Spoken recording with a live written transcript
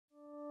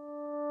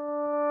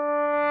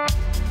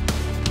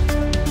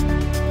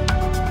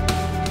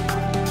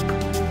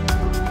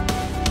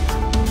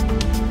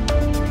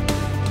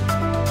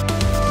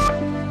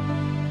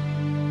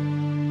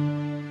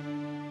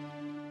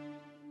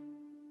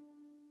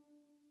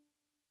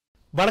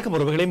வணக்கம்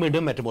உறவுகளை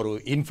மீண்டும் மற்றும் ஒரு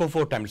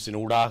இன்ஃபோ டைம்ஸின்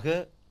ஊடாக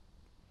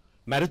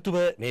மருத்துவ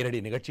நேரடி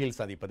நிகழ்ச்சியில்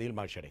சந்திப்பதில்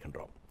மகிழ்ச்சி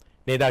அடைகின்றோம்.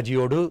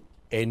 நேதாஜியோடு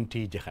NT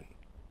ஜெகன்.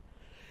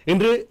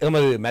 இன்று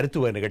எமது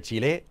மருத்துவ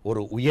நிகழ்ச்சியிலே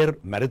ஒரு உயர்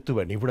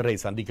மருத்துவ நிபுணரை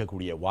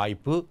சந்திக்கக்கூடிய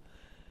வாய்ப்பு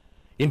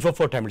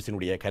இன்ஃபோ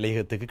டைம்ஸினுடைய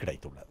கலையகத்துக்கு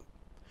கிடைத்துள்ளது.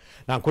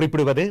 நான்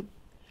குறிப்பிடுவது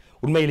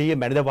உண்மையிலேயே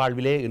மனித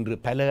வாழ்விலே இன்று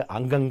பல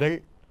அங்கங்கள்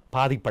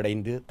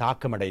பாதிப்படைந்து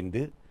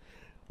தாக்கமடைந்து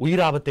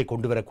உயிராபத்தை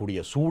கொண்டு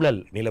வரக்கூடிய சூழல்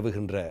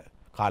நிலவுகின்ற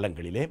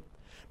காலங்களிலே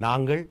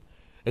நாங்கள்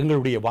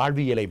எங்களுடைய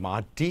வாழ்வியலை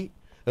மாற்றி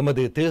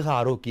எமது தேக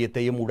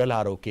ஆரோக்கியத்தையும் உடல்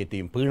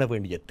ஆரோக்கியத்தையும் பேண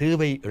வேண்டிய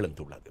தேவை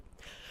எழுந்துள்ளது.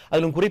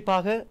 அதிலும்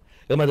குறிப்பாக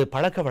எமது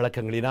பழக்க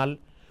வழக்கங்களினால்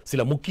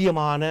சில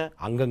முக்கியமான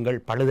அங்கங்கள்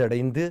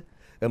பழுதடைந்து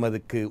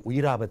எமதுக்கு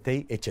உயிராபத்தை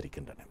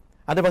எச்சரிக்கின்றன.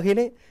 அந்த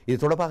வகையிலே இது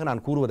தொடர்பாக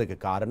நான் கூறுவதற்கு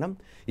காரணம்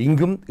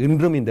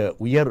இன்றும் இந்த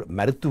உயர்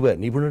மருத்துவ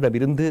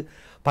நிபுணரிடமிருந்து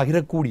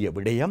பகிரக்கூடிய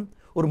விடயம்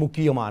ஒரு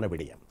முக்கியமான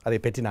விடயம். அதை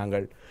பற்றி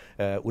நாங்கள்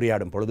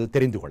உரையாடும் பொழுது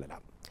தெரிந்து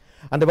கொள்ளலாம்.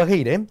 அந்த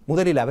வகையிலே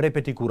முதலில் அவரை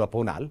பற்றி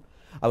கூறப்போனால்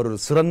அவர் ஒரு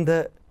சிறந்த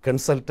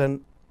கன்சல்டன்ட்,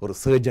 ஒரு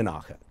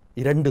சர்ஜனாக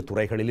 2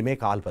 துறைகளிலுமே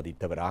கால்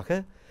பதித்தவராக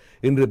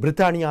இன்று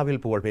பிரித்தானியாவில்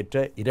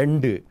புகழ்பெற்ற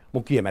 2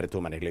 முக்கிய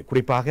மருத்துவமனைகளை,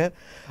 குறிப்பாக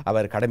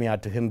அவர்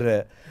கடமையாற்றுகின்ற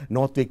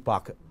நார்த்விக்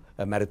பார்க்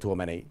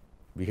மருத்துவமனை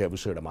மிக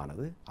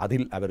விசேடமானது.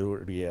 அதில்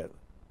அவருடைய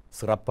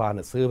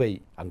சிறப்பான சேவை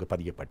அங்கு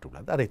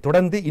பதியப்பட்டுள்ளது. அதைத்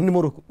தொடர்ந்து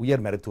இன்னும் ஒரு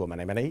உயர்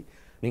மருத்துவமனை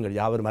நீங்கள்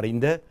யாவரும்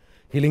அறிந்த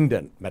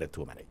ஹிலிங்டன்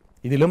மருத்துவமனை,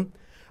 இதிலும்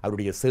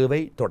அவருடைய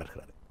சேவை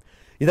தொடர்கிறது.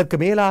 இதற்கு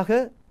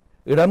மேலாக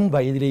இளம்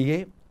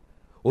வயதிலேயே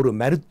ஒரு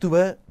மருத்துவ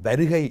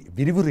வருகை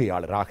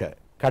விரிவுரையாளராக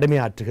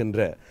கடமையாற்றுகின்ற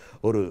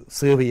ஒரு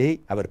சேவையை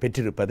அவர்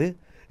பெற்றிருப்பது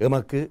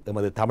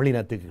எமது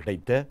தமிழினத்துக்கு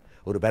கிடைத்த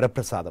ஒரு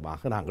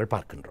வரப்பிரசாதமாக நாங்கள்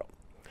பார்க்கின்றோம்.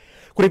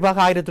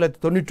 குறிப்பாக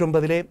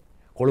 1999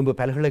 கொழும்பு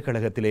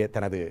பல்கலைக்கழகத்திலே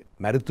தனது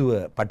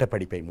மருத்துவ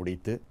பட்டப்படிப்பை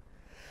முடித்து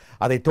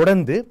அதைத்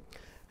தொடர்ந்து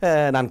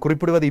நான்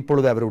குறிப்பிடுவது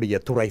இப்பொழுது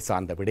அவருடைய துறை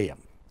சார்ந்த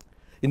விடயம்,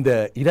 இந்த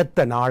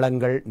இரத்த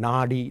நாளங்கள்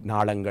நாடி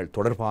நாளங்கள்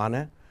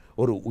தொடர்பான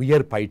ஒரு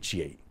உயர்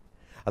பயிற்சியை,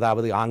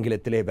 அதாவது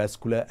ஆங்கிலத்திலே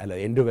வெஸ்குலர்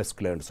அல்லது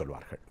எண்டோவெஸ்குலர் என்று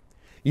சொல்வார்கள்,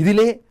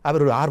 இதிலே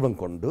அவர் ஒரு ஆர்வம்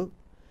கொண்டு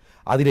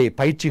அதிலே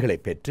பயிற்சிகளை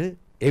பெற்று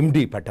MD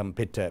பட்டம்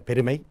பெற்ற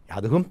பெருமை,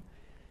 அதுவும்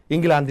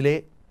இங்கிலாந்திலே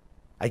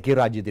ஐக்கிய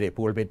ராஜ்யத்திலே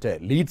புகழ்பெற்ற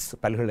லீட்ஸ்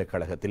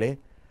பல்கலைக்கழகத்திலே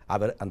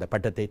அவர் அந்த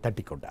பட்டத்தை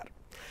தட்டி கொண்டார்.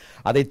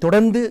 அதைத்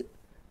தொடர்ந்து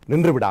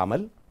நின்று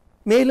விடாமல்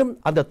மேலும்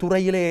அந்த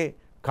துறையிலே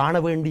காண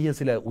வேண்டிய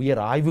சில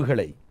உயர்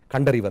ஆய்வுகளை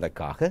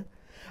கண்டறிவதற்காக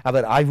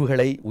அவர்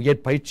ஆய்வுகளை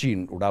உயர்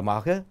பயிற்சியின்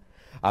உடமாக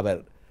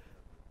அவர்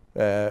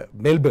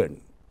மெல்பர்ன்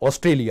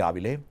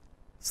ஆஸ்திரேலியாவிலே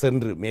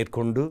சென்று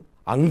மேற்கொண்டு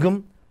அங்கும்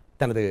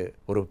தனது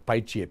ஒரு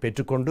பயிற்சியை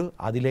பெற்றுக்கொண்டு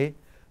அதிலே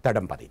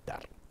தடம்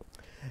பதித்தார்.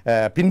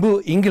 பின்பு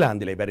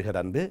இங்கிலாந்திலே வருகை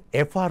தந்து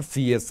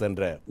FRCS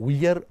என்ற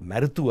உயர்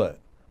மருத்துவ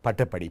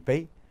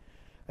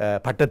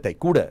பட்டத்தை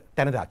கூட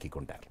தனதாக்கி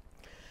கொண்டார்.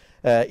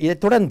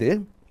 இதைத் தொடர்ந்து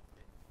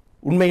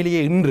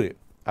உண்மையிலேயே இன்று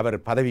அவர்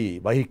பதவி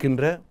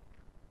வகிக்கின்ற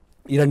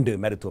 2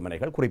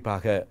 மருத்துவமனைகள்,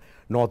 குறிப்பாக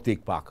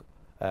நார்த்விக் பார்க்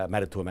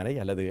மருத்துவமனை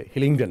அல்லது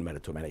ஹிலிங்டன்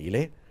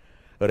மருத்துவமனையிலே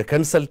ஒரு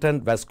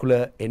கன்சல்டன்ட்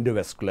வெஸ்குலர்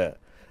எண்டோவெஸ்குலர்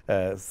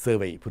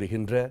சேவை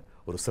புரிகின்ற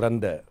ஒரு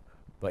சிறந்த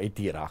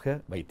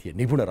வைத்திய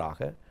நிபுணராக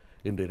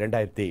இன்று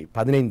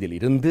 2015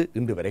 இருந்து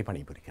இன்று வரை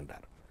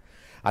பணிபுரிகின்றார்.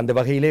 அந்த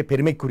வகையிலே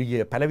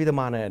பெருமைக்குரிய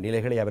பலவிதமான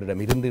நிலைகளை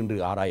அவரிடம் இருந்து இன்று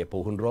ஆராயப்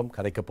போகின்றோம்,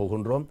 கதைக்கப்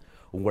போகின்றோம்.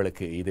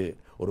 உங்களுக்கு இது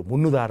ஒரு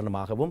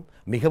முன்னுதாரணமாகவும்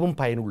மிகவும்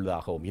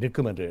பயனுள்ளதாகவும்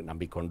இருக்கும் என்று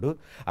நம்பிக்கொண்டு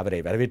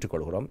அவரை வரவேற்றுக்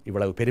கொள்கிறோம்.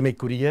 இவ்வளவு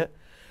பெருமைக்குரிய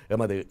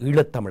எமது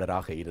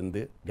ஈழத்தமிழராக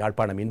இருந்து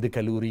யாழ்ப்பாணம் இந்து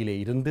கல்லூரியிலே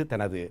இருந்து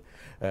தனது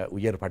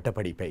உயர்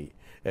பட்டப்படிப்பை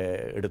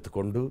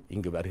எடுத்துக்கொண்டு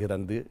இங்கு வருகை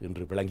தந்து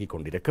இன்று விளங்கி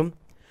கொண்டிருக்கும்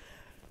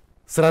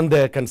சிறந்த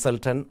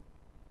கன்சல்டன்ட்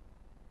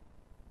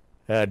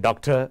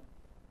டாக்டர்,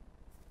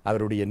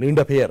 அவருடைய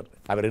நீண்ட பெயர்,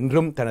 அவர்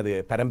இன்றும் தனது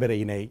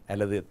பரம்பரையினை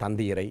அல்லது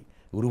தந்தையரை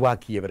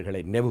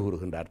உருவாக்கியவர்களை நினைவு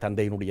கூறுகின்றார்.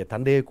 தந்தையினுடைய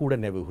தந்தையை கூட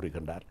நினைவு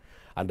கூறுகின்றார்.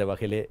 அந்த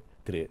வகையிலே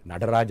திரு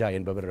நடராஜா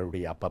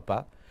என்பவர்களுடைய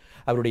அப்பப்பா,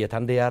 அவருடைய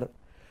தந்தையார்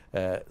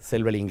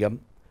செல்வலிங்கம்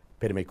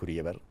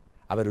பெருமைக்குரியவர்,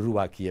 அவர்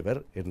உருவாக்கியவர்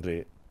என்று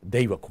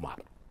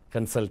Theivakumar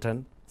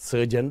consultant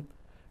surgeon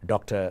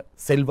doctor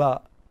Selva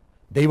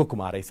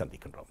தெய்வகுமாரை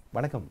சந்திக்கின்றோம்.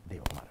 வணக்கம்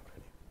தெய்வகுமார்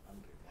அவர்களே.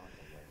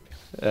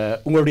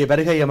 உங்களுடைய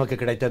வருகை எமக்கு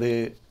கிடைத்தது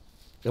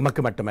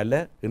எமக்கு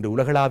மட்டுமல்ல, இன்று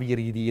உலகளாவிய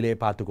ரீதியிலே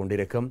பார்த்து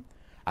கொண்டிருக்கும்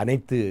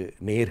அனைத்து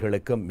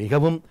நேயர்களுக்கும்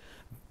மிகவும்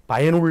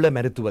பயனுள்ள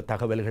மருத்துவ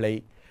தகவல்களை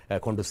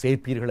கொண்டு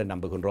சேர்ப்பீர்களை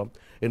நம்புகின்றோம்.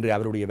 இன்று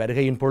அவருடைய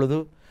வருகையின் பொழுது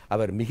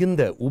அவர்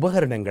மிகுந்த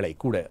உபகரணங்களை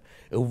கூட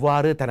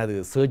எவ்வாறு தனது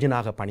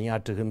சர்ஜனாக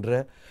பணியாற்றுகின்ற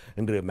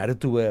இன்று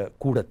மருத்துவ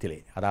கூடத்திலே,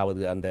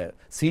 அதாவது அந்த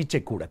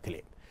சிகிச்சை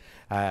கூடத்திலே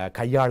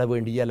கையாள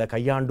வேண்டிய அல்ல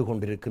கையாண்டு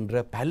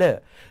கொண்டிருக்கின்ற பல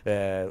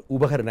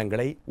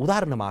உபகரணங்களை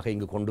உதாரணமாக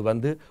இங்கு கொண்டு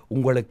வந்து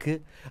உங்களுக்கு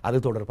அது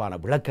தொடர்பான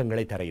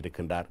விளக்கங்களை தர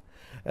இருக்கின்றார்.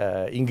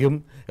 இங்கும்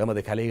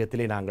எமது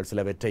கலையகத்திலே நாங்கள்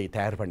சிலவற்றை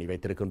தயார் பண்ணி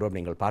வைத்திருக்கின்றோம்,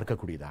 நீங்கள்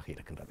பார்க்கக்கூடியதாக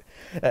இருக்கின்றது.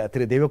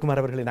 திரு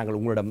தெய்வகுமார் அவர்களை நாங்கள்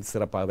உங்களிடம்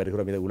சிறப்பாக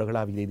வருகிறோம். இதை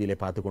உலகளாவிய ரீதியிலே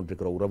பார்த்து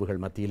கொண்டிருக்கிற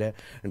உறவுகள் மத்தியில்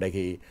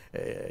இன்றைக்கு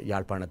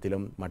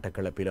யாழ்ப்பாணத்திலும்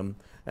மட்டக்களப்பிலும்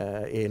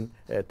ஏன்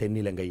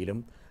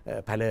தென்னிலங்கையிலும்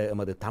பல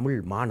எமது தமிழ்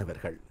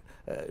மாணவர்கள்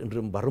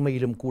இன்றும்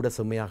வறுமையிலும் கூட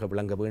செம்மையாக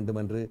விளங்க வேண்டும்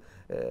என்று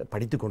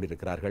படித்து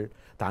கொண்டிருக்கிறார்கள்.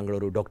 தாங்கள்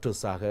ஒரு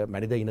டாக்டர்ஸாக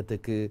மனித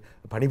இனத்துக்கு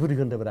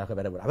பணிபுரிகின்றவராக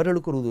வர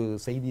அவர்களுக்கு ஒரு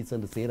செய்தி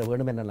சென்று சேர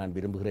வேண்டும் என நான்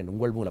விரும்புகிறேன்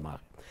உங்கள் மூலமாக.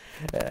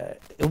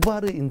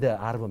 எவ்வாறு இந்த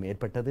ஆர்வம்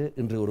ஏற்பட்டது?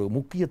 இன்று ஒரு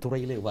முக்கிய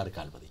துறையில் எவ்வாறு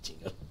கால்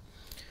பதிச்சீங்க?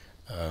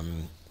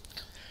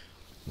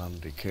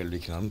 நன்றி,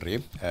 கேள்விக்கு நன்றி.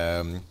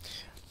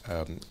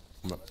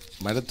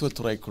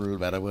 மருத்துவத்துறைக்குள்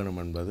வர வேணும்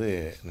என்பது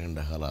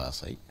நீண்டகால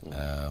ஆசை.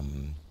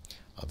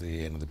 அது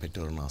எனது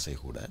பெற்றோரின் ஆசை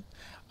கூட.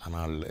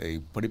 ஆனால்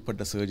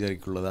இப்படிப்பட்ட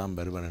சர்ஜரிக்குள்ளே தான்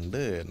வருவேன்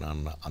என்று நான்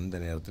அந்த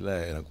நேரத்தில்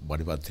எனக்கு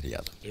வடிவாக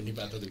தெரியாது,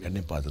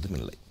 எண்ணி பார்த்ததும்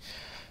இல்லை.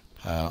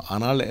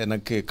 ஆனால்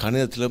எனக்கு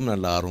கணிதத்திலும்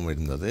நல்ல ஆர்வம்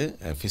இருந்தது.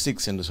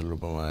 ஃபிசிக்ஸ் என்று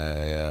சொல்லுவோம்,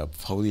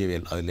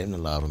 பௌதியவியல், அதிலேயும்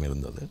நல்ல ஆர்வம்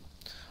இருந்தது.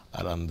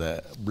 அதில் அந்த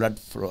பிளட்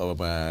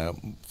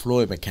ஃப்ளோ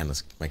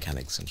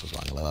மெக்கானிக்ஸ்ன்னு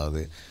சொல்லுவாங்க,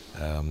 அதாவது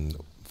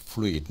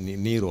ஃப்ளூயிட்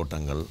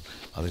நீரோட்டங்கள்,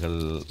 அதுகள்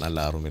நல்ல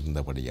ஆர்வம்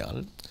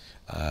இருந்தபடியால்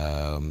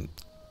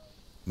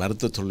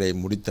மருத்துவத் தொழிலை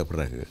முடித்த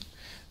பிறகு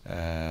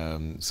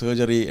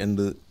சர்ஜரி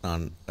என்று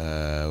நான்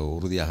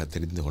உறுதியாக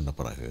தெரிந்து கொண்ட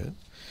பிறகு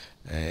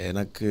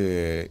எனக்கு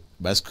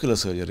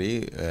வாஸ்குலர் சர்ஜரி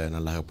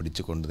நல்லாக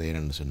பிடிச்சு கொண்டது.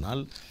 ஏனென்று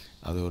சொன்னால்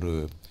அது ஒரு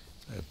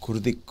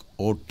குருதி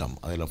ஓட்டம்,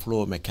 அதில் ஃப்ளோ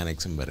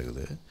மெக்கானிக்ஸும்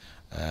வருகுது,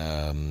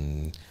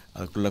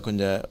 அதுக்குள்ளே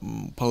கொஞ்சம்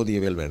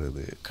பௌதியவியல்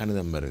வருது,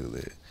 கணிதம்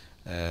வருகுது,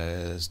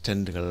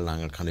 ஸ்டென்ட்கள்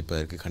நாங்கள்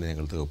கணிப்பதற்கு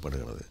கணிதங்கள்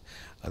தேவைப்படுகிறது.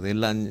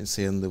 அதெல்லாம்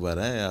சேர்ந்து வர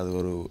அது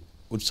ஒரு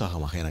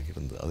உற்சாகமாக எனக்கு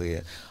இருந்தது.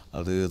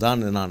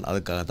 அதுதான் நான்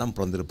அதுக்காகத்தான்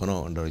பிறந்திருப்பனோ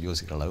என்ற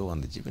யோசிக்கிற அளவு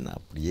வந்துச்சு. பின்ன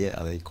அப்படியே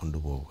அதை கொண்டு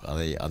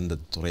அந்த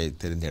துறையை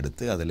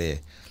தெரிந்தெடுத்து அதிலே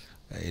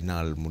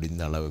என்னால்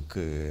முடிந்த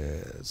அளவுக்கு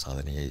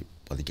சாதனையை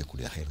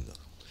பதிக்கக்கூடியதாக இருந்தது.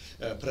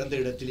 பிறந்த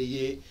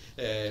இடத்திலேயே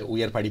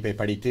உயர் படிப்பை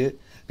படித்து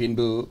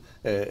பின்பு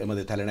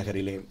எமது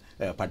தலைநகரிலே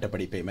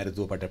பட்டப்படிப்பை,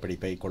 மருத்துவ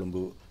பட்டப்படிப்பை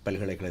கொழும்பு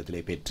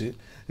பல்கலைக்கழகத்திலே பெற்று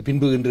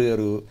பின்பு இன்று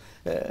ஒரு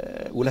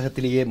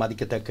உலகத்திலேயே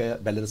மதிக்கத்தக்க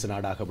வல்லரசு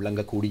நாடாக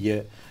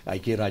விளங்கக்கூடிய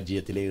ஐக்கிய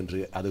ராஜ்யத்திலே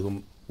இன்று அதுவும்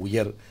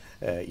உயர்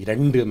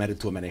 2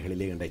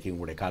 மருத்துவமனைகளிலே இன்றைக்கு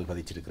உங்களுடைய கால்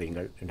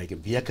பதிச்சிருக்கிறீர்கள். இன்றைக்கு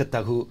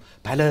வியக்கத்தகு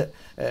பல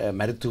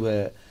மருத்துவ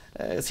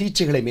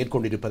சிகிச்சைகளை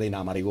மேற்கொண்டிருப்பதை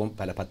நாம் அறிவோம்,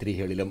 பல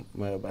பத்திரிகைகளிலும்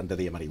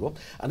வந்ததையும் அறிவோம்.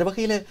 அந்த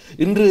வகையில்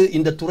இன்று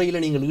இந்த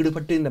துறையில் நீங்கள்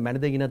ஈடுபட்டு இந்த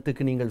மனித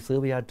இனத்துக்கு நீங்கள்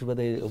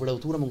சேவையாற்றுவது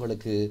எவ்வளவு தூரம்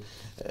உங்களுக்கு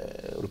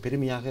ஒரு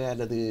பெருமையாக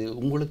அல்லது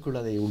உங்களுக்குள்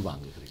அதை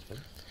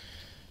உள்வாங்குகிறீர்கள்?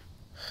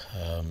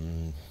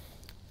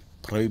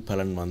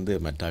 பிரதிபலன்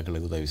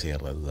மற்றாக்களுக்கு உதவி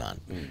செய்கிறது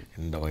தான்.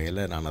 இந்த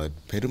வகையில் நான் அதை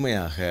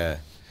பெருமையாக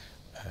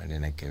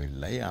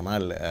நினைக்கவில்லை.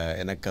 ஆனால்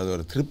எனக்கு அது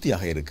ஒரு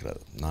திருப்தியாக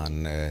இருக்கிறது. நான்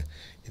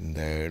இந்த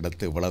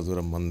இடத்து இவ்வளவு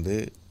தூரம்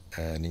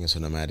நீங்கள்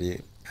சொன்ன மாதிரி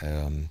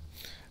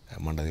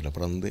மண்டலத்தில்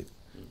பிறந்து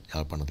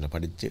யாழ்ப்பாணத்தில்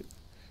படித்து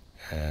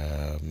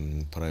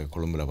பிறகு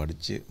கொழும்பில்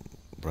படித்து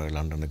பிறகு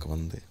லண்டனுக்கு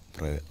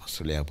பிறகு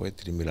ஆஸ்திரேலியா போய்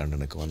திரும்பி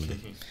லண்டனுக்கு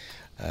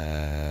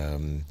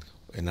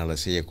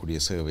என்னால் செய்யக்கூடிய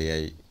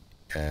சேவையை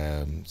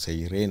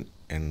செய்கிறேன்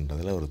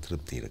என்றதில் ஒரு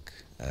திருப்தி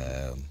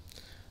இருக்குது.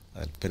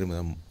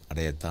 பெருமிதம்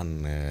அடையத்தான்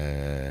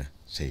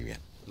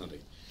செய்வேன்.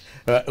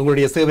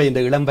 உங்களுடைய சேவை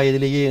இந்த இளம்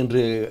வயதிலேயே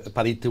என்று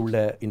பதித்து உள்ள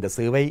இந்த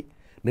சேவை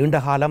நீண்ட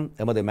காலம்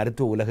எமது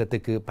மருத்துவ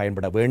உலகத்துக்கு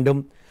பயன்பட வேண்டும்.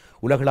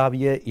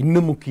 உலகளாவிய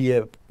இன்னும் முக்கிய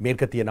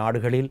மேற்கத்திய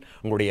நாடுகளில்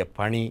உங்களுடைய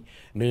பணி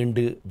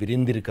நீண்டு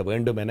விரிந்திருக்க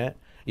வேண்டும் என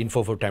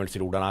Info4 Times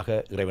உடனாக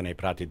இறைவனை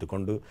பிரார்த்தித்துக்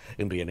கொண்டு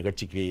இன்றைய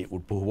நிகழ்ச்சிக்கு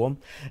உட்புகுவோம்.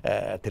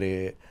 திரு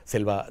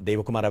செல்வா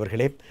தேவகுமார்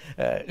அவர்களே,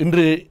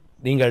 இன்று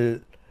நீங்கள்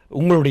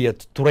உங்களுடைய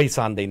துறை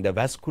சார்ந்த இந்த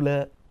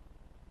வாஸ்குலர்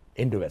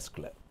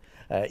எண்டோவாஸ்குலர்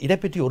இதை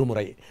பற்றி ஒரு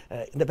முறை,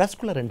 இந்த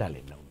வாஸ்குலர் என்றால்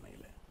என்ன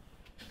உண்மையில்?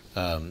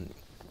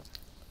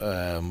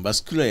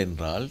 வாஸ்குலர்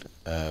என்றால்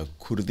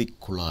குருதி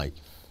குழாய்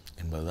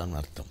என்பதுதான்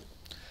அர்த்தம்.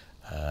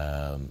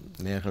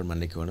 நேர்கள்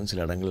மன்னிக்க வேண்டும்,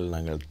 சில இடங்களில்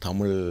நாங்கள்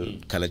தமிழ்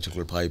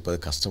கலைச்சொற்கள் பாவிப்பது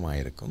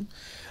கஷ்டமாக இருக்கும்.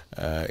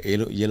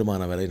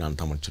 இயலுமான வரை நான்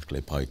தமிழ்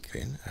சொற்களை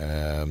பாவிக்கிறேன்.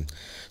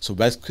 ஸோ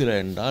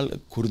வாஸ்குலர் என்றால்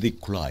குருதி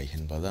குழாய்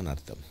என்பதுதான்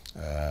அர்த்தம்.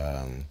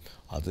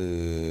 அது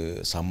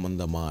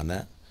சம்பந்தமான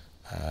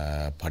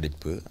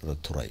படிப்பு, அது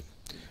துறை.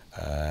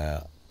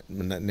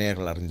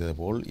 நேர்கள் அறிந்தது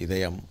போல்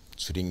இதயம்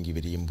சுருங்கி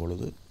விரியும்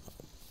பொழுது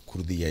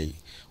குருதியை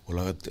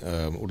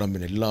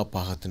உடம்பின் எல்லா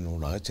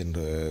பாகத்தினூடாக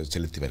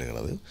செலுத்தி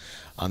வருகிறது.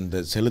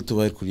 அந்த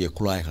செலுத்துவதற்குரிய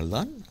குழாய்கள்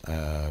தான்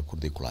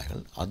குருதி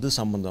குழாய்கள். அது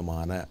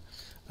சம்பந்தமான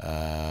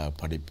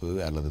படிப்பு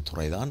அல்லது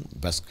துறை தான்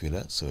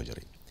வாஸ்குலர்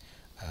சர்ஜரி.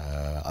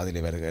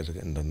 அதில்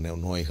வருகின்ற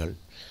நோய்கள்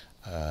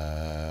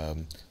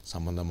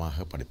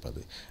சம்பந்தமாக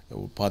படிப்பது.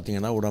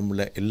 பார்த்திங்கன்னா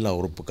உடம்பில் எல்லா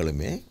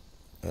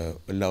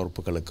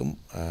உறுப்புகளுக்கும்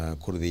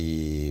குருதி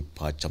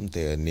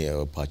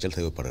பாய்ச்சல்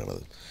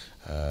தேவைப்படுகிறது,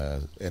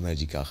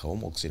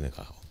 எனர்ஜிக்காகவும்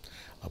ஆக்சிஜனுக்காகவும்.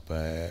 அப்போ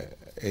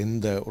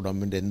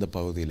உடம்பின் எந்த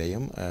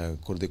பகுதியிலையும்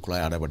குருதி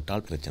குழாய்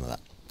அடைபட்டால் பிரச்சனை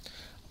தான்.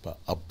 அப்போ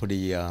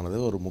அப்படியானது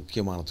ஒரு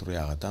முக்கியமான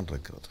துறையாகத்தான்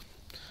இருக்கிறது.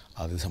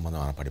 அது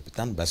சம்பந்தமான படிப்பு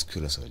தான்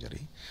வாஸ்குலர் சர்ஜரி.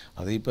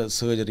 அது இப்போ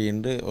சர்ஜரி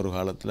என்று ஒரு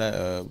காலத்தில்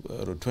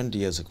ஒரு 20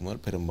 இயர்ஸுக்கு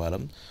முதல்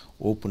பெரும்பாலும்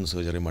ஓப்பன்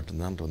சர்ஜரி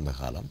மட்டும்தான் இருந்த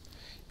காலம்.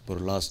 இப்போ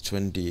ஒரு லாஸ்ட்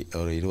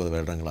 20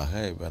 வருடங்களாக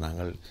இப்போ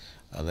நாங்கள்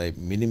அதை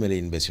மினிமலி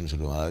இன்வேசிவ்னு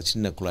சொல்லுவோம். அதாவது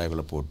சின்ன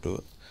குழாய்களை போட்டு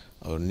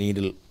ஒரு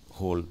நீடில்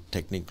ஹோல்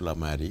டெக்னிக்குள்ள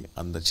மாதிரி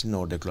அந்த சின்ன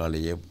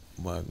ஓட்டைக்குள்ளாலேயே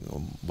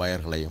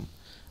வயர்களையும்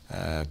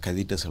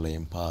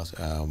கதிட்டஸ்களையும்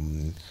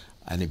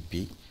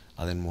அனுப்பி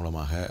அதன்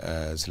மூலமாக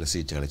சில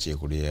சிகிச்சைகளை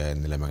செய்யக்கூடிய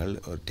நிலைமைகள்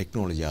ஒரு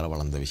டெக்னாலஜியால்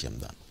வளர்ந்த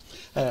விஷயம்தான்.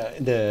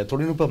 இந்த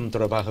தொழில்நுட்பம்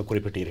தொடர்பாக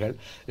குறிப்பிட்டீர்கள்.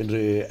 இன்று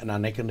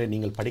நான் நினைக்கின்றேன்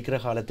நீங்கள் படிக்கிற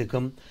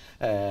காலத்துக்கும்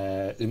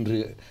இன்று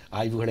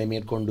ஆய்வுகளை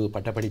மேற்கொண்டு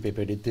பட்டப்படிப்பை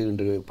படித்து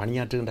இன்று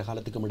பணியாற்றுகின்ற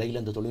காலத்துக்கும்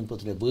இடையில் அந்த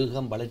தொழில்நுட்பத்தின்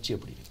வேகம் வளர்ச்சி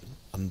எப்படி இருக்குது?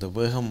 அந்த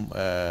வேகம்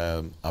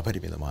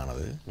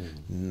அபரிமிதமானது,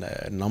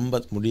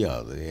 நம்ப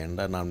முடியாது.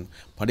 ஏன்னா நான்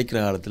படிக்கிற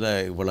காலத்தில்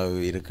இவ்வளவு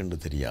இருக்குன்னு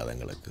தெரியாது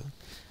எங்களுக்கு.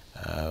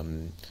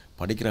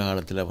 படிக்கிற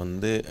காலத்தில்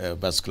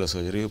vascular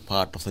surgery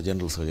part of the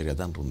general சர்ஜரியாக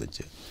தான்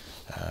இருந்துச்சு.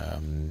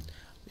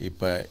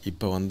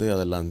 இப்போ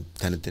அதெல்லாம்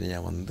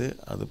தனித்தனியாக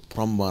அது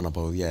புறம்பான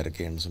பகுதியாக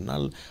இருக்கேன்னு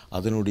சொன்னால்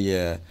அதனுடைய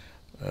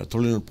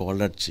தொழில்நுட்ப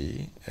வளர்ச்சி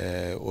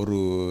ஒரு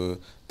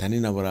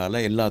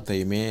தனிநபரால்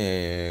எல்லாத்தையுமே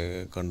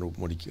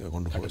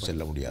கொண்டு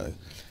செல்ல முடியாது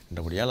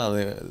என்றபடியால்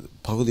அதை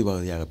பகுதி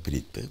பகுதியாக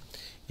பிரித்து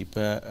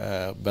இப்போ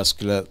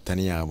வாஸ்குலர்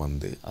தனியாக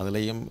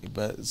அதுலேயும்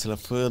இப்போ சில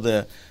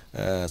ஃபர்தர்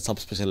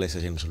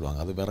சப்ஸ்பெஷலைசேஷன் சொல்லுவாங்க,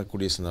 அது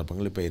வரக்கூடிய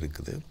சந்தர்ப்பங்கள் இப்போ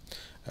இருக்குது.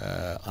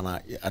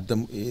 ஆனால்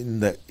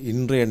இந்த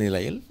இன்றைய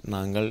நிலையில்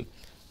நாங்கள்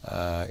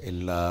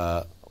எல்லா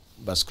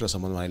வாஸ்குலர்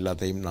சம்பந்தமான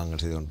எல்லாத்தையும்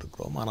நாங்கள் செய்து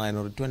கொண்டிருக்கிறோம். ஆனால்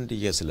இன்னொரு 20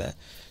 இயர்ஸில்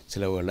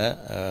சில வேளை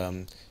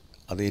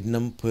அது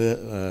இன்னும்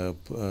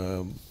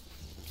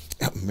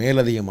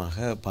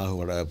மேலதிகமாக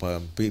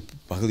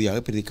பகுதியாக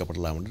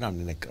பிரிக்கப்படலாம் என்று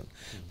நான் நினைக்கிறேன்.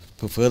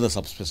 இப்போ ஃபர்தர்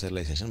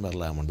சப்ஸ்பெஷலைசேஷன்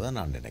வரலாம் என்று தான்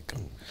நான்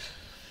நினைக்கிறேன்.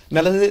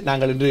 நல்லது.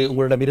 நாங்கள் இன்று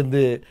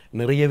உங்களிடமிருந்து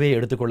நிறையவே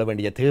எடுத்துக்கொள்ள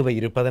வேண்டிய தேவை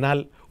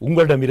இருப்பதனால்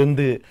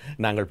உங்களிடமிருந்து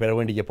நாங்கள் பெற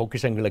வேண்டிய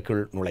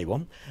பொக்கிஷங்களுக்குள்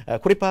நுழைவோம்.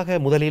 குறிப்பாக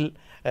முதலில்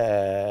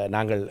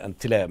நாங்கள்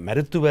சில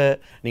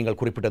நீங்கள்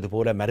குறிப்பிட்டது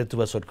போல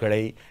மருத்துவ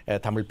சொற்களை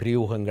தமிழ்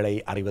பிரயோகங்களை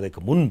அறிவதற்கு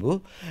முன்பு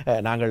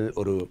நாங்கள்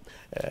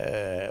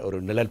ஒரு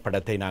நிழல்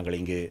படத்தை நாங்கள்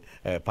இங்கு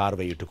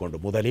பார்வையிட்டு கொண்டு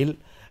முதலில்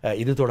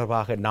இது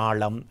தொடர்பாக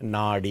நாளம்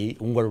நாடி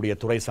உங்களுடைய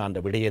துறை சார்ந்த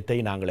விடயத்தை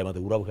நாங்கள்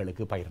எமது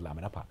உறவுகளுக்கு பகிரலாம்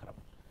என பார்க்கிறோம்.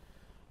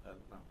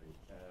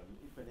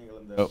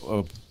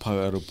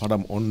 ஒரு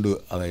படம் ஒன்று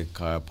அதை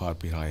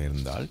பார்ப்பீராக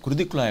இருந்தால்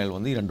குருதிக்குழாய்கள்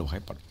 2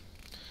 வகைப்படும்.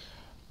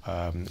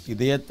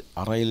 இதய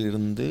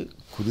அறையிலிருந்து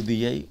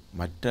குருதியை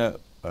மற்ற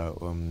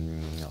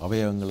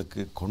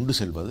அவயவங்களுக்கு கொண்டு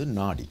செல்வது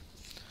நாடி.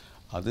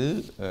 அது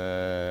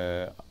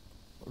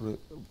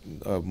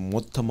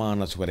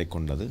மொத்தமான சுவரை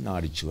கொண்டது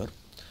நாடிச்சுவர்.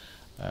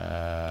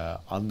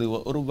 அது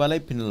ஒரு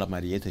வலைப்பின்னல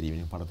மாதிரியே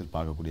தெரியும், படத்தில்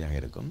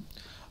பார்க்கக்கூடியதாக இருக்கும்.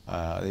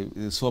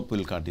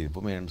 சோப்பில்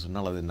காட்டியிருப்போம். ஏன்னு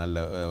சொன்னால் அது நல்ல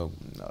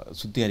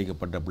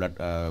சுத்திகரிக்கப்பட்ட பிளட்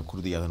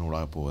குருதி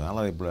அதனூடாக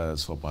போவதனால் அதை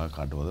சோப்பாக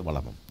காட்டுவது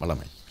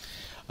வளமை.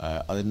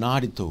 அது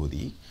நாடி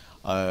தொகுதி.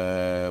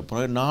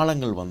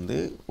 நாளங்கள்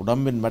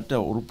உடம்பின் மற்ற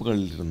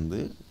உறுப்புகளிலிருந்து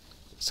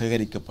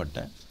சேகரிக்கப்பட்ட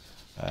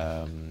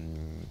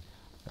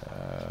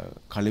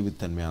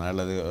கழிவுத்தன்மையான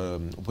அல்லது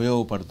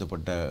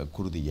உபயோகப்படுத்தப்பட்ட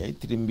குருதியை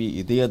திரும்பி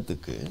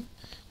இதயத்துக்கு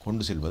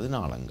கொண்டு செல்வது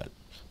நாளங்கள்.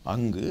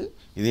 அங்கு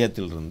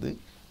இதயத்திலிருந்து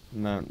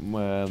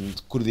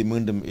குருதி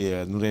மீண்டும்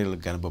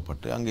நுரையீரலுக்கு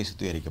அனுப்பப்பட்டு அங்கே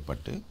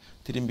சுத்திகரிக்கப்பட்டு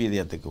திரும்பி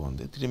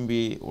இதயத்துக்கு திரும்பி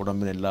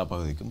உடம்பின் எல்லா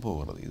பகுதிக்கும்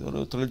போகிறது. இது ஒரு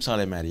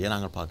தொழிற்சாலை மாதிரியே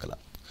நாங்கள்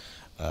பார்க்கலாம்.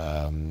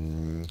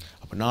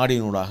 அப்போ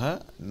நாடியினூடாக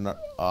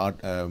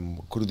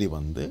குருதி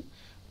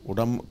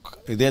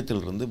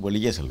இதயத்திலிருந்து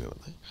வெளியே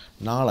செல்கிறது.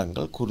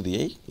 நாளங்கள்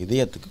குருதியை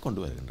இதயத்துக்கு கொண்டு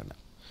வருகின்றன.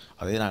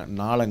 அதே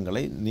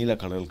நாளங்களை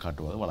நீலக்கடலில்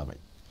காட்டுவது வளமை.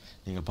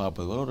 நீங்கள்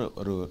பார்ப்பது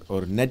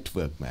ஒரு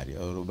நெட்வொர்க் மாதிரி,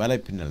 ஒரு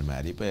வலைப்பின்னல்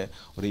மாதிரி. இப்போ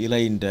ஒரு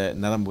இலையின்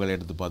நரம்புகளை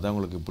எடுத்து பார்த்தா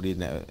உங்களுக்கு இப்படி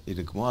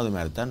இருக்குமோ அது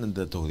மாதிரி தான்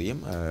இந்த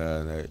தொகுதியும்.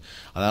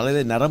 அதனால்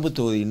இது நரம்பு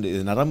தொகுதி.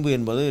 நரம்பு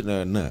என்பது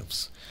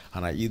நர்வ்ஸ்.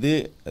 ஆனால் இது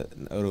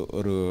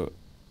ஒரு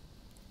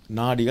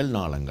நாடிகள்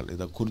நாளங்கள்,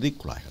 இதை குருதி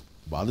குழாய்கள்.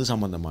 அது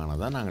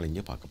சம்பந்தமானதான் நாங்கள்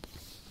இங்கே பார்க்க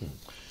போகிறோம்.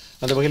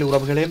 அந்த வகையில்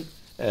உறவுகளே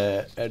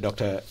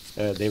டாக்டர்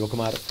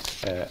தேவகுமார்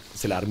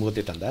சில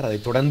அறிமுகத்தை தந்தார்.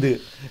 அதைத் தொடர்ந்து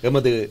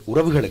எமது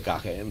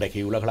உறவுகளுக்காக இன்றைக்கு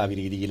உலகளாவிய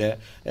ரீதியில்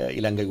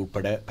இலங்கை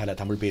உட்பட பல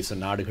தமிழ்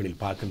பேசும் நாடுகளில்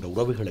பார்க்கின்ற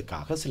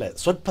உறவுகளுக்காக சில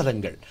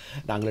சொற்பதங்கள்,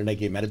 நாங்கள்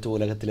இன்றைக்கு மருத்துவ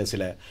உலகத்தில்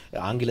சில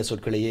ஆங்கில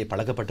சொற்களையே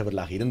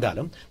பழக்கப்பட்டவர்களாக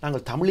இருந்தாலும்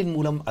நாங்கள் தமிழின்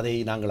மூலம் அதை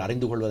நாங்கள்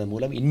அறிந்து கொள்வதன்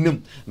மூலம் இன்னும்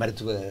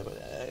மருத்துவ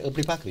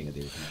எப்படி பார்க்குறீங்க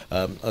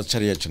தேவகுமார்?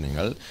 சரியா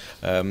சொன்னீங்கள்.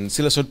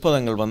 சில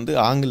சொற்பதங்கள்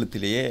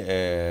ஆங்கிலத்திலேயே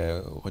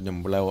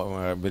கொஞ்சம்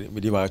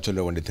விரிவாக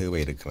சொல்ல வேண்டிய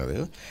தேவை இருக்கிறது.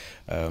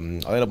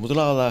 அதில்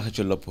முதலாவதாக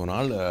சொல்ல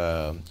போனால்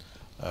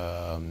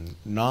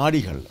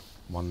நாடிகள்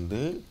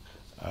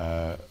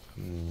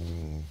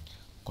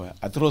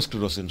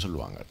அத்ரோஸ்க்ளிரோசிஸ்ன்னு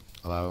சொல்லுவாங்க.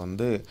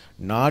 அதாவது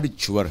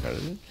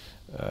நாடிச்சுவர்கள்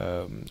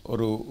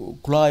ஒரு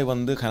குழாய்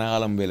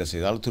கனகாலம் வேலை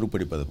செய்தால்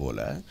துருப்பிடிப்பது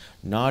போல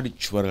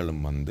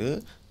நாடிச்சுவர்களும்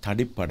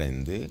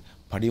தடிப்படைந்து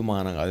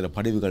அதில்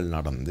படிவுகள்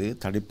நடந்து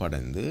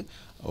தடிப்படைந்து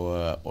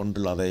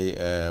ஒன்றில் அதை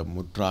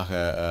முற்றாக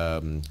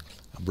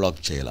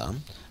பிளாக் செய்யலாம்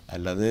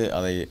அல்லது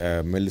அதை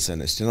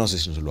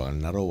ஸ்டெனோசிஸ்ன்னு சொல்லுவாங்க,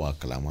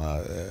 நரவாக்கலாம்.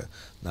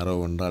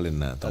 நரவு என்றால்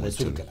என்ன?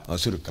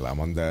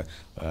 சுருக்கலாம். அந்த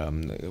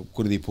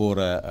குருதி போகிற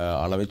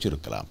அளவை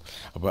சுருக்கலாம்.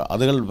 அப்போ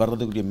அதுகள்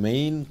வர்றதுக்குரிய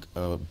மெயின்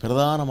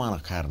பிரதானமான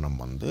காரணம்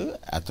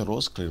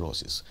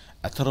அத்தரோஸ்க்ளிரோசிஸ்.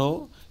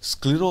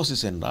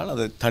 அத்தரோஸ்க்ளிரோசிஸ் என்றால்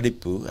அது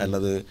தடிப்பு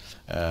அல்லது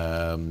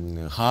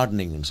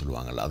ஹார்டனிங்னு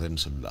சொல்லுவாங்கள்ல,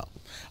 அதுன்னு சொல்லலாம்.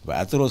 அப்போ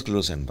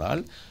அத்தரோஸ்க்ளிரோசிஸ்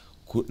என்றால்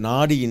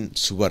நாடியின்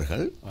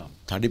சுவர்கள்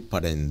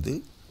தடிப்படைந்து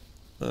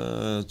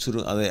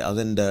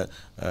அதன்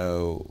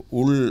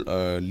உள்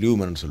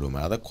லியூமன் சொல்லுவோம்,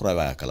 அதை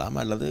குறைவாக்கலாம்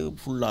அல்லது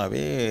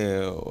ஃபுல்லாகவே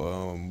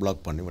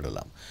பிளாக் பண்ணி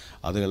விடலாம்.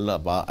 அதுகளில்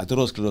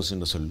அத்தெரோஸ்க்ளரோசிஸ்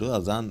என்று சொல்லி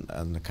அதுதான்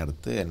அந்த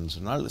கருத்து. என்னென்னு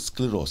சொன்னால்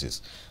ஸ்க்ளிரோசிஸ்,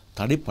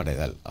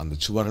 தடிப்படைதல், அந்த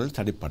சுவர்கள்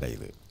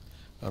தடிப்படையுது.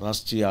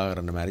 ரஸ்டி ஆகிற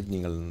மாதிரி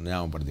நீங்கள்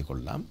ஞாபகப்படுத்திக்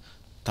கொள்ளலாம்,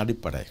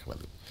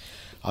 தடிப்படைகிறது.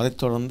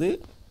 அதைத் தொடர்ந்து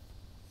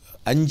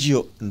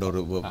அஞ்சியோ என்ற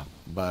ஒரு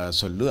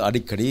சொல்லு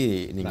அடிக்கடி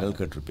நீங்கள்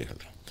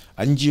கேட்டிருப்பீர்கள்.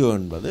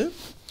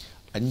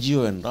 அஞ்சியோ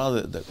என்றால்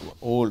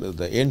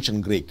த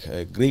ஏன்ஷியன்ட்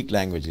கிரீக்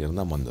லாங்குவேஜில்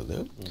இருந்தால் வந்தது.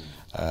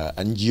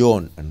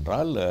 அஞ்சியோன்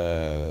என்றால்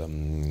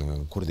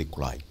குருதி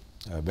குழாய்,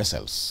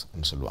 வெசல்ஸ்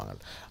என்று சொல்லுவாங்க.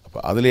 அப்போ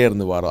அதிலே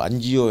இருந்து வர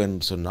அஞ்சியோ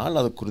என்று சொன்னால்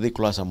அது குருதி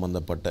குழாய்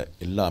சம்பந்தப்பட்ட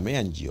எல்லாமே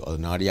அஞ்சியோ. அது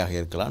நாடியாக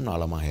இருக்கலாம்,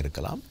 நாளமாக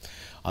இருக்கலாம்.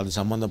 அது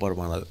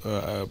சம்பந்தப்படமான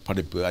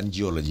படிப்பு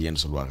அஞ்சியோலஜி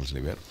என்று சொல்வார்கள்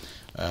சில பேர்.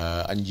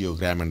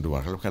 அஞ்சியோகிராம்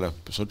என்றுவார்கள். சில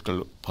சொற்கள்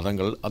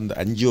பதங்கள் அந்த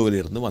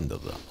அஞ்சியோவிலிருந்து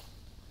வந்தது தான்.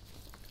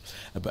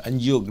 இப்போ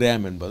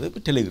அஞ்சியோகிராம் என்பது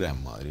இப்போ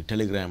டெலிகிராம் மாதிரி.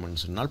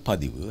 டெலிகிராம்னு சொன்னால்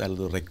பதிவு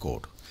அல்லது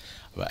ரெக்கார்டு.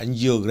 இப்போ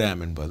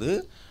அஞ்சியோகிராம் என்பது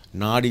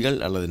நாடிகள்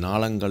அல்லது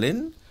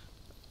நாளங்களின்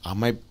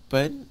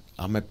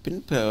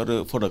அமைப்பின் ஒரு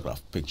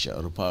ஃபோட்டோகிராஃப், பிக்சர்,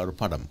 ஒரு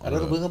படம்,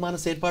 ஒரு வேகமான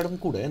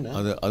செயற்பாடும் கூட.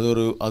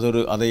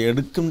 அதை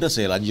எடுக்கின்ற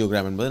செயல்.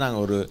 அஞ்சியோகிராம் என்பது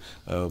நாங்கள் ஒரு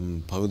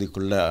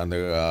பகுதிக்குள்ளே அந்த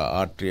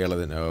ஆற்றி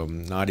அல்லது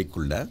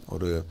நாடிக்குள்ளே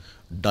ஒரு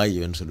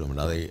டைன்னு சொல்லுவோம்,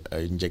 அதை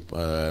இன்ஜெக்ட்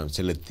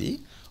செலுத்தி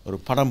ஒரு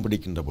படம்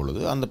பிடிக்கின்ற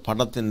பொழுது அந்த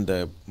படத்தின்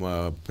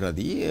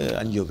பிரதி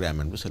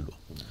அஞ்சியோகிராம் என்று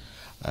சொல்லுவோம்.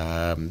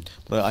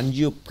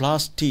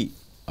 அஞ்சியோபிளாஸ்டி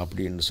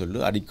அப்படின்னு சொல்லி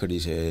அடிக்கடி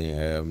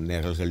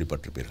நேர்கள்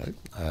கேள்விப்பட்டிருப்பீர்கள்.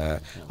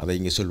 அதை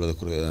இங்கே சொல்வது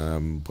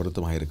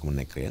பொருத்தமாக இருக்கும்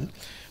நினைக்கிறேன்.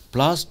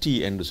 பிளாஸ்டி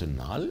என்று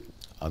சொன்னால்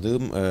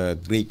அதுவும்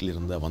கிரீக்கில்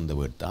இருந்து வந்த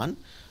வேர்ட் தான்.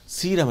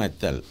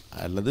 சீரமைத்தல்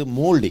அல்லது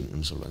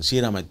மோல்டிங்னு சொல்லுவேன்.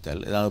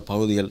 சீரமைத்தல், ஏதாவது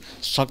பகுதிகள்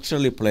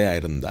ஸ்ட்ரக்சரலி பிழையாக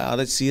இருந்தால்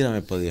அதை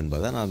சீரமைப்பது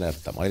என்பதுதான் அந்த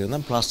அர்த்தம். அதில்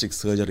இருந்தால் பிளாஸ்டிக்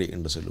சர்ஜரி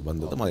என்று சொல்லி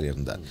வந்ததும் அதில்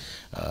இருந்தால்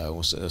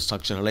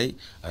ஸ்ட்ரக்சர்களை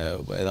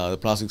ஏதாவது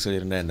பிளாஸ்டிக்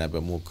சர்ஜரி இருந்தால் என்ன,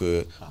 இப்போ மூக்கு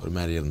ஒரு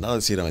மாதிரி இருந்தால்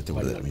அதை சீரமைத்து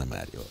விடுதல்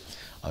மாதிரியோ.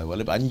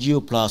 அதுபோல் இப்போ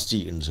அஞ்சியோபிளாஸ்டி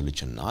என்று சொல்லி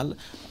சொன்னால்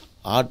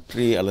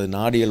ஆற்றி அல்லது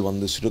நாடிகள்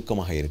வந்து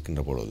சுருக்கமாக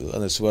இருக்கின்ற பொழுது,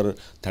 அந்த சுவர்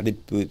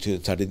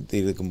தடித்து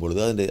இருக்கும் பொழுது,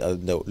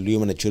 அந்த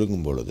லியூமனை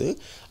சுருக்கும் பொழுது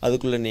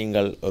அதுக்குள்ளே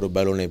நீங்கள் ஒரு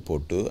பலூனை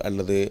போட்டு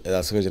அல்லது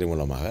சர்ஜரி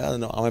மூலமாக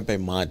அதன் அமைப்பை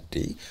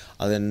மாற்றி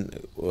அதன்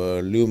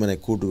லியூமனை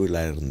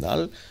கூட்டுவீர்களாக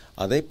இருந்தால்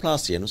அதை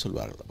பிளாஸ்டி என்று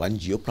சொல்வார்கள்.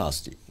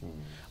 அஞ்சியோபிளாஸ்டி.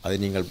 அதை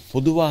நீங்கள்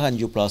பொதுவாக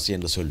அஞ்சியோபிளாஸ்டி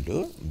என்று சொல்லிட்டு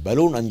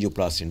பலூன்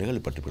அஞ்சியோபிளாஸ்டி என்று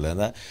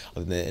கேள்விப்பட்டிருப்பீர்கள்.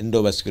 அது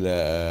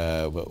எண்டோவாஸ்குலர்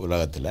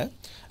உலகத்தில்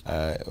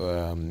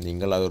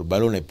நீங்கள் அது ஒரு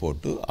பலூனை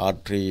போட்டு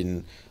ஆற்றியின்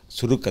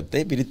சுருக்கத்தை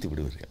விரித்து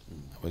விடுவீர்கள்.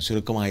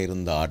 சுருக்கமாக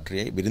இருந்த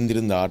ஆற்றியை,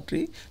 விரிந்திருந்த ஆற்றி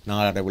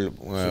நாளடைவில்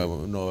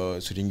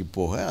சுருங்கி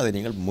போக அதை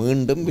நீங்கள்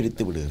மீண்டும்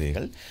விரித்து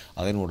விடுகிறீர்கள்.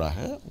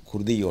 அதனூடாக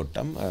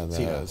குருதியோட்டம்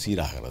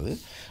சீராகிறது.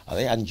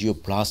 அதை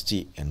அஞ்சியோபிளாஸ்டி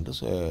என்று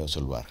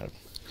சொல்வார்கள்.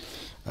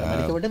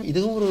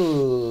 இதுவும் ஒரு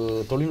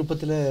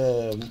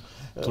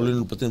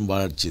தொழில்நுட்பத்தின்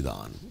வளர்ச்சி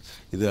தான்.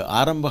 இது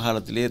ஆரம்ப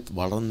காலத்திலே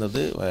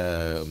வளர்ந்தது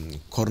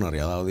கொரோனரி,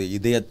 அதாவது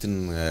இதயத்தின்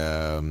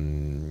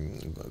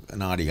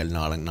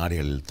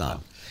நாடிகளில்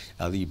தான்.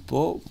 அது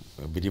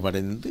இப்போது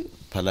விரிவடைந்து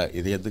பல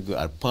இதயத்துக்கு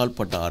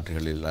அப்பாற்பட்ட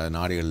ஆற்றுகளில்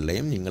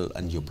நாடுகளிலேயும் நீங்கள்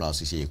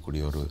அஞ்சியோபிளாஸ்டி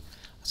செய்யக்கூடிய ஒரு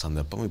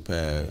சந்தர்ப்பம் இப்போ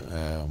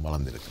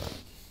வளர்ந்திருக்கிறது.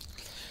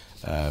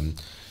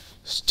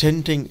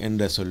 ஸ்டென்டிங்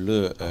என்ற சொல்லு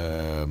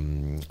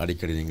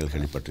அடிக்கடி நீங்கள்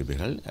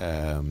கேள்விப்பட்டிருப்பீர்கள்.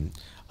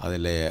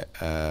 அதில்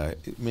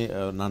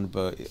நான்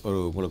இப்போ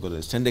உங்களுக்கு ஒரு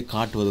ஸ்டெண்டை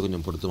காட்டுவது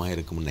கொஞ்சம் பொருத்தமாக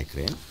இருக்கும்னு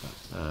நினைக்கிறேன்.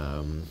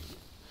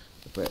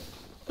 இப்போ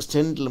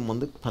ஸ்டெண்டிலும்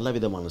வந்து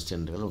பலவிதமான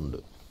ஸ்டெண்டுகள்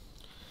உண்டு.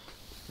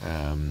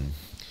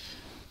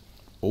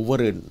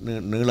 ஒவ்வொரு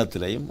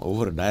நீளத்திலையும்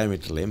ஒவ்வொரு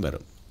டயமீட்டர்லையும்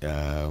வரும்.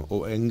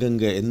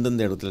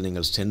 எந்தெந்த இடத்துல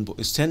நீங்கள்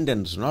ஸ்டெண்ட்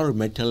என்று சொன்னால் ஒரு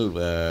மெட்டல்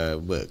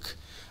ஒர்க்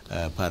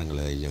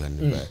பாருங்களேன் ஜெகன்.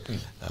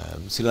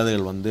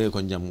 சிலதுகள் வந்து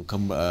கொஞ்சம்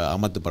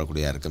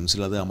அமர்த்தப்படக்கூடியதாக இருக்கும்,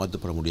 சிலது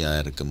அமர்த்தப்பட முடியாத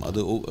இருக்கும். அது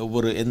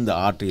ஒவ்வொரு எந்த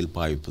ஆற்றியில்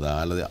பாய்ப்புதா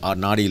அல்லது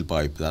நாடியில்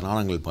பாய்ப்புதா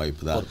நாளங்களில்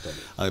பாய்ப்புதா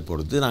அதை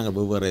பொறுத்து நாங்கள்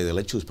வெவ்வேறு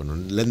இதில் சூஸ்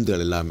பண்ணுவோம்.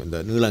 லென்த்துகள் எல்லாம் இந்த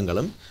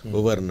நீளங்களும்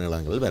வெவ்வேறு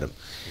நீளங்கள் வரும்.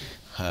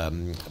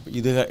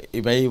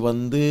 இவை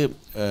வந்து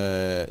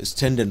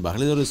ஸ்டெண்ட்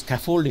என்பார்கள். இது ஒரு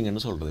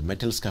ஸ்கஃபோல்டிங்னு சொல்கிறது,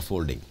 மெட்டல்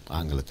ஸ்கஃபோல்டிங்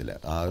ஆங்கிலத்தில்.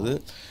 அதாவது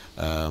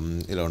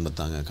இதில் ஒன்று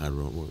தாங்க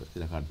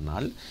இதில்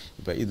காட்டினால்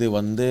இப்போ இது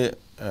வந்து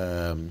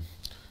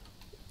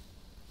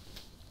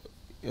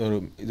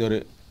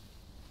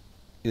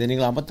இதை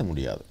நீங்கள் அமர்த்த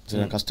முடியாது,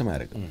 சில கஷ்டமாக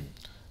இருக்கும்.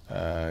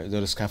 இது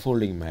ஒரு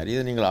ஸ்கஃபோல்டிங் மாதிரி.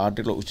 இதை நீங்கள்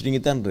ஆற்றுக்குள்ளே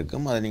உச்சுருங்கித்தான்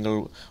இருக்கும். அதை நீங்கள்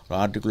ஒரு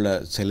ஆற்றுக்குள்ளே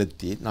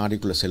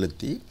நாடிக்குள்ளே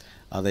செலுத்தி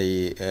அதை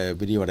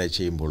விரிவடை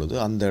செய்யும் பொழுது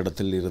அந்த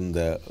இடத்தில்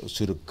இருந்த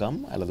சுருக்கம்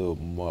அல்லது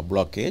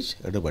பிளாக்கேஜ்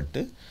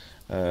எடுபட்டு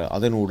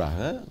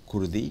அதனூடாக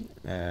குருதி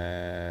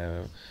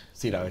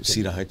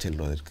சீராக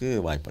செல்வதற்கு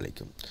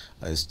வாய்ப்பளிக்கும்.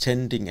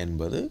 ஸ்டென்டிங்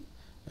என்பது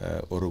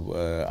ஒரு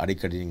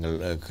அடிக்கடி நீங்கள்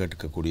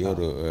கேட்கக்கூடிய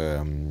ஒரு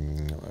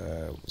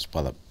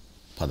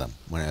பதம்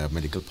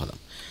மெடிக்கல்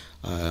பதம்.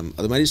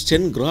 அது மாதிரி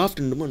ஸ்டென்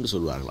கிராஃப்ட் என்று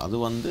சொல்வார்கள். அது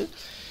வந்து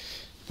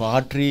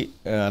ஆற்றி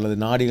அல்லது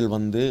நாடிகள்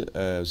வந்து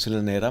சில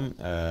நேரம்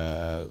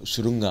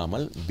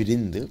சுருங்காமல்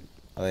விரிந்து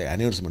அதை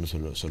அனிவரிசம்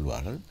என்று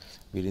சொல்வார்கள்.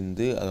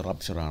 விரிந்து அது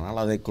ரப்சர் ஆனால்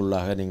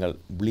அதற்குள்ளாக நீங்கள்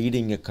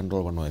ப்ளீடிங்கை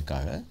கண்ட்ரோல்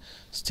பண்ணுவதற்காக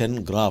ஸ்டென்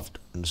கிராஃப்ட்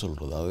என்று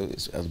சொல்கிறது.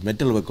 அது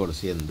மெட்டல் ஒர்க்கோடு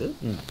சேர்ந்து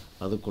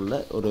அதுக்குள்ளே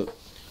ஒரு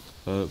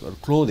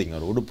க்ளோதிங்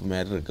ஒரு உடுப்பு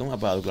மாதிரி இருக்கும்.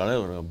 அப்போ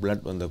அதுக்குள்ளால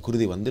பிளட் அந்த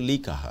குருதி வந்து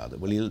லீக் ஆகாது,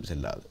 வெளியில்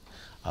செல்லாது.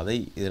 அதை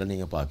இதில்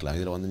நீங்கள் பார்க்கலாம்.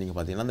 இதில் வந்து நீங்கள்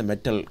பார்த்தீங்கன்னா அந்த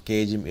மெட்டல்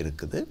கேஜும்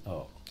இருக்குது.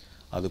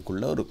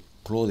 அதுக்குள்ளே ஒரு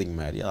க்ளோதிங்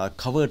மாதிரி, அதாவது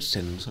கவர்ட்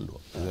ஸ்டென்னு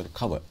சொல்லுவோம். இது ஒரு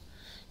கவர்.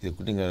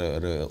 இதுக்கு நீங்கள்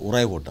ஒரு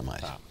உரை போட்ட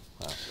மாதிரி.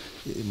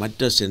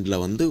 மற்ற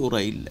ஸ்டெண்டில் வந்து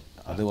உரை இல்லை.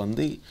 அது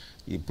வந்து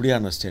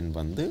இப்படியான ஸ்டெண்ட்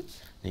வந்து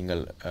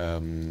நீங்கள்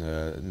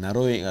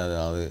நரோயிங்,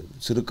 அதாவது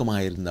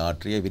சுருக்கமாக இருந்த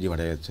ஆற்றியை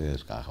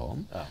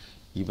விரிவடைவதற்காகவும்,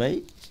 இவை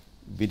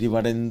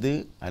விரிவடைந்து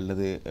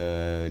அல்லது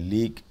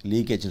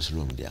லீக்கேஜ்னு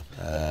சொல்லுவோம் இல்லையா,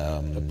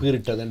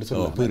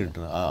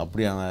 பீரிட்டு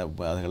அப்படியான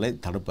அதுகளை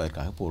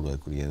தடுப்பதற்காக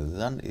போடுவதற்குரியது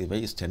தான்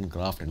இவை ஸ்டென்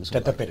கிராஃப்ட் என்று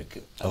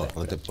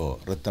சொல்லுவாங்க.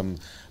 ரத்தம்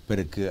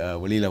பெருக்கு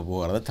வெளியில்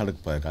போகிறத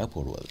தடுப்பதற்காக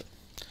போடுவது.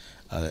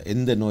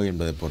 எந்த நோய்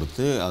என்பதை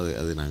பொறுத்து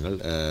அது நாங்கள்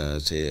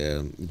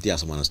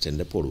வித்தியாசமான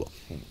ஸ்டெண்டை போடுவோம்.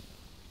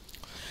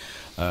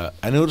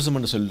 அனிவரிசம்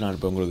என்று சொல்லி நான்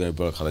இப்போ உங்களுக்கு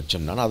இப்போ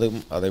கதைச்சோம்னா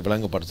அதை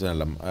விளங்கப்படுத்த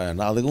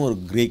அதுக்கும் ஒரு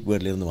கிரீக்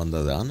வேர்ட்லேருந்து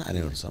வந்தது தான்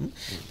அனிவரிசம்.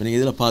 இப்போ நீங்கள்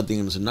இதில்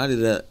பார்த்தீங்கன்னு சொன்னால்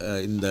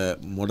இந்த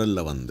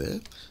மாடலில் வந்து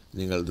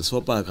நீங்கள் இந்த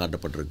சோப்பாக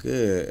காட்டப்பட்டிருக்கு,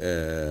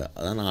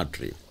 அதான்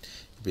ஆட்ரி.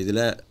 இப்போ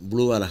இதில்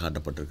ப்ளூவால்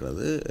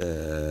காட்டப்பட்டிருக்கிறது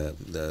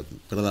இந்த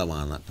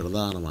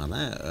பிரதானமான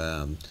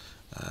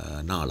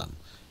நாளம்.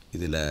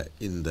 இதில்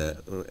இந்த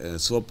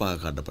சோப்பாக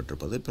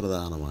காட்டப்பட்டிருப்பது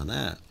பிரதானமான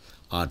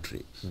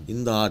ஆட்ரி.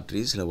 இந்த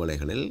ஆட்ரி சில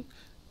வேளைகளில்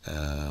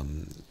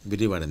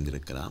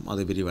விரிவடைந்திருக்கலாம்.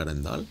 அது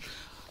விரிவடைந்தால்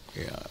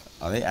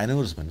அதை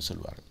அனிவரிசம்னு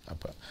சொல்வார்கள்.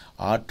 அப்போ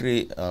ஆட்ரி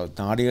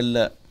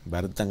நாடிகளில்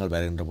வருத்தங்கள்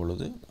வருகின்ற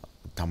பொழுது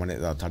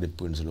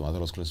தடிப்புன்னு சொல்லுவோம்,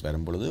 அதரோஸ்குலஸ்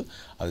வரும் பொழுது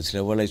அது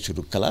சில வேளை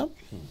சுருக்கலாம்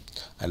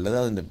அல்லது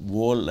அந்த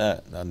ஓலில்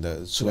அந்த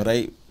சுவரை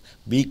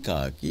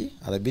வீக்காக்கி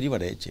அதை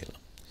விரிவடைய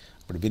செய்யலாம்.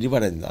 அப்படி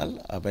விரிவடைந்தால்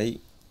அவை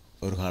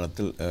ஒரு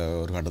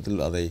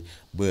காலத்தில் அதை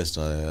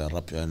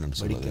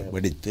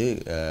வெடித்து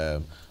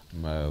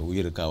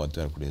உயிருக்கு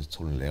ஆபத்து வரக்கூடிய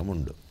சூழ்நிலையும்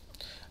உண்டு.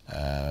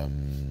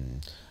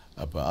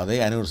 அப்போ அதை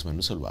அனிவரிசம்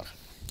என்று சொல்வார்கள்.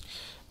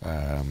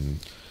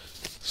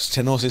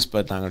 ஸ்டெனோசிஸ்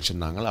நாங்கள்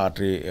சொன்னாங்கள்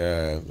ஆட்ரி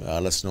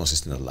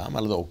அலஸ்னோசிஸ் வரலாம்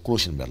அல்லது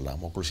ஒக்ளூஷன்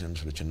வரலாம். ஒக்ளூஷன்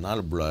சொல்லி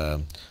சொன்னால்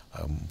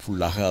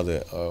ஃபுல்லாக அது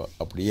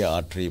அப்படியே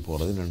ஆட்ரி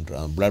போகிறது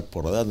நின்று, பிளட்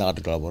போகிறது அந்த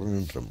ஆட்டுக்களாக போகிறது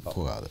நின்று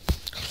போகாது.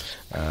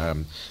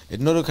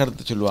 இன்னொரு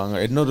கருத்து சொல்லுவாங்க,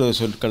 இன்னொரு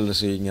சொற்கள்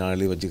நான்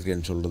எழுதி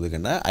வச்சுக்கிறேன்னு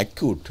சொல்கிறதுக்குன்னா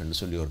அக்யூட் என்று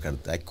சொல்லி ஒரு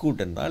கருத்து.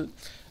 அக்யூட் என்றால்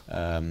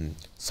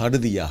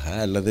சடுதியாக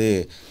அல்லது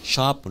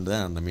ஷார்ப்னு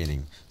தான் அந்த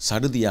மீனிங்.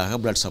 சடுதியாக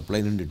பிளட் சப்ளை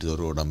நின்றுட்டு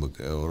ஒரு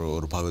உடம்புக்கு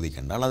ஒரு பகுதிக்கு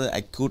என்றால் அது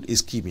அக்யூட்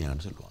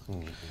இஸ்கீமியான்னு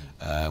சொல்லுவாங்க.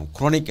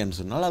 குரோனிக்னு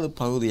சொன்னால் அது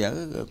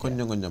பகுதியாக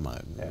கொஞ்சம்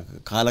கொஞ்சமாக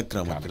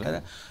காலக்கிரமத்தில்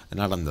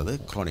நடந்தது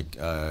குரோனிக்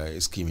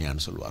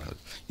இஸ்கீமியான்னு சொல்வார்கள்.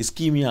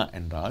 இஸ்கீமியா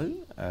என்றால்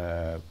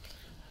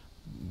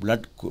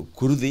பிளட்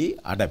குருதி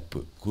அடைப்பு,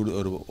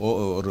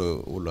 ஒரு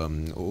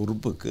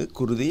உறுப்புக்கு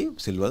குருதி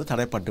செல்வது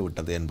தடைப்பட்டு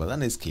விட்டது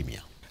என்பதுதான்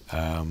இஸ்கீமியா.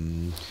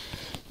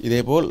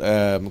 இதேபோல்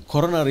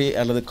கொரோனரி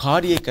அல்லது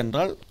கார்டியக்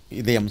என்றால்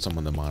இதயம்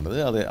சம்பந்தமானது,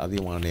 அது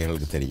அதிகமான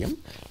நேர்களுக்கு தெரியும்.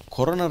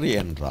 கொரோனரி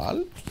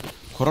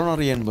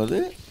என்பது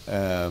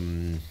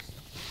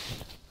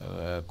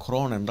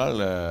குரோன் என்றால்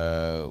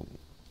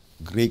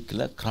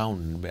கிரீக்கில்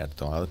கிரவுன்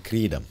அர்த்தம், அதாவது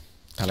கிரீடம்,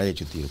 தலையை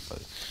சுற்றி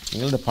இருப்பது.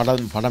 நீங்கள் இந்த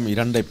படம்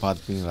 2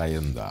 பார்த்தீங்களா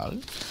இருந்தால்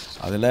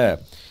அதில்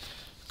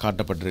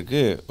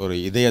காட்டப்பட்டிருக்கு ஒரு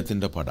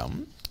இதயத்தின் படம்.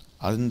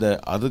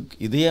 அதுக்கு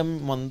இதயம்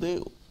வந்து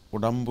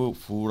உடம்பு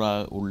பூரா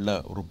உள்ள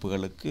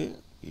உறுப்புகளுக்கு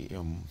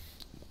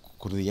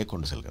குருதியை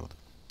கொண்டு செல்கிறது.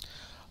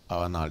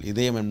 ஆனால்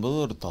இதயம் என்பது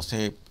ஒரு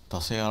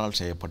தசையால்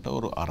செய்யப்பட்ட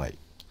ஒரு அறை.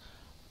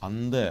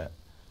 அந்த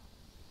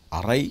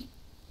அறை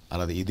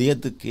அல்லது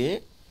இதயத்துக்கே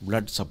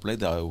பிளட் சப்ளை,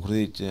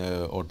 குருதி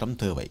ஓட்டம்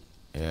தேவை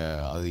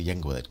அது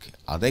இயங்குவதற்கு.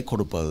 அதை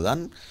கொடுப்பது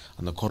தான்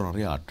அந்த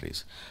கொரோனரி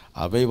ஆர்டரிஸ்.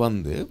 அவை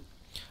வந்து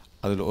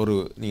அதில்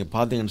நீங்கள்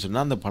பார்த்தீங்கன்னு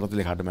சொன்னால் அந்த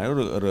படத்தில் காட்ட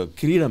மாதிரி ஒரு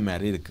கிரீடம்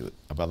மாதிரி இருக்குது.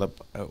 அப்போ அதை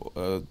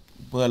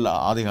முதல்ல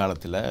ஆதி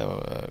காலத்தில்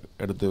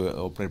எடுத்து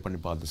ஆப்ரேட் பண்ணி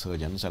பார்த்து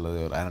சர்ஜன்ஸ் அல்லது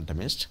ஒரு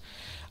அனாட்டமிஸ்ட்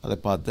அதை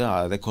பார்த்து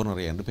அதை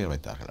கொரோனரி என்று பெயர்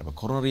வைத்தார்கள். அப்போ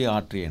கொரோனரி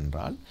ஆர்டரி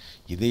என்றால்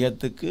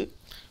இதயத்துக்கு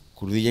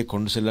குருதியை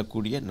கொண்டு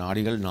செல்லக்கூடிய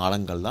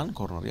நாளங்கள் தான்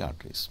coronary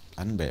arteries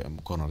and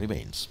coronary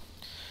veins.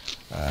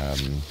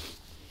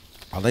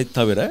 அதை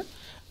தவிர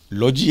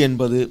லொஜி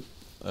என்பது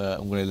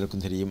உங்கள்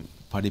எல்லோருக்கும் தெரியும்,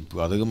 படிப்பு.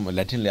 அதுவும்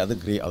லட்டினில்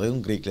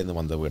அதுவும் கிரீக்லேருந்து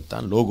வந்த வேர்ட்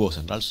தான்.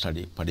 லோகோஸ் என்றால்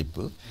ஸ்டடி,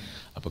 படிப்பு.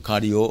 அப்போ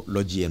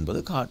கார்டியோலஜி என்பது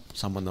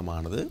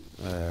சம்பந்தமானது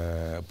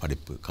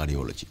படிப்பு,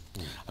 கார்டியோலஜி.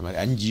 அது மாதிரி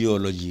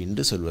அஞ்சியோலஜி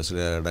என்று சொல்லுவார்.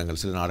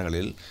 சில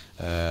நாடுகளில்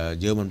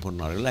ஜெர்மன் போன்ற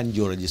நாடுகளில்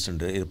அஞ்சியோலஜிஸ்ட்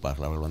என்று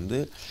இருப்பார்கள். அவர்கள் வந்து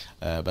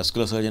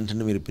வஸ்குலர் சர்ஜன்ஸ்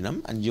என்றும் இருப்பினும்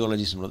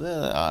அஞ்சியோலஜிஸ்ட் என்பது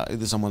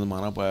இது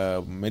சம்பந்தமான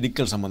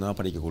மெடிக்கல் சம்பந்தமாக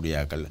படிக்கக்கூடிய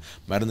ஆக்கள்,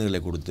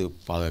 மருந்துகளை கொடுத்து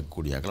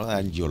பார்க்கக்கூடிய ஆக்கள், அது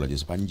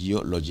அஞ்சியோலஜிஸ்ட்.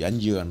 அஞ்சியோலஜி,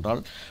 அஞ்சியோ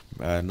என்றால்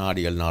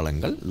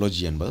நாளங்கள்,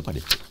 லொஜி என்பது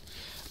படிப்பு.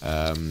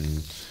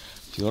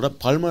 இதோட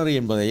பல்மரி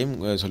என்பதையும்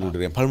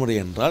சொல்லிவிடுகிறேன். பல்மரி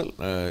என்றால்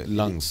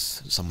லங்ஸ்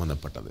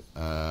சம்பந்தப்பட்டது.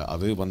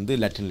 அது வந்து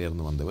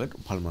லட்டினிலிருந்து வந்தவர்.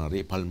 பல்மரி,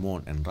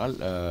 பல்மோன் என்றால்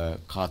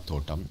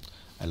காத்தோட்டம்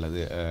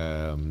அல்லது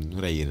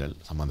நுரையீரல்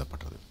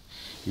சம்பந்தப்பட்டது.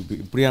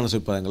 இப்படியான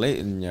சொற்பதங்களை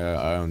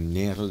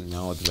நேரில்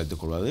ஞாபகத்தில்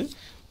வைத்துக் கொள்வது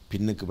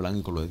பின்னுக்கு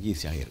விளங்கிக் கொள்வதற்கு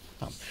ஈஸியாக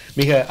இருக்கும்.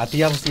 மிக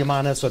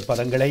அத்தியாவசியமான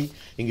சொற்பதங்களை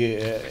இங்கு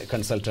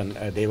கன்சல்டன்ட்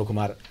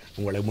தேவகுமார்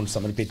உங்களை முன்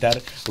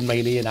சமர்ப்பித்தார்.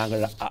 உண்மையிலேயே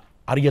நாங்கள்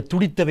அறிய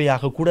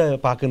துடித்தவையாக கூட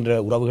பார்க்கின்ற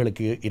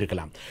உறவுகளுக்கு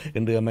இருக்கலாம்.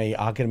 இன்று நம்மை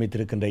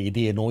ஆக்கிரமித்திருக்கின்ற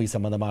இதய நோய்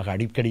சம்பந்தமாக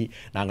அடிக்கடி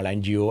நாங்கள்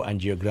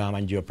ஆஞ்சியோகிராம்,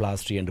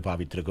 ஆஞ்சியோபிளாஸ்டி என்று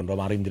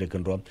பாவித்திருக்கின்றோம்,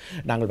 அறிந்திருக்கின்றோம்.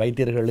 நாங்கள்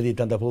வைத்தியர்கள் எழுதி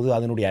தந்தபோது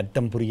அதனுடைய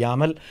அர்த்தம்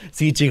புரியாமல்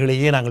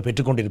சிகிச்சைகளையே நாங்கள்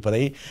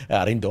பெற்றுக்கொண்டிருப்பதை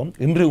அறிந்தோம்.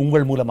 இன்று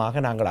உங்கள்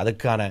மூலமாக நாங்கள்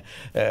அதற்கான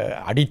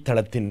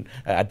அடித்தளத்தின்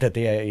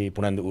அர்த்தத்தை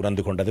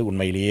உணர்ந்து கொண்டது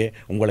உண்மையிலேயே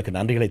உங்களுக்கு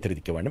நன்றிகளை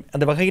தெரிவிக்க வேண்டும்.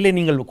 அந்த வகையிலே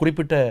நீங்கள்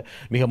குறிப்பிட்ட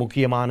மிக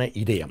முக்கியமான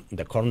இதயம்,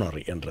 இந்த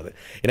கொரோனரி என்றது.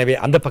 எனவே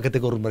அந்த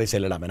பக்கத்துக்கு ஒரு முறை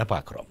செல்லலாம் என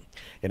பார்க்கிறோம்.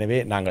 எனவே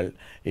நாங்கள்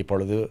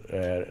இப்பொழுது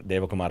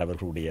தேவகுமார்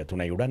அவர்களுடைய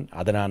துணையுடன்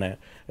அதனான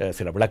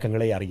சில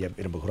விளக்கங்களை அறிய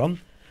விரும்புகிறோம்.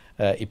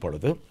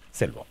 இப்பொழுது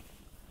செல்வோம்.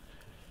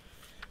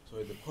 ஸோ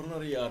இந்த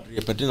கொரோனரி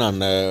ஆர்டரியை பற்றி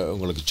நான்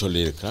உங்களுக்கு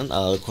சொல்லியிருக்கிறேன்.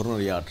 அதாவது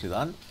கொரோனரி ஆர்டரி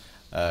தான்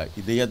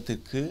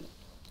இதயத்துக்கு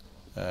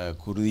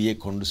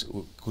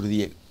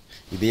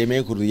இதயமே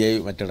குருதியை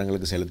மற்ற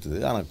இடங்களுக்கு செலுத்துது.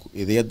 ஆனால்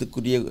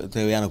இதயத்துக்குரிய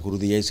தேவையான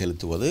குருதியை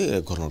செலுத்துவது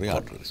கொரோனரி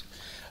ஆர்டரி.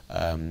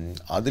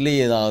 அதிலே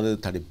ஏதாவது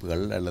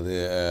தடிப்புகள் அல்லது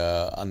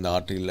அந்த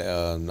ஆற்றில்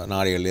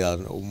நாடிகளில்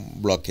ஏதாவது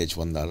பிளாக்கேஜ்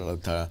வந்தால்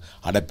அல்லது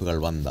அடைப்புகள்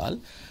வந்தால்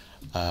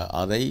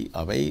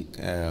அவை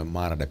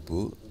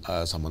மாரடைப்பு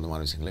சம்பந்தமான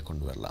விஷயங்களை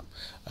கொண்டு வரலாம்.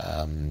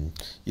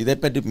 இதை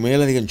பற்றி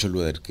மேலதிகம்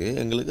சொல்வதற்கு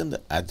எங்களுக்கு இந்த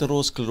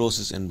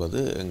அத்தெரோஸ்க்ளரோசிஸ் என்பது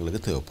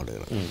எங்களுக்கு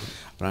தேவைப்படுகிறது.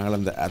 நாங்கள்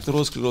அந்த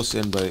அத்தெரோஸ்க்ளரோசிஸ்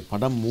என்பதை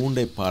படம்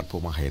 3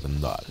 பார்ப்போமாக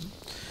இருந்தால்,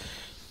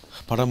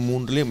 படம்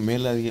 3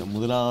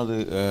 முதலாவது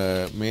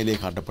மேலே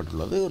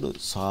காட்டப்பட்டுள்ளது ஒரு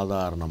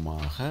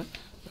சாதாரணமாக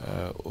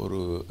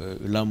ஒரு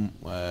இளம்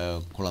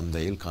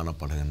குழந்தையில்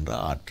காணப்படுகின்ற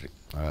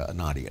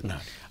நாடிகள்.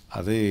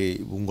 அது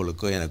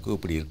உங்களுக்கோ எனக்கோ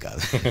இப்படி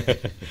இருக்காது.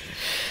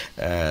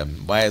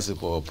 வயசு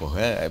போக போக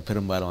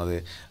பெரும்பாலும் அது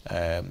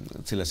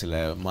சில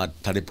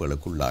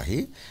தடிப்புகளுக்குள்ளாகி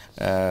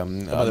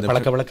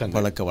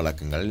பழக்க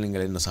வழக்கங்கள்,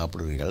 நீங்கள் என்ன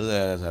சாப்பிடுவீர்கள்,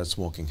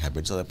 ஸ்மோக்கிங்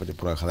ஹேபிட்ஸ், அதை பற்றி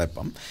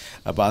கதைப்போம்.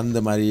 அப்போ அந்த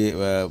மாதிரி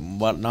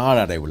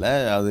நாளடைவில்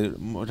அது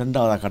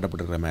 2வதாக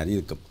காட்டப்பட்டிருக்கிற மாதிரி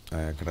இருக்கும்.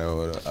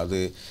 அது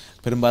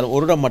பெரும்பாலும்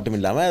ஒரு இடம் மட்டும்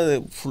இல்லாமல் அது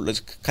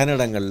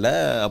கன்னடங்களில்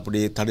அப்படி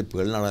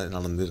தடிப்புகள்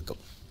நடந்து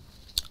இருக்கும்.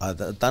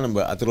 அதுதான் நம்ம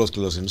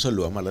அத்தெரோஸ்க்ளரோசிஸ்ன்னு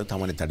சொல்லுவோம், அல்லது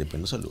தமனி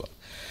தடிப்புன்னு சொல்லுவோம்.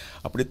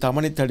 அப்படி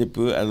தமனி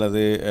தடிப்பு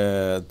அல்லது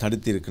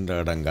தடித்து இருக்கின்ற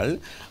இடங்கள்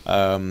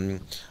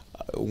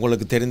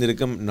உங்களுக்கு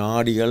தெரிந்திருக்கும்.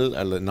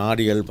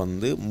 நாடிகள்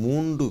வந்து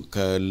 3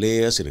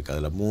 லேயர்ஸ் இருக்குது.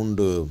 அதில்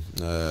 3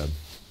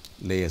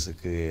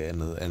 லேயர்ஸுக்கு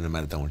என்ன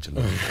மாதிரி தமிழ்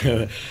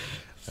சொல்லுவாங்க,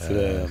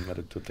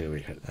 மருத்துவ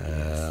தேவைகள்,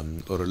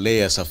 ஒரு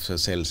லேயர்ஸ் ஆஃப்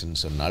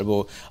செல்ஸ்ன்னு சொன்னால்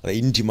அதை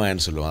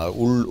இன்டிமான்னு சொல்லுவாங்க.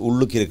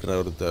 உள்ளுக்கு இருக்கிற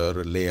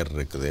ஒரு லேயர்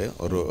இருக்குது,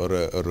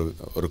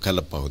 ஒரு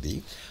கலப்பகுதி.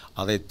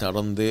 அதை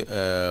தொடர்ந்து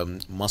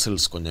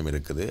மசில்ஸ் கொஞ்சம்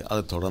இருக்குது.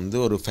 அதை தொடர்ந்து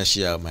ஒரு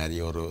ஃபெஷியா மாதிரி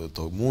ஒரு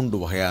 3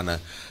 வகையான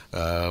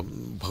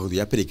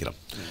பகுதியாக பிரிக்கிறோம்.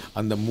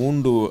 அந்த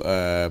 3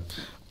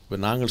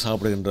 நாங்கள்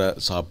சாப்பிடுகின்ற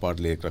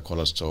சாப்பாட்டில் இருக்கிற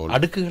கொலஸ்ட்ரால்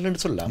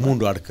அடுக்குகள்னு சொல்லலாம்,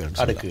 3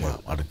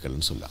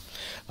 அடுக்குகள்னு சொல்லலாம்.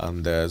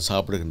 அந்த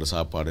சாப்பிடுகின்ற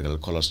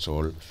சாப்பாடுகள்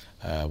கொலஸ்ட்ரால்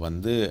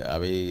வந்து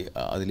அவை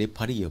அதிலே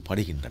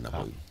படிகின்றன.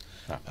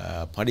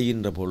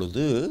 படிகின்ற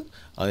பொழுது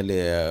அதில்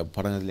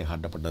படங்களில்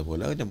காட்டப்பட்டது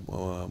போல கொஞ்சம்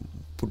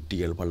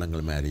புட்டிகள்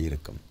பள்ளங்கள் மாதிரி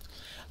இருக்கும்,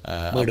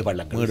 மேடு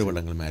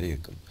பள்ளங்கள் மாதிரி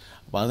இருக்கும்.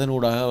 அப்போ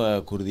அதனூடாக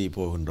குருதி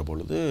போகின்ற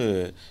பொழுது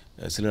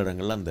சில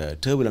இடங்களில் அந்த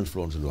டர்புலன்ஸ்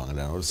ஃப்ளோன்னு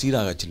சொல்லுவாங்கள்ல, ஒரு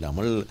சீராக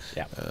இல்லாமல்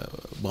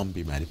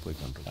பம்பி மாதிரி போய்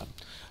கொண்டிருக்காங்க.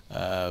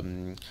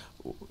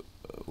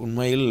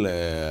 உண்மையில்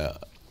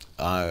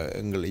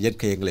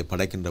இயற்கை எங்களை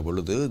படைக்கின்ற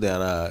பொழுது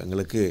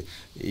எங்களுக்கு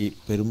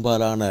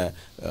பெரும்பாலான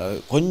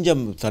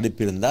கொஞ்சம்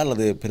தடிப்பு இருந்தால்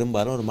அது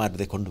பெரும்பாலும் ஒரு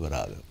மாற்றத்தை கொண்டு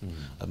வராது.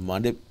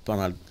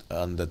 ஆனால்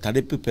அந்த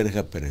தடிப்பு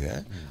பெருக பெருக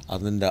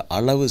அந்த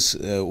அளவு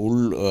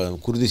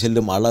குருதி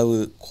செல்லும் அளவு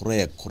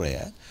குறைய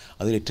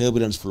அதில்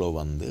டர்புலன்ஸ் ஃப்ளோ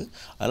வந்து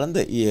அதில்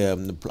அந்த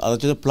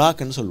அதை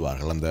பிளாக்ன்னு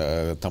சொல்லுவார்கள். அந்த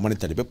தமனி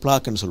தடிப்பை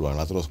பிளாக்ன்னு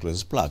சொல்லுவார்கள்,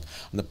 அத்தெரோஸ்க்ளரோசிஸ் பிளாக்.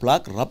 அந்த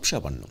பிளாக்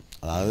ரப்ஷர் பண்ணும்,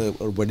 அதாவது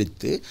ஒரு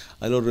வெடித்து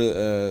அதில் ஒரு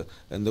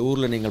இந்த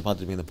ஊரில் நீங்கள்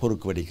பார்த்துருப்பீங்க இந்த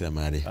பொறுக்கு வெடிக்கிற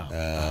மாதிரி,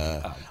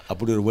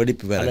 அப்படி ஒரு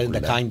வெடிப்பு வேற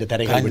காய்ந்த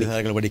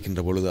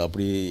வெடிக்கின்ற பொழுது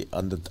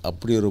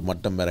அப்படி ஒரு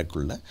மட்டம்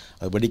வேறக்குள்ள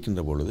அது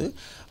வெடிக்கின்ற பொழுது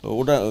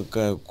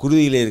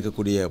குருதியில்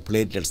இருக்கக்கூடிய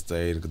பிளேட்லெட்ஸ்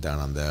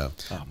இருக்குதான, அந்த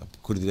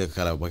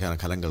குருதியில் வகையான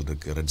கலங்கள்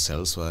இருக்குது, red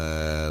cells,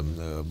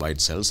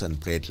 white cells and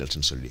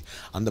பிளேட்லெட்ஸ்ன்னு சொல்லி.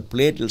 அந்த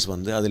பிளேட்லெட்ஸ்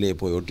வந்து அதிலே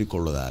போய்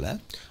ஒட்டிக்கொள்வதால்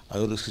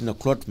அது ஒரு சின்ன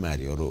குளோட்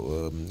மாதிரி ஒரு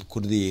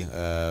குருதி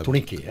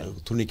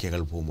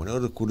துணிக்கைகள் போகணும்,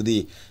 ஒரு குருதி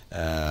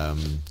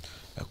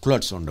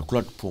குளோட்ஸ் உண்டு,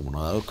 குளோட்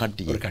போகணும், அதாவது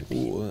கட்டி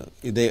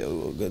இதே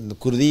இந்த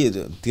குருதி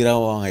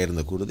திரவமாக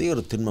இருந்த குருதி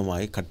ஒரு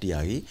திண்மமாகி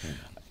கட்டியாகி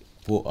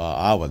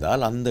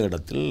ஆவதால் அந்த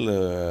இடத்தில்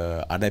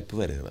அடைப்பு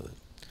வருகிறது.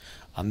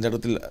 அந்த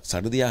இடத்தில்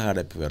சடுதியாக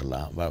அடைப்பு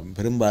வரலாம்,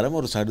 பெரும்பாலும்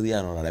ஒரு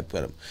சடுதியான ஒரு அடைப்பு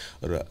வரும்.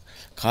 ஒரு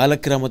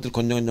காலக்கிரமத்தில்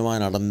கொஞ்சம்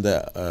கொஞ்சமாக நடந்த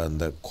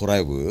அந்த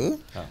குறைவு,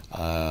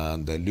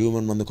 அந்த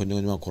லியூமன் வந்து கொஞ்சம்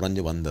கொஞ்சமாக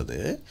குறைஞ்சி வந்தது.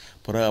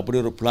 பிறகு அப்படி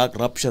ஒரு பிளாக்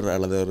ரப்ஷர்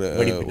அல்லது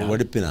ஒரு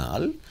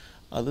வெடிப்பினால்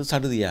அது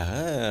சடுதியாக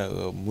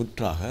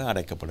முற்றாக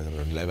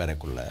அடைக்கப்படுகிற நிலை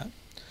வரைக்குள்ள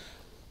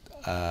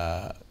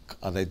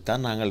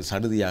அதைத்தான் நாங்கள்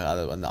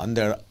சடுதியாக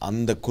அந்த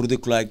அந்த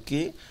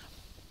குருதிக்குழாய்க்கு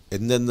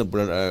எந்தெந்த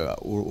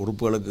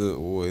உறுப்புகளுக்கு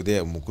இதே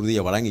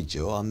குருதியை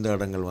வழங்கிச்சோ அந்த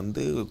இடங்கள்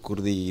வந்து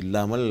குருதி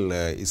இல்லாமல்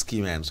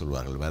இஸ்கீமியான்னு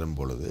சொல்வார்கள்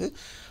வரும்பொழுது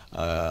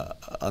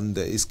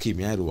அந்த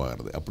இஸ்கீமியா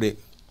உருவாகிறது. அப்படி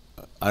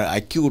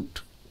அக்யூட்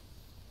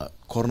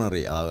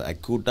கொரோனரி அதாவது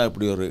அக்யூட்டாக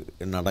இப்படி ஒரு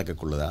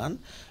நடக்கக்குள்ளதான்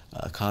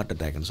ஹார்ட்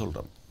அட்டாக்னு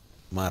சொல்கிறோம்,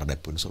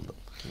 மாரடைப்புன்னு சொல்கிறோம்.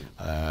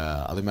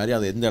 அது மாதிரி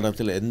அது எந்த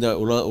இடத்துல எந்த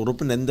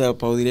உறுப்பின் எந்த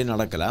பகுதியிலையும்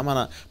நடக்கலாம்.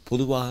 ஆனால்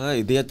பொதுவாக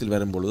இதயத்தில்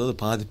வரும்பொழுது அது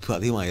பாதிப்பு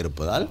அதிகமாக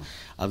இருப்பதால்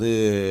அது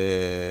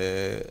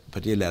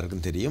பற்றி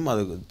எல்லாருக்கும் தெரியும்,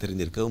 அது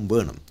தெரிஞ்சிருக்கவும்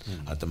வேணும்.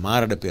 அடுத்த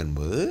மாரடைப்பு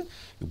என்பது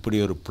இப்படி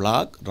ஒரு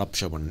பிளாக்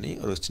ரப்ஷர் பண்ணி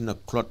ஒரு சின்ன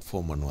க்ளாட்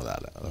ஃபார்ம்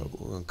பண்ணுவதால்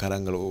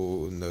கரங்கள்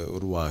இந்த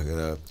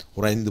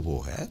உறைந்து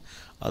போக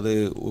அது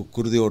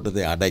குருதி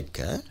ஓட்டத்தை அடைக்க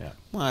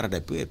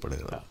மாரடைப்பு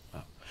ஏற்படுகிறது.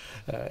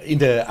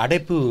 இந்த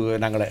அடைப்பு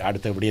நாங்கள்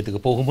அடுத்த விடயத்துக்கு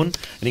போகும் முன்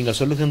நீங்கள்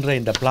சொல்லுகின்ற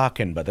இந்த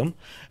பிளாக் என்பதும்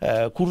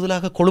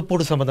கூடுதலாக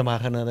கொழுப்போடு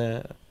சம்பந்தமாக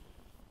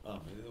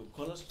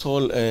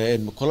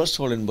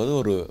கொலஸ்ட்ரால் என்பது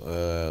ஒரு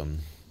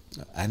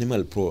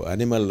அனிமல்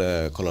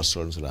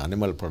கொலஸ்ட்ரால்னு சொல்லுவாங்க,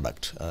 அனிமல்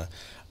ப்ராடக்ட்.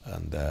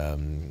 அந்த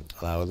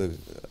அதாவது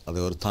அது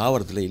ஒரு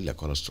தாவரத்தில் இல்லை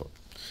கொலஸ்ட்ரால்.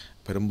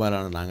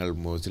 பெரும்பாலான நாங்கள்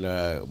சில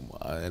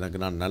எனக்கு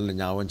நான் நல்ல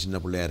ஞாபகம் சின்ன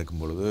பிள்ளையாக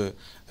இருக்கும் பொழுது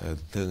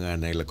தேங்காய்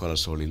எண்ணெயில்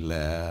கொலஸ்ட்ரால் இல்லை,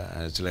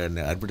 சில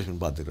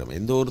அட்வர்டைஸ்மெண்ட் பார்த்துக்கிறோம்.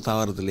 எந்த ஒரு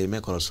தாவரத்துலேயுமே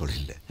கொலஸ்ட்ரால்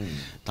இல்லை.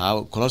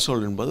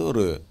 கொலஸ்ட்ரால் என்பது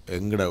ஒரு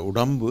எங்களோட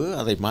உடம்பு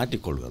அதை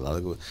மாற்றிக்கொள்கிறது.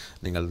 அதுக்கு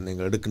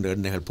நீங்கள் எடுக்கின்ற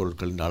எண்ணெய்கள்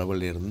பொருட்களின்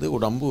அளவில் இருந்து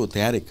உடம்பு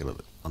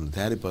தயாரிக்கிறது. அந்த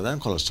தயாரிப்பது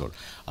தான் கொலஸ்ட்ரால்.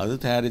 அது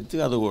தயாரித்து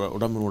அது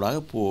உடம்பினூடாக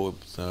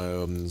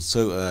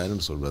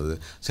என்ன சொல்வது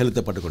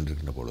செலுத்தப்பட்டு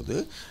கொண்டிருக்கின்ற பொழுது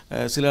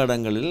சில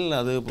இடங்களில்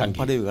அது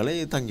படிவுகளை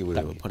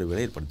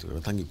படிவுகளை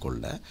ஏற்படுத்துகிறது.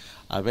 தங்கிக்கொள்ள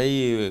அவை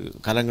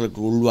கலங்களுக்கு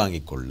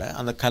உள்வாங்கிக் கொள்ள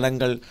அந்த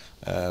கலங்கள்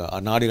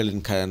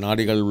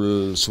நாடிகள்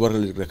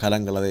சுவர்கள் இருக்கிற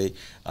கலங்கள் அதை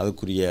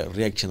அதுக்குரிய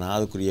ரியாக்ஷனாக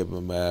அதுக்குரிய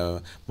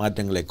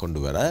மாற்றங்களை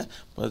கொண்டு வர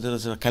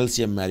சில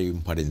கல்சியம்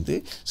மாதிரியும் படிந்து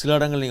சில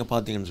இடங்கள் நீங்கள்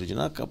பார்த்தீங்கன்னு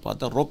சொன்னா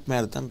பார்த்தா ரோக்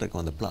மாதிரி தான்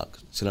இருக்கும் அந்த பிளாக்.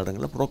 சில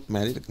இடங்களில் ரோக்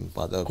மாதிரி இருக்குங்க,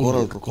 பார்த்தா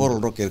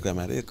கோரல் ரோக் இருக்கிற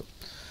மாதிரி இருக்கும்.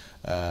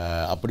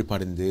 அப்படி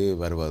படிந்து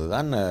வருவது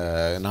தான்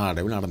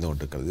நாளடைவில் நடந்து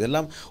கொண்டிருக்கிறது.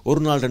 இதெல்லாம்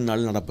ஒரு நாள் 2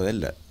 நாள்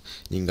நடப்பதில்லை.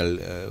 நீங்கள்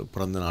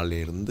பிறந்த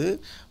நாளிலிருந்து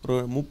ஒரு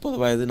 30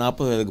 வயது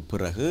 40 வயதுக்கு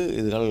பிறகு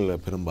இதுகள்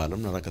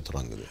பெரும்பாலும் நடக்க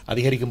தொடங்குது.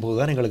 அதிகரிக்கும் போது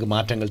தான் எங்களுக்கு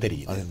மாற்றங்கள்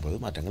தெரியும். அதன்போது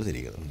மாற்றங்கள்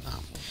தெரிகிறது.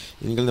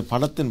 நீங்கள் இந்த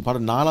படத்தின்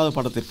 4வது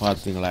படத்தை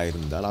பார்த்தீங்களா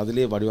இருந்தால்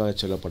அதிலே வடிவாக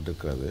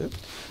சொல்லப்பட்டிருக்கிறது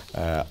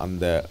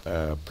அந்த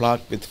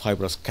பிளாக் வித்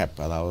ஃபைப்ரஸ்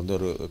கேப், அதாவது வந்து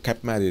ஒரு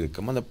கேப் மாதிரி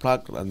இருக்கும்.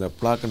 அந்த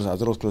பிளாக்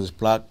அதரோஸ்க்ளோசிஸ்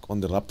பிளாக்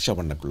வந்து ரப்ஷர்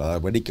பண்ணக்குள்ள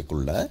அதாவது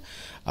வெடிக்கக்குள்ள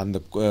அந்த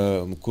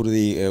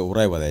குருதி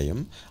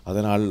உறைவதையும்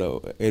அதனால்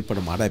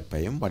ஏற்படும்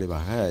அடைப்பையும்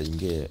வடிவாக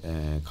இங்கே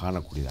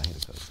காணக்கூடியதாக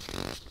இருக்கிறது.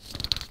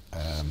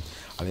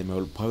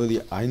 அதேமாதிரி பகுதி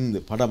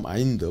 5 படம்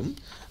 5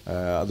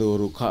 அது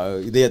ஒரு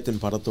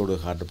இதயத்தின் படத்தோடு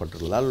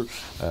காட்டப்பட்டுள்ளதால்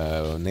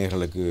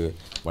நேயர்களுக்கு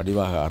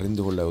வடிவாக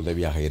அறிந்து கொள்ள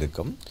உதவியாக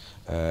இருக்கும்.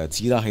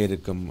 சீராக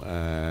இருக்கும்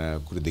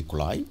குருதி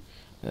குழாய்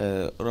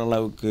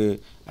ஓரளவுக்கு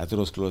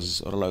அத்தெரோஸ்க்ளோசிஸ்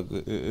ஓரளவுக்கு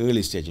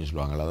ஏர்லி ஸ்டேஜ்னு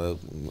சொல்லுவாங்க, அதாவது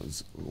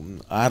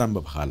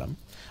ஆரம்ப காலம்.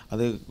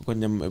 அது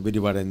கொஞ்சம்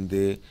விரிவடைந்து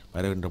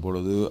வருகின்ற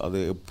பொழுது அது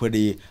எப்படி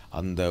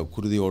அந்த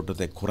குருதி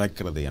ஓட்டத்தை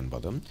குறைக்கிறது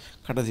என்பதும்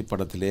கடைசி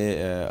படத்திலே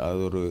அது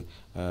ஒரு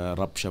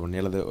ரப்ஷர் பண்ணி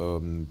அல்லது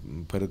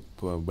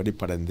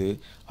வெடிப்படைந்து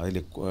அதில்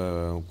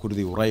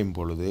குருதி உறையும்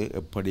பொழுது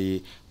எப்படி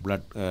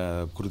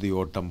குருதி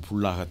ஓட்டம்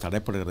ஃபுல்லாக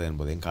தடைப்படுகிறது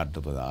என்பதையும்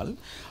காட்டுவதால்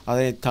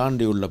அதை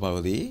தாண்டியுள்ள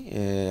பகுதி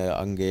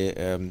அங்கே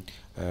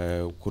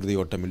குருதி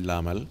ஓட்டம்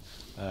இல்லாமல்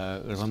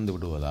இறந்து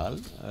விடுவதால்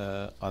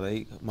அதை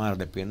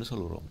மாரடைப்பு என்று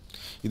சொல்கிறோம்.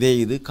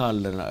 இது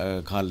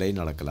காலில்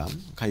நடக்கலாம்,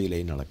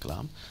 கையிலையும்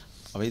நடக்கலாம்.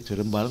 அவை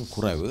பெரும்பாலும்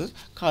குறைவு.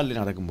 காலில்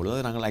நடக்கும்பொழுது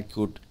அதை நாங்கள்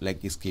அக்யூட்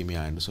லெக்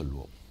இஸ்கீமியா என்று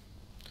சொல்வோம்.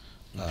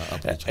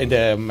 இந்த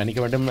மன்னிக்க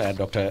வேண்டும்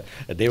டாக்டர்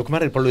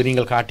தேவகுமார், இப்பொழுது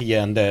நீங்கள் காட்டிய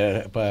அந்த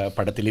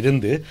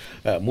படத்திலிருந்து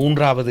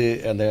 3வது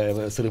அந்த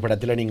சிறு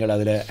படத்தில் நீங்கள்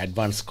அதில்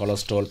அட்வான்ஸ்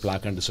கொலஸ்ட்ரால்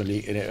பிளாக் என்று சொல்லி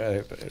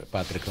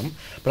பார்த்துருக்கோம்.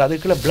 அப்புறம்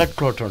அதுக்குள்ள பிளட்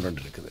க்ளாட்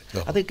ஒன்று இருக்குது.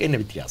 அதுக்கு என்ன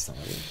வித்தியாசம்?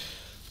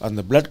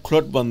 அந்த பிளட்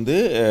க்ளாட் வந்து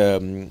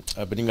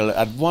இப்போ நீங்கள்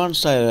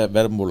அட்வான்ஸாக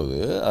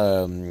வரும்பொழுது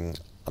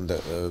அந்த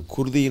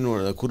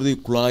குருதி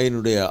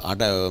குழாயினுடைய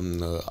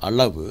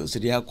அளவு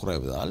சரியாக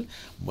குறைவதால்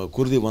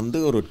குருதி வந்து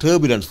ஒரு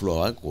டர்புலன்ஸ்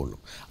ஃப்ளோவாக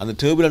கொள்ளும். அந்த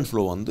டர்புலன்ஸ்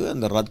ஃப்ளோ வந்து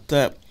அந்த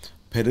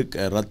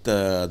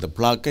அந்த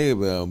பிளாக்கை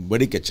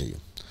வெடிக்க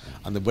செய்யும்.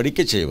 அந்த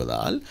வெடிக்க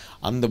செய்வதால்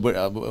அந்த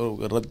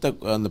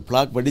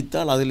பிளாக்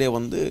வெடித்தால் அதிலே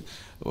வந்து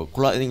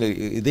நீங்கள்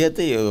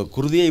இதயத்தை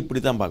குருதியை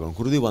இப்படி தான் பார்க்கணும்.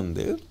 குருதி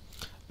வந்து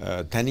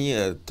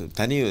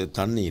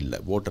தண்ணி இல்லை,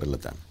 வாட்டர் இல்லை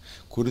தான்.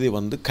 குருதி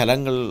வந்து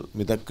கலங்கள்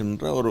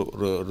மிதக்கின்ற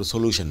ஒரு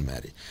சொல்யூஷன்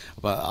மாதிரி.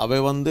 அப்போ அவை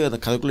வந்து அந்த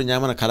அதுக்குள்ளே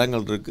ஞாபகம்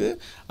கலங்கள் இருக்குது.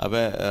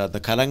 அந்த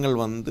கலங்கள்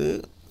வந்து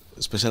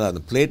ஸ்பெஷலாக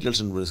அந்த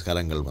பிளேட்லெட்ஸ்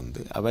கலங்கள்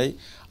வந்து அவை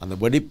அந்த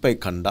வெடிப்பை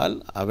கண்டால்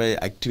அவை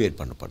ஆக்டிவேட்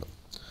பண்ணப்படும்.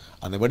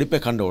 அந்த வெடிப்பை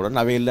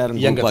கண்டவுடன் அவை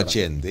எல்லாரும்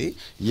சேர்ந்து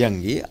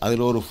இயங்கி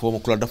அதில் ஒரு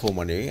குளட்டை ஃபோம்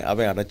பண்ணி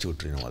அவை அடைச்சி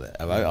விட்டுருணும்.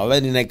 அவை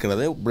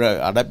நினைக்கிறது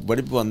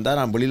வெடிப்பு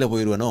வந்தால் நான் வெளியில்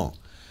போயிடுவேனோ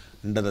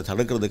என்றதை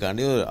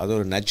தடுக்கிறதுக்காண்டி அது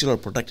ஒரு நேச்சுரல்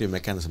ப்ரொடெக்டிவ்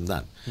மெக்கானிசம்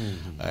தான்.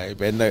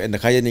 இப்போ இந்த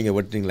கையை நீங்கள்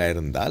வெட்டினீங்களா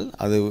இருந்தால்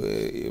அது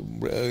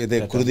இதை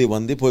குருதி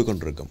வந்து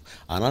போய்கொண்டிருக்கும்.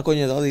 ஆனால்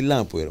கொஞ்சம் ஏதாவது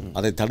இல்லாமல் போயிடும்.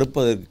 அதை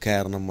தடுப்பதற்கு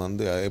காரணம்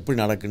வந்து எப்படி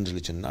நடக்குன்னு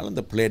சொல்லி சொன்னால்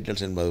அந்த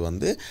பிளேட்லெட்ஸ் என்பது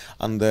வந்து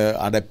அந்த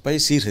அடைப்பை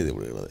சீர் செய்து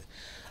விடுகிறது.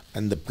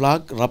 அந்த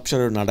பிளாக்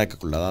ரப்சர்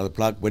நடக்கக்குள்ள, அதாவது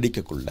பிளாக்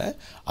வெடிக்கக்குள்ள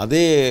அதே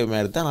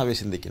மாதிரி தான் அவை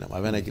சிந்திக்கணும்.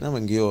 அவை நினைக்கணும்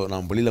எங்கேயோ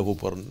நான் வெளியில்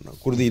போகிறோம்,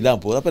 குருதி தான்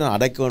போகுது, அப்போ நான்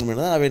அடைக்க வேணும்னு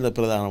தான் அவை இந்த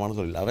பிரதானமான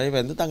தொழில். அவை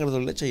வந்து தங்கள்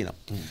தொழிலை செய்யணும்.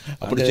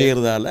 அப்படி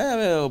செய்கிறதால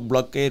அவை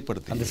பிளாக்கை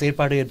ஏற்படுத்தி அந்த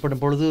செயற்பாடு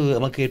ஏற்படும் பொழுது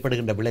நமக்கு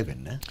ஏற்படுகின்ற விளைவு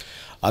என்ன?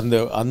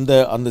 அந்த அந்த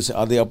அந்த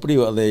அதை அப்படி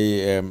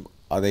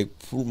அதை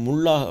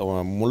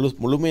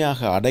முழுமையாக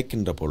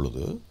அடைக்கின்ற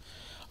பொழுது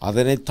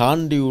அதனை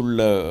தாண்டியுள்ள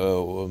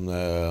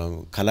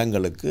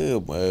கலங்களுக்கு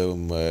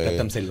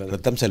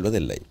இரத்தம்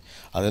செல்வதில்லை.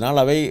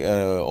 அதனால் அவை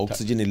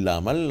ஆக்சிஜன்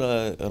இல்லாமல்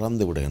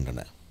இறந்து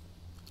விடுகின்றன.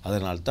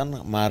 அதனால்தான்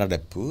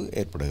மாரடைப்பு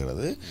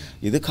ஏற்படுகிறது.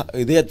 இது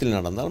இதயத்தில்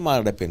நடந்தால்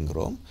மாரடைப்பு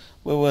என்கிறோம்.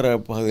 வெவ்வேறு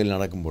பகுதியில்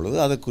நடக்கும் பொழுது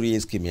அதற்குரிய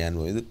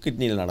இஸ்கிமியான்னு, இது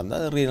கிட்னியில்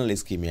நடந்தால் ரீனல்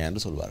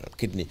இஸ்கிமியான்னு சொல்வார்கள்.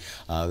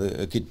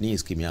 கிட்னி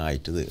இஸ்கிமியா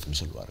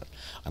ஆயிட்டுதுன்னு சொல்வார்கள்.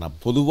 ஆனால்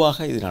பொதுவாக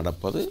இது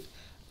நடப்பது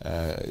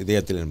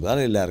இதயத்தில் என்பதால்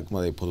எல்லாருக்கும்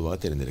அதை பொதுவாக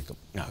தெரிந்திருக்கும்.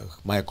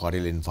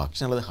 மயோகார்டியல்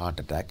இன்ஃபாக்ஷன் அல்லது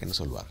ஹார்ட் அட்டாக் என்று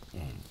சொல்வார்கள்.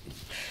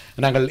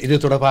 நாங்கள் இது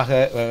தொடர்பாக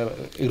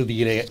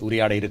இறுதியிலே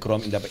உரையாட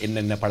இருக்கிறோம். இந்த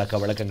என்னென்ன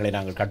பழக்க வழக்கங்களை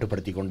நாங்கள்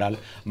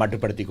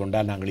மட்டுப்படுத்தி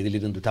கொண்டால் நாங்கள்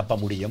இதிலிருந்து தப்ப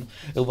முடியும்,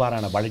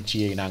 எவ்வாறான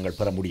வளர்ச்சியை நாங்கள்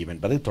பெற முடியும்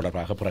என்பது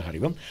தொடர்பாக பிறகு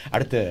அறிவோம்.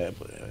 அடுத்த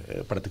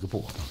படத்துக்கு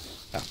போவோம்.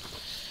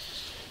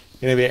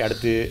 எனவே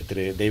அடுத்து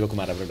திரு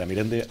தெய்வகுமார்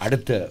அவர்களிடமிருந்து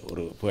அடுத்த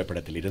ஒரு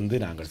புகைப்படத்தில் இருந்து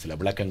நாங்கள் சில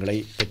விளக்கங்களை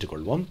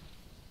பெற்றுக்கொள்வோம்.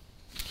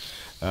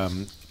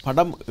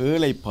 படம்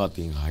 7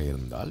 பார்த்தீங்க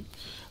இருந்தால்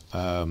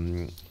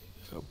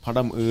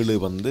படம் 7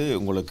 வந்து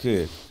உங்களுக்கு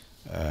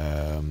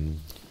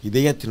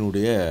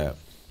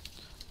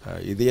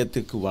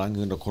இதயத்துக்கு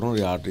வழங்குகின்ற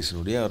கொரோனரி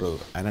ஆர்டரிஸினுடைய ஒரு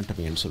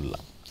அனாட்டமின்னு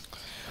சொல்லலாம்.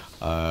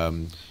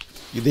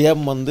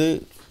 இதயம் வந்து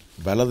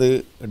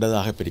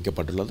இடதாக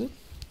பிரிக்கப்பட்டுள்ளது.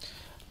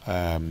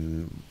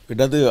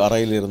 இடது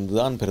அறையிலிருந்து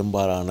தான்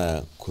பெரும்பாலான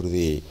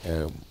குருதி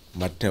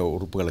மற்ற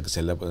உறுப்புகளுக்கு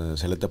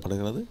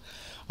செலுத்தப்படுகிறது.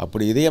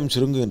 அப்படி இதயம்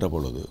சுருங்குகின்ற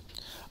பொழுது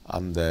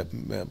அந்த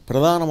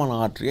பிரதானமான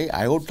ஆற்றியை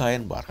அயோட்டா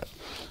என்பார்கள்.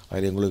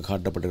 அதில் எங்களுக்கு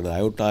காட்டப்பட்டுள்ளது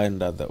அயோட்டா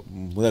என்ற அந்த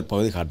முதல்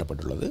பகுதி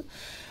காட்டப்பட்டுள்ளது.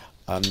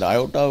 அந்த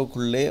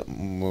அயோட்டாவுக்குள்ளே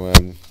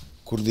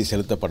குருதி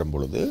செலுத்தப்படும்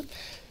பொழுது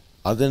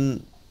அதன்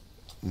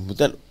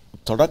முதல்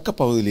தொடக்க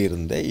பகுதியில்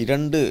இருந்த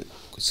 2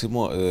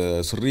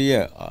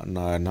 சிறிய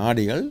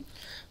நாடிகள்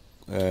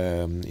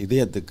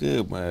இதயத்துக்கு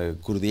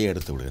குருதியை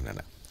எடுத்து விடுகின்றன.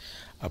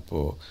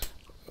 அப்போது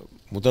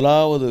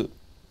முதலாவது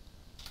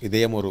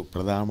இதயம் ஒரு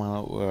பிரதானமான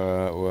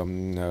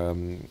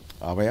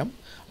அவயம்.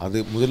 அது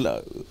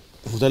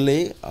முதல்லே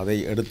அதை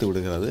எடுத்து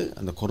விடுகிறது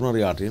அந்த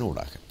கொரோனரி ஆர்டரியின்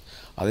ஊடாக.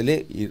 அதிலே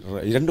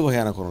 2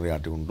 வகையான கொரோனரி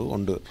ஆர்டரி உண்டு.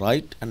 ஒன்று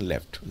ரைட் அண்ட்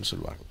லெஃப்ட்னு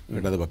சொல்வார்கள்,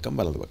 இடது பக்கம்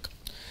வலது பக்கம்.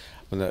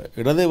 அந்த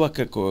இடது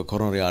பக்க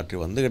கொரோனரி ஆர்டரி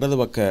வந்து இடது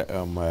பக்க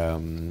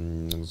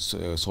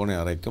சோனை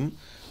அறைக்கும்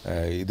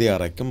இதய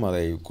அறைக்கும்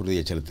அதை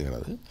குருதியை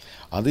செலுத்துகிறது.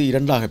 அது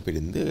 2ஆக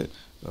பிரிந்து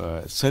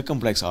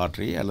சர்க்கம்ப்ளெக்ஸ்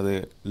ஆர்டரி அல்லது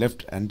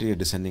லெஃப்ட் ஆன்டீரியர்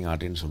டிசெண்டிங்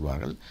ஆர்டரின்னு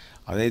சொல்வார்கள்.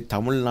 அதை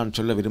தமிழ் நான்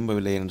சொல்ல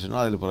விரும்பவில்லை என்று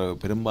சொன்னால் அதில்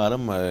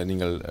பெரும்பாலும்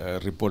நீங்கள்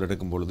ரிப்போர்ட்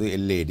எடுக்கும் பொழுது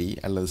எல்ஏடி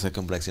அல்லது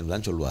சர்க்கம்ப்ளெக்ஸ் என்று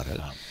தான்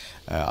சொல்வார்கள்.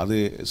 அது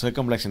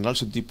சர்க்கம்ப்ளெக்ஸ் என்றால்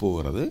சுற்றி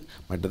போகிறது.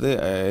 மற்றது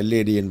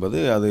எல்ஏடி என்பது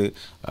அது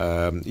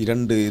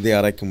 2 இதய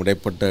அறைக்கும்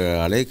இடைப்பட்ட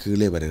அலை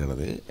கீழே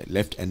வருகிறது,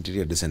 லெஃப்ட்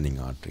ஆன்டீரியர் டிசெண்டிங்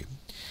ஆர்டரி.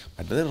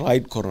 மற்றது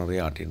ரைட் கொரோனரி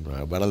ஆர்டரி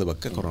என்பது வலது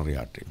பக்க கொரோனரி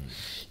ஆர்டரி.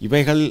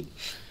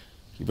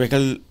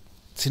 இவைகள்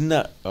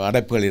சின்ன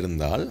அடைப்புகள்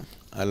இருந்தால்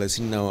அல்லது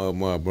சின்ன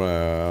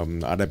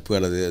அடைப்பு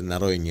அல்லது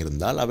நரோயிங்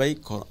இருந்தால் அவை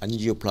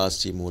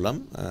அஞ்சியோபிளாஸ்டி மூலம்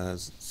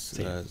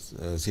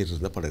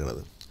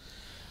சீர்திருத்தப்படுகிறது.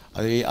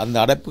 அது அந்த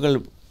அடைப்புகள்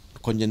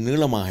கொஞ்சம்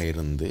நீளமாக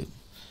இருந்து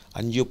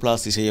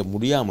அஞ்சியோபிளாஸ்டி செய்ய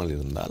முடியாமல்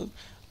இருந்தால்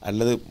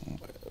அல்லது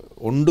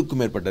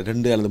ஒன்றுக்கும் மேற்பட்ட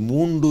 2 அல்லது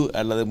 3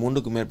 அல்லது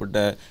 3க்கும் மேற்பட்ட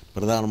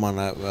பிரதானமான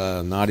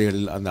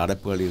நாடிகளில் அந்த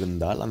அடைப்புகள்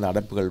இருந்தால், அந்த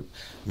அடைப்புகள்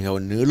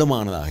மிகவும்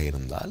நீளமானதாக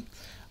இருந்தால்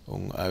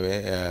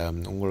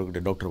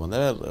உங்களுக்கு டாக்டர் வந்து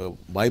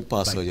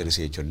பைபாஸ் சர்ஜரி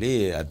செய்ய சொல்லி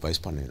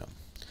அட்வைஸ் பண்ணிடும்.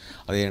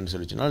 அதே என்ன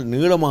சொல்லி சொன்னால்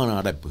நீளமான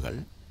அடைப்புகள்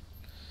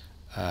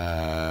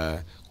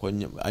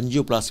கொஞ்சம்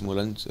அஞ்சியோபிளாஸ்டி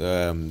மூலம்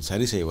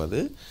சரி செய்வது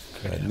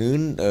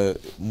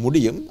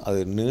முடியும். அது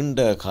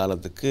நீண்ட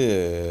காலத்துக்கு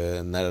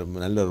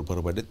நல்ல ஒரு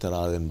பொறுப்பாட்டி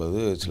தராது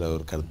என்பது சில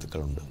ஒரு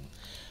கருத்துக்கள் உண்டு.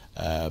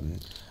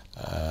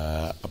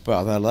 அப்போ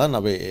அதனால தான்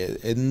நம்ம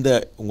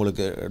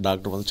உங்களுக்கு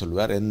டாக்டர் வந்து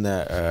சொல்லுவார் என்ன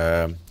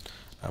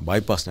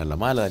பைபாஸ்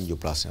நல்லமா இல்லை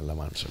அஞ்சியோபிளாஸ்டி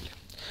நல்லமான்னு சொல்லி.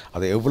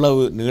 அது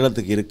எவ்வளவு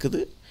நீளத்துக்கு இருக்குது,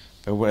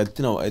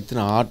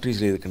 எத்தனை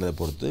ஆர்ட்ரிஸில் இருக்கின்றதை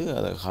பொறுத்து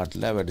அதை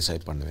ஹார்ட்டில் அவ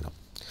டிசைட் பண்ணுவேணும்.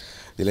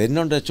 இதில்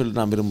என்னொன்றை சொல்லி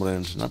நான்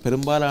விரும்புகிறேன்னு சொன்னால்,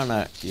 பெரும்பாலான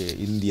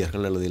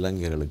இந்தியர்கள் அல்லது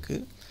இளைஞர்களுக்கு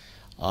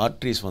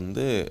ஆர்ட்ரிஸ்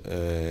வந்து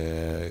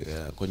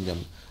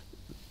கொஞ்சம்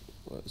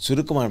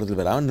சுருக்கமான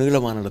இடத்தில் வராமல்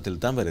நீளமான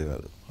இடத்தில் தான்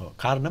வருகிறது.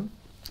 காரணம்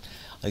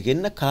அதுக்கு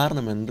என்ன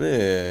காரணம் என்று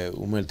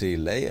உண்மையில்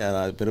தெரியலை.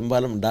 அதாவது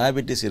பெரும்பாலும்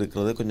டயபெட்டிஸ்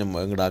இருக்கிறது கொஞ்சம்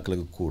எங்கள்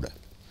ஆட்களுக்கு கூட,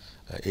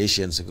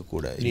 ஏஷியன்ஸுக்கு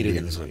கூட,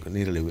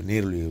 நீரிழிவு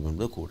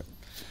என்பது கூட.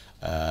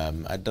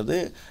 அடுத்தது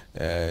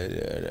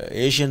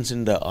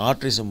ஏஷியன்ஸின்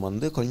ஆர்ட்ரிசம்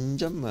வந்து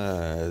கொஞ்சம்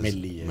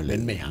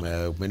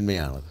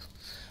மென்மையானது.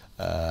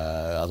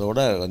 அதோட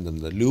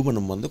இந்த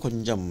லியூமனும் வந்து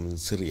கொஞ்சம்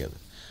சிறியது.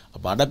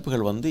 அப்போ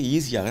அடைப்புகள் வந்து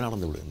ஈஸியாக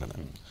நடந்து விடுகின்றன.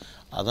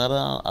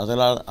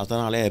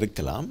 அதனாலே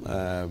இருக்கலாம்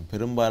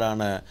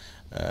பெரும்பாலான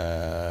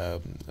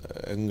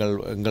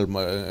எங்கள்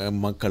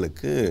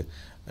மக்களுக்கு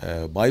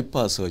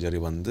பைபாஸ் சர்ஜரி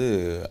வந்து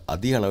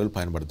அதிக அளவில்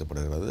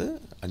பயன்படுத்தப்படுகிறது.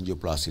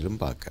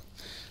 ஆஞ்சியோபிளாஸ்டியிலும் பார்க்க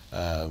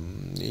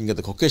இங்கே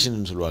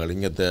கொக்கேஷன் சொல்லுவாங்க.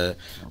 இங்கே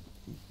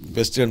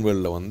வெஸ்டர்ன்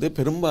வேர்ல்டில் வந்து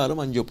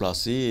பெரும்பாலும்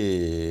ஆஞ்சியோபிளாஸ்டி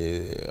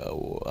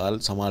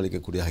ஆல்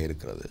சமாளிக்கக்கூடியதாக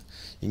இருக்கிறது.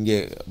 இங்கே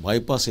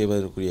பைபாஸ்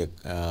செய்வதற்குரிய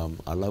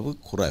அளவு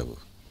குறைவு.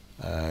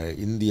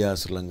 இந்தியா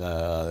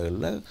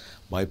ஸ்ரீலங்காவில்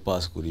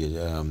பைபாஸ்க்குரிய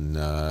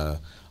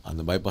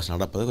அந்த பைபாஸ்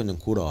நடப்பது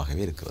கொஞ்சம்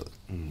கூடவாகவே இருக்கிறது.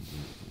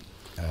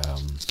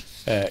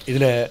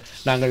 இதில்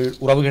நாங்கள்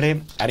உறவுகளே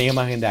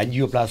அநேகமாக இந்த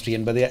ஆஞ்சியோபிளாஸ்டி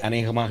என்பது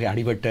அநேகமாக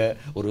அடிபட்ட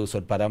ஒரு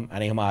சொற்பதம்,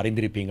 அநேகமாக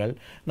அறிந்திருப்பீங்கள்.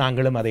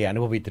 நாங்களும் அதை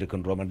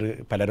அனுபவித்திருக்கின்றோம் என்று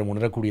பலரும்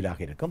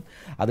உணரக்கூடியதாக இருக்கும்.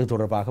 அது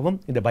தொடர்பாகவும்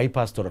இந்த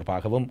பைபாஸ்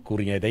தொடர்பாகவும்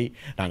கூறியதை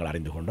நாங்கள்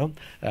அறிந்து கொண்டோம்.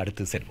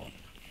 அடுத்து செல்வோம்.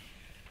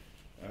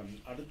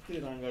 அடுத்து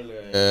நாங்கள்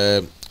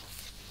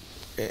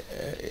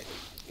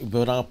இப்போ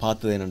நாங்கள்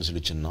பார்த்தது என்னென்னு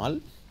சொல்லி சொன்னால்,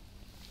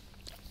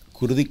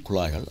 குருதி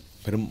குழாய்கள்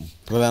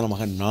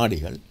பிரதானமாக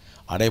நாடிகள்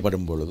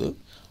அடைபடும் பொழுது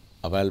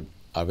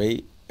அவை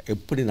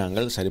எப்படி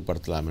நாங்கள்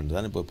சரிப்படுத்தலாம் என்று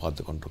தான் இப்போ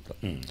பார்த்து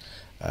கொண்டிருக்கிறோம்.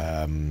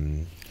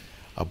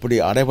 அப்படி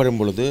அடைபடும்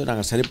பொழுது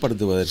நாங்கள்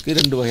சரிப்படுத்துவதற்கு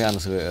 2 வகையான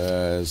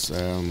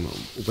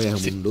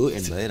உபயோகம் உண்டு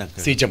என்பதை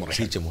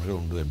சிகிச்சை முறை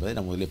உண்டு என்பதை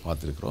நம்ம முதலே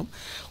பார்த்துருக்கிறோம்.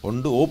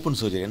 ஒன்று ஓப்பன்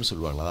சர்ஜரின்னு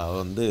சொல்லுவாங்க. அதாவது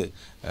வந்து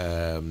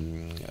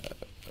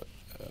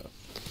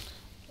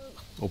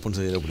ஓப்பன்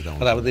சர்ஜரி அப்படி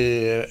தான். அதாவது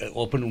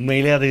ஓப்பன்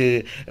உண்மையிலே அது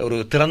ஒரு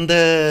திறந்த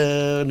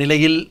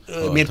நிலையில்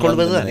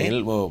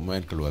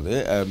மேற்கொள்வது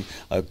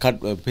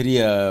பெரிய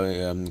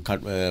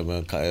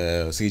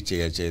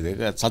சிகிச்சையை செய்து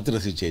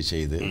சத்திர சிகிச்சையை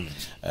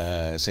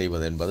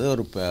செய்வது என்பது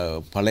ஒரு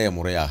பழைய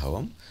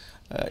முறையாகவும்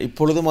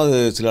இப்பொழுதும் அது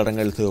சில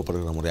இடங்களில்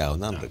தேவைப்படுகிற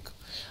முறையாகவும் தான் இருக்குது.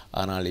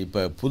 ஆனால்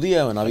இப்போ புதிய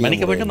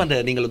மன்னிக்க வேண்டும், அந்த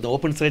நீங்கள் இந்த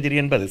ஓப்பன் சர்ஜரி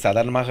என்பது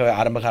சாதாரணமாக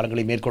ஆரம்ப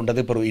காலங்களில்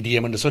மேற்கொண்டது இப்போ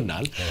இதயம் என்று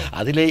சொன்னால்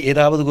அதில்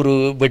ஏதாவது ஒரு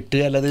வெட்டு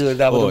அல்லது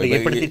ஏதாவது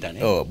ஏற்படுத்தித்தானே.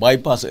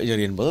 பைபாஸ்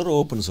சர்ஜரி என்பது ஒரு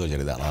ஓப்பன்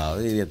சர்ஜரி தான்.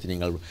 அதாவது இதயத்தை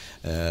நீங்கள்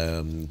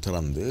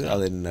திறந்து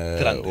அதன்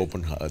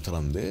ஓப்பன்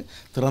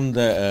திறந்த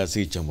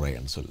சிகிச்சை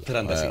முறைன்னு சொல்லி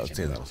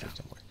சிகிச்சை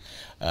முறை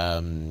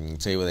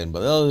செய்வது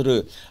என்பது ஒரு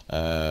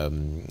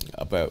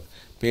அப்போ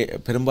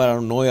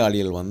பெரும்பாலான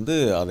நோயாளிகள் வந்து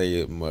அதை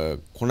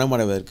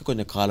குணமடைவதற்கு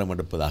கொஞ்சம் காலம்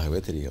எடுப்பதாகவே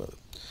தெரிகிறது.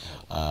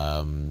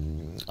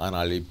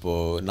 ஆனால்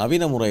இப்போது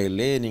நவீன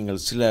முறையிலே நீங்கள்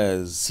சில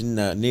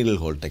சின்ன நீடில்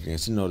ஹோல்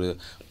டெக்னிக், சின்ன ஒரு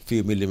ஃபியூ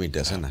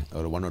மில்லிமீட்டர்ஸ்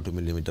ஒரு 1 or 2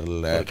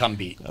 மில்லிமீட்டரில்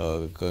கம்பி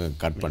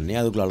கட் பண்ணி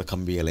அதுக்குள்ள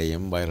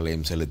கம்பிகளையும்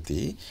வயர்களையும் செலுத்தி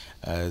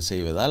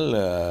செய்வதால்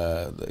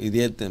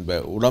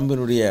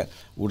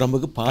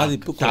உடம்புக்கு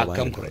பாதிப்பு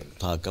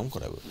தாக்கம்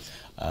குறைவு.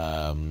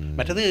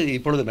 மற்றது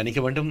இப்பொழுது மன்னிக்க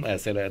வேண்டும்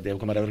சில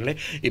தேவகுமார் அவர்களே,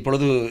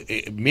 இப்பொழுது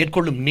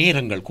மேற்கொள்ளும்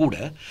நேரங்கள் கூட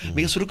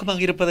மிக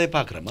சுருக்கமாக இருப்பதை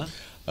பார்க்குறோமா?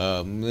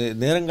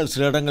 நேரங்கள்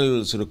சில இடங்கள்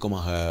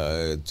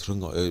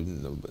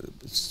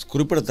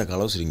குறிப்பிடத்தக்க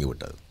அளவு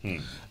சுருங்கிவிட்டது.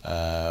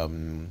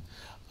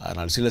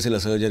 ஆனால் சில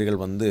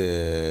சர்ஜரிகள் வந்து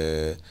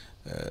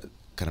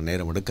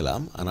நேரம்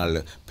எடுக்கலாம். ஆனால்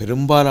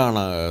பெரும்பாலான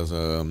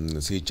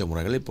சிகிச்சை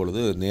முறைகள் இப்பொழுது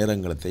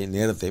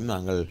நேரத்தையும்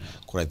நாங்கள்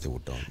குறைத்து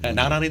விட்டோம்.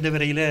 நான் அறிந்த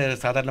வரையில்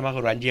சாதாரணமாக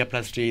ஒரு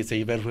ஆஞ்சியோபிளாஸ்டி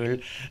செய்பவர்கள்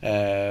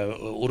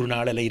ஒரு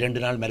நாள் அல்ல 2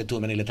 நாள்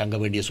மருத்துவமனையில் தங்க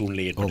வேண்டிய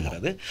சூழ்நிலை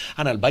ஏற்படுகிறது.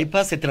 ஆனால்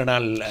பைபாஸ் எத்தனை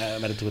நாள்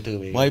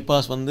மருத்துவத்துக்கு?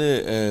 பைபாஸ் வந்து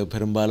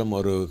பெரும்பாலும்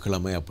ஒரு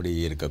கிழமை அப்படி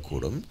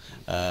இருக்கக்கூடும்.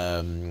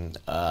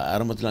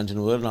 ஆரம்பத்தில்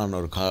சொன்னவர் நான்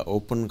ஒரு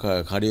ஓப்பன்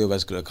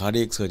கார்டியோவாஸ்குலர்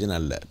சர்ஜன்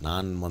அல்ல,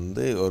 நான்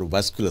வந்து ஒரு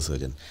வாஸ்குலர்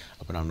சர்ஜன்.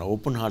 அப்போ நான்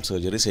ஓப்பன் ஹார்ட்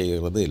சர்ஜரி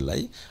செய்கிறது இல்லை.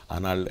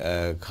 ஆனால்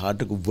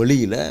ஹார்ட்டுக்கு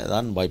வெளியில்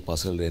தான்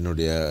பைபாஸ்கள்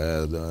என்னுடைய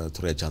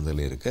துறை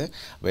சார்ந்ததில் இருக்குது.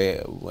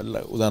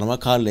 உதாரணமாக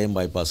காலையும்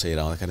பைபாஸ்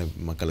செய்கிறோம், அதுக்கான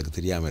மக்களுக்கு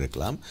தெரியாமல்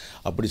இருக்கலாம்.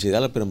 அப்படி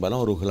செய்தால்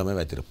பெரும்பாலும் ஒரு கிழமை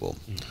வைத்திருப்போம்.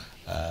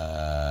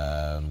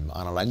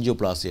 ஆனால்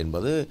ஆஞ்சியோபிளாஸ்டி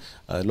என்பது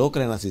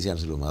லோக்கல்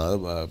அனஸ்தீசியான்னு சொல்லுவோம். அதாவது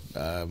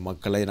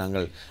மக்களை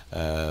நாங்கள்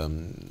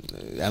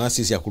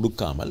அனஸ்தீசியா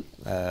கொடுக்காமல்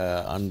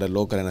அந்த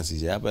லோக்கல்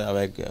அனஸ்தீசியா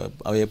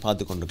அவையை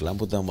பார்த்து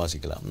கொண்டிருக்கலாம், புத்தகம்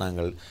வாசிக்கலாம்.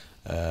 நாங்கள்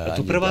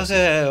துப்புரவாக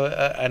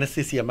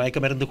அனஸ்தீசியா மயக்க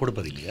மருந்து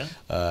கொடுப்பது இல்லையா?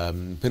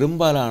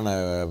 பெரும்பாலான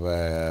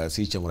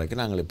சிகிச்சை முறைக்கு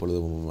நாங்கள்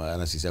எப்பொழுதும்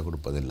அனஸ்தீசியா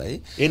கொடுப்பதில்லை.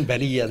 ஏன்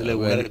பலி? அதில்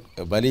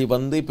பலி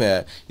வந்து இப்போ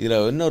இதில்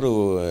இன்னொரு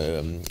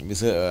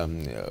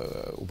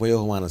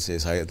உபயோகமான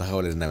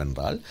தகவல்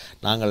என்னவென்றால்,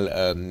 நாங்கள்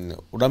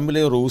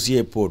உடம்பிலே ஒரு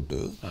ஊசியை போட்டு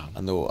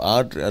அந்த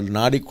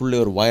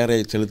நாடிக்குள்ளே ஒரு வயரை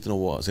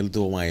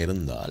செலுத்துவோமா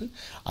இருந்தால்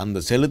அந்த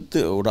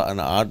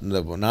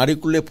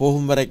நாடிக்குள்ளே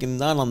போகும் வரைக்கும்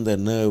தான் அந்த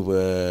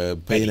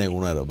பெயினை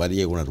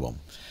வலியை உணர்வோம்.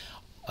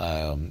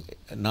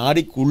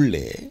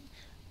 நாடிக்குள்ளே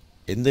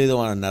எந்த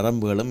விதமான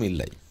நரம்புகளும்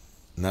இல்லை.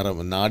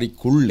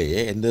 நாடிக்குள்ளே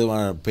எந்த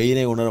விதமான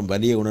பெயினை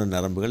வலியை உணரும்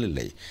நரம்புகள்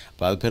இல்லை.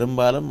 இப்போ அது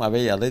பெரும்பாலும்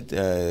அதை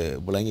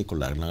விளங்கி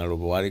கொள்ளார்கள். நாங்கள்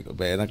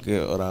இப்போ எனக்கு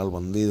ஒரு ஆள்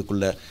வந்து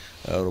இதுக்குள்ளே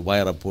ஒரு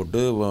வயரை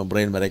போட்டு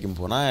பிரெயின் வரைக்கும்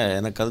போனால்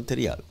எனக்கு அது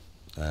தெரியாது.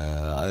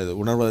 அது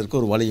உணர்வதற்கு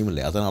ஒரு வழியும்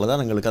இல்லை. அதனால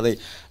தான் எங்களுக்கு அதை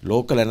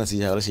லோக்கல்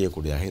அனஸ்தீசியாவில்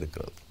செய்யக்கூடியதாக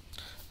இருக்கிறது.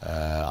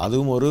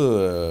 அதுவும் ஒரு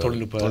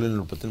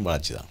தொழில்நுட்பத்தின்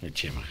வளர்ச்சி தான்.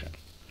 நிச்சயமாக.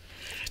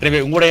 எனவே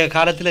உங்களுடைய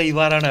காலத்தில்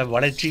இவ்வாறான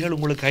வளர்ச்சிகள்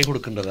உங்களுக்கு கை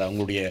கொடுக்கின்றதா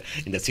உங்களுடைய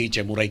இந்த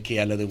சிகிச்சை முறைக்கு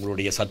அல்லது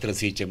உங்களுடைய சத்திர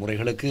சிகிச்சை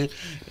முறைகளுக்கு?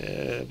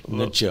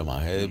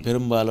 நிச்சயமாக.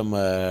 பெரும்பாலும்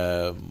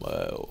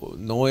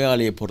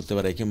நோயாளியை பொறுத்த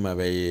வரைக்கும்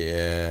அவை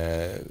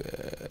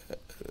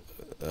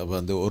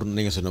வந்து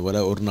நீங்கள் சொன்ன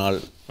போல் ஒரு நாள்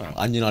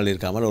 5 நாள்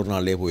இருக்காமல் ஒரு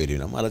நாள்லேயே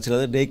போயிடணும். அதில்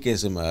சிலது டே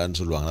கேஸுன்னு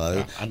சொல்லுவாங்க.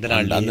 அதாவது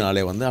அந்த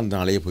நாளே வந்து அந்த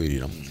நாளையே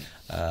போயிடணும்.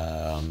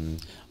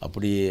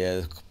 அப்படி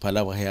பல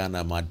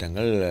வகையான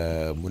மாற்றங்கள்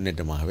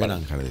முன்னேற்றமாகவே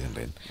நான்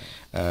கருதுகின்றேன்.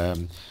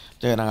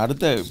 நாங்கள்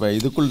அடுத்த இப்போ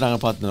இதுக்குள்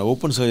நாங்கள் பார்த்தோம்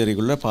ஓப்பன்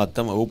சர்ஜரிக்குள்ளே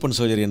பார்த்தோம். ஓப்பன்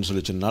சர்ஜரின்னு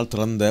சொல்லி சொன்னால்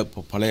திறந்த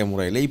பழைய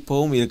முறையில்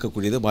இப்போவும்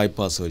இருக்கக்கூடியது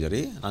பைபாஸ்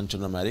சர்ஜரி. நான்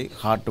சொன்ன மாதிரி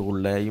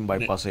ஹார்ட்டுக்குள்ளேயும்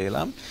பைபாஸ்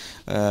செய்யலாம்,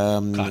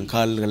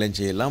 கால்களையும்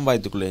செய்யலாம்,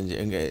 வயிற்றுக்குள்ளேயும்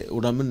எங்கள்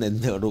உடம்பின்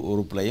எந்த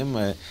உறுப்புலையும்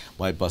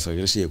பைபாஸ்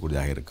சர்ஜரி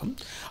செய்யக்கூடியதாக இருக்கும்.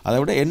 அதை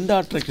விட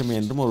எண்டாட்ரெக்டமி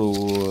என்றும்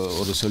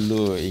ஒரு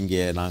சொல்லு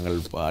இங்கே நாங்கள்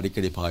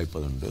அடிக்கடி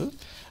பாவிப்பதுண்டு.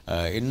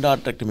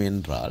 எண்டாட்ரெக்டமி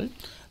என்றால்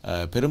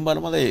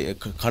பெரும்பாலும் அதை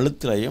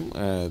கழுத்திலையும்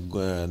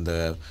இந்த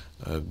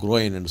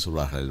குரோயின் என்று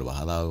சொல்வார்கள் அல்லவா,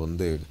 அதாவது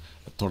வந்து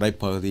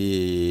தொடைப்பகுதி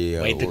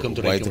வயிற்றுக்கு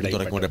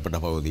துறைக்கப்பட்ட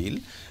பகுதியில்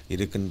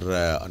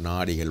இருக்கின்ற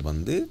நாடிகள்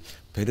வந்து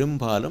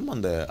பெரும்பாலும்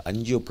அந்த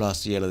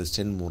அஞ்சியோபிளாஸ்டி அல்லது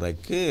ஸ்டென்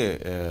முறைக்கு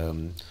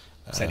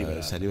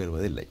சரி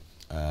வருவதில்லை.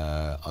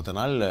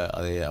 அதனால்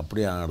அதை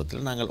அப்படியான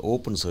இடத்துல நாங்கள்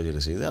ஓப்பன்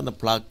சர்ஜரி செய்து அந்த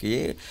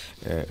பிளாக்கையே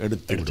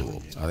எடுத்து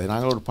விடுவோம். அதை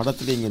நாங்கள் ஒரு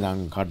படத்தில் இங்கே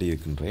நாங்கள்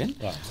காட்டியிருக்கின்றேன்.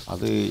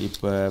 அது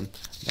இப்போ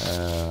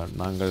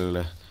நாங்கள்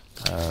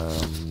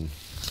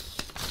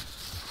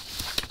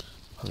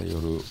அதை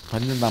ஒரு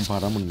 12ஆம்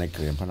பாடம்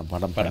நினைக்கிறேன்,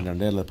 படம்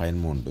 12 அல்லது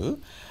 13.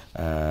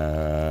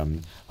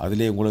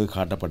 அதிலே உங்களுக்கு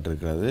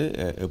காட்டப்பட்டிருக்கிறது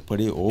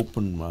எப்படி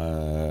ஓப்பன்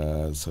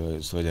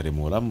சர்ஜரி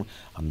மூலம்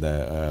அந்த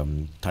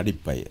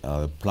தடிப்பை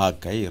அதாவது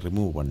பிளாக்கை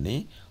ரிமூவ் பண்ணி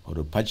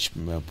ஒரு பட்ச்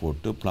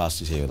போட்டு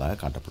பிளாஸ்டி செய்வதாக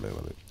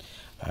காட்டப்படுகிறது.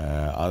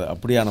 அது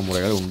அப்படியான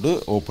முறைகள் உண்டு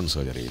ஓப்பன்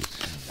சர்ஜரியில்.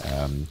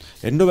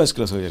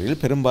 எண்டோவாஸ்குலர்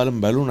சர்ஜரியில் பெரும்பாலும்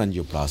பலூன்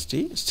அஞ்சியோபிளாஸ்டி,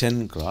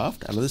 ஸ்டென்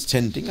கிராஃப்ட் அல்லது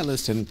ஸ்டென்டிங்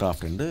அல்லது ஸ்டென்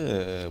கிராஃப்ட் என்று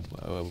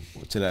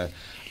சில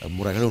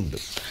முறைகள் உண்டு.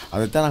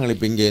 அதைத்தான் நாங்கள்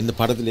இப்போ இங்கே இந்த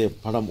படத்திலே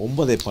படம்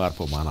 9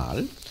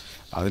 பார்ப்போமானால்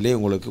அதிலே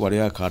உங்களுக்கு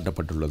வழியாக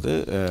காட்டப்பட்டுள்ளது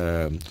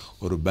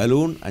ஒரு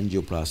பலூன்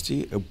அஞ்சியோபிளாஸ்டி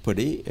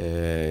எப்படி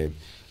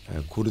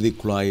குருதி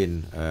குழாயின்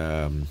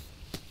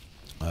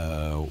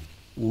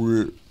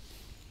உள்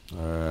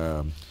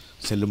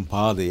செல்லும்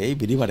பாதையை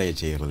விரிவடைய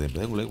செய்கிறது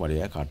என்பது உங்களுக்கு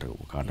வழியாக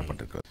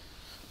காட்டப்பட்டிருக்கிறது.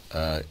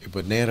 இப்போ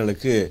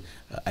நேரலுக்கு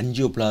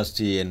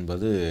அஞ்சியோபிளாஸ்டி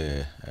என்பது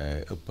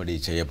எப்படி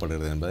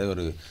செய்யப்படுகிறது என்பதை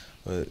ஒரு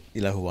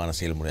இலகுவான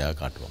செயல்முறையாக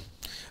காட்டுவோம்.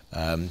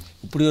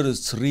 இப்படி ஒரு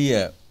சிறிய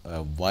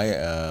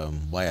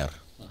வயர்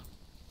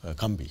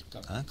கம்பி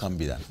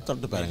தான்,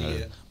 தொட்டு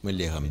பாருங்கள்,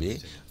 மெல்லிய கம்பி,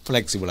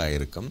 ஃப்ளெக்சிபிளாக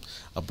இருக்கும்.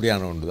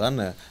 அப்படியான ஒன்று தான்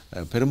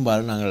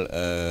பெரும்பாலும் நாங்கள்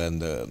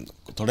இந்த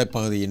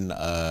தொடைப்பகுதியின்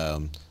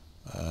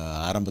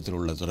ஆரம்பத்தில்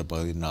உள்ள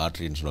துறைப்பகுதியின்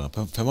ஆர்டரின்னு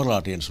சொல்லுவாங்க, ஃபெமரல்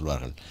ஆர்டரின்னு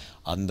சொல்வார்கள்.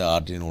 அந்த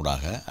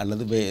ஆர்டரினூடாக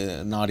அல்லது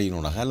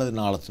நாடியினூடாக அல்லது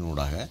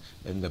நாளத்தினூடாக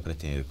எந்த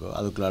பிரச்சனை இருக்கோ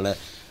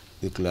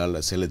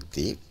இதுக்குள்ளால்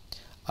செலுத்தி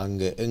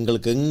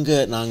எங்கே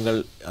நாங்கள்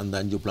அந்த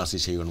அஞ்சியோபிளாஸ்டி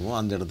செய்யணுமோ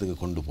அந்த இடத்துக்கு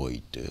கொண்டு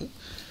போயிட்டு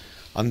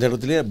அந்த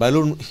இடத்துல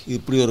பலூன்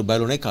இப்படி ஒரு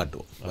பலூனை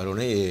காட்டுவோம்,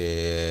 பலூனை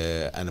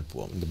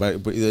அனுப்புவோம்.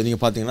 இப்போ இதை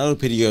நீங்கள் பார்த்தீங்கன்னா ஒரு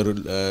பெரிய ஒரு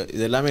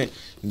இது எல்லாமே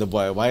இந்த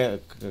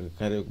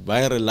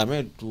வயர் எல்லாமே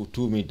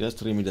 2 மீட்டர்ஸ்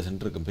 3 மீட்டர்ஸ்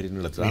இருக்கும், பெரிய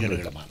நிலத்தில்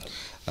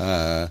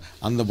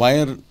அந்த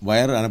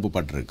வயர்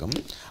அனுப்பப்பட்டிருக்கும்.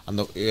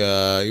 அந்த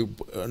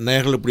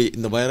நேர்கள் இப்படி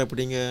இந்த வயர்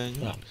எப்படிங்க,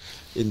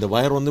 இந்த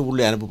வயர் வந்து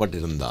உள்ளே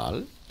அனுப்பப்பட்டிருந்தால்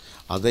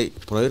அதை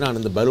பிறகு நான்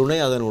இந்த பலூனை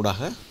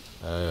அதனூடாக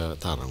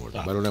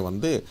தரேன். பலூனை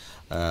வந்து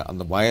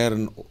அந்த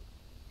வயரின்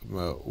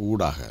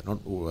ஊடாக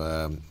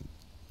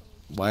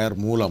வயர்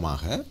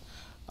மூலமாக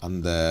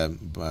அந்த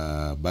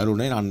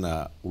பலூனை நான்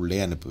உள்ளே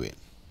அனுப்புவேன்.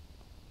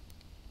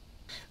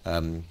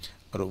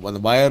 அந்த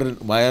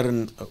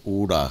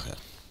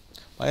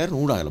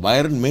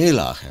வயரின்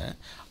மேலாக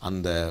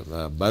அந்த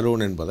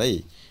பலூன் என்பதை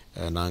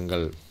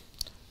நாங்கள்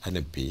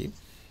அனுப்பி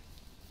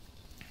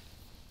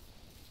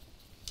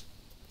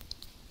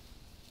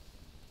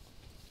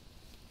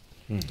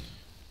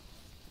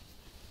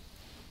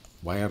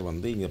வயர்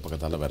வந்து இங்கே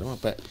பக்கத்தால் வரும்.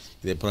 அப்போ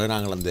இதை பிறகு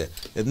நாங்கள் அந்த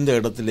எந்த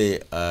இடத்துல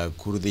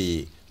குருதி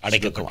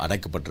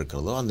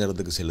அடைக்கப்பட்டிருக்கிறதோ அந்த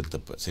இடத்துக்கு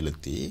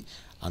செலுத்தி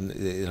அந்த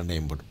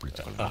இரண்டையும் போட்டு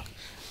பிடிச்சிக்கொள்ளலாம்.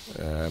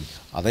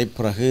 அதை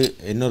பிறகு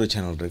இன்னொரு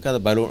சேனல் இருக்குது,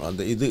 அது பலூன்,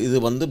 அந்த இது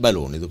வந்து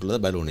பலூன், இதுக்குள்ளே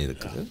பலூன்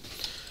இருக்குது.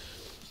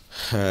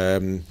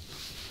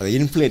 அது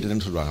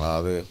இன்ஃப்ளேட்டட்னு சொல்லுவாங்களா,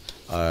 அது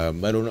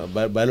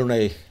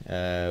பலூனை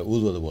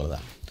ஊதுவது போல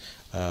தான்.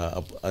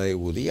 அதை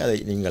ஊதி அதை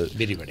நீங்கள்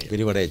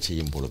விரிவடைய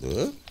செய்யும் பொழுது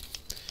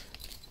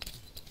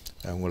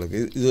உங்களுக்கு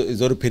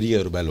இது ஒரு பெரிய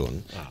ஒரு பலூன்.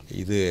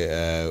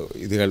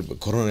 இதுகள்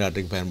கொரோனா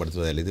ஆற்றிக்கு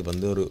பயன்படுத்துவதில்லை. இது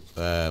வந்து ஒரு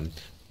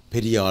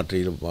பெரிய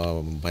ஆற்றில்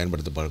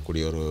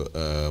பயன்படுத்தப்படக்கூடிய ஒரு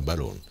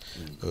பலூன்.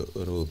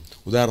 ஒரு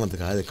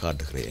உதாரணத்துக்காக இதை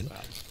காட்டுகிறேன்.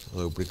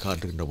 இப்படி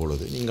காட்டுகின்ற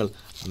பொழுது நீங்கள்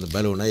அந்த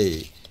பலூனை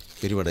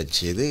விரிவடை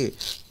செய்து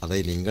அதை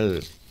நீங்கள்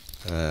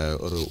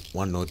ஒரு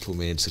 1 or 2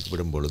 மினிட்ஸுக்கு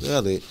விடும் பொழுது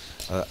அது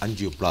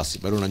அஞ்சியோபிளாஸ்டி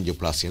பலூன்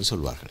அஞ்சியோபிளாஸ்டின்னு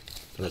சொல்வார்கள்.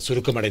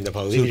 சுருக்கமடைந்த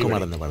பகுதி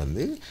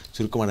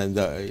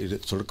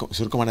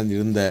சுருக்கமடைந்து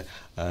இருந்த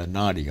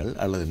நாடிகள்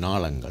அல்லது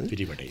நாளங்கள்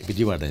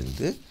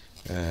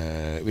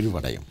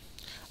விரிவடையும்.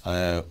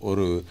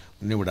 ஒரு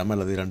நிமிடம்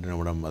அல்லது 2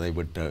 நிமிடம் அதை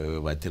விட்டு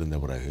வைத்திருந்த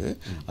பிறகு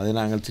அதை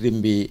நாங்கள்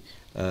திரும்பி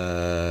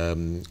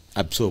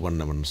அப்சர்வ்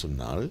பண்ணோம்னு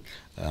சொன்னால்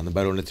அந்த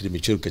பலூனை திரும்பி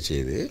சுருக்க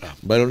செய்து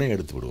பலூனை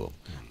எடுத்து விடுவோம்.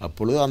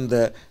 அப்பொழுது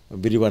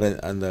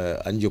அந்த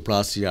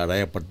அஞ்சியோபிளாஸ்டி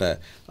அடையப்பட்ட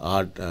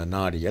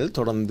நாடிகள்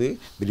தொடர்ந்து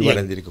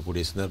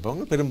விரிவடைந்திருக்கக்கூடிய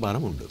சந்தர்ப்பங்கள்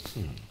பெரும்பாலும் உண்டு.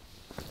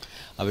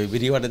 அவை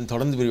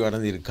தொடர்ந்து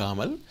விரிவடைந்து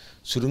இருக்காமல்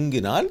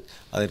சுருங்கினால்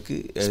அதற்கு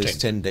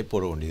ஸ்டெண்டை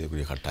போட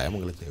வேண்டியதுக்குரிய கட்டாயம்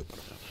உங்களுக்கு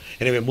தேவைப்படும்.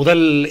 எனவே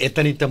முதல்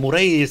எத்தனித்த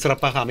முறை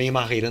சிறப்பாக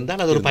அமையமாக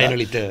இருந்தால் அது ஒரு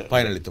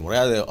பயனளித்த முறை.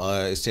 அது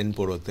ஸ்டெண்ட்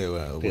போட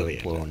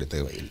வேண்டிய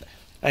தேவையில்லை.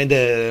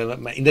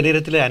 இந்த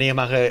நேரத்தில்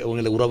அநேகமாக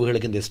உங்கள்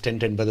உறவுகளுக்கு இந்த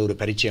ஸ்டென்ட் என்பது ஒரு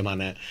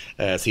பரிச்சயமான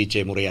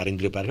சிகிச்சை முறையை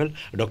அறிந்திருப்பார்கள்.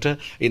 டாக்டர்,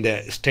 இந்த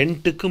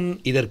ஸ்டென்ட்டுக்கும்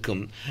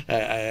இதற்கும்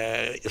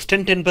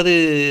ஸ்டென்ட் என்பது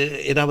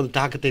ஏதாவது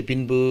தாக்கத்தை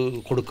பின்பு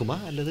கொடுக்குமா?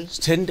 அல்லது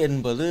ஸ்டென்ட்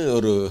என்பது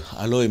ஒரு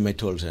அலோய்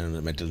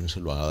மெட்டல்னு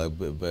சொல்லுவாங்க.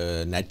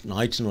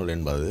 நைட்ரினோல்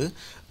என்பது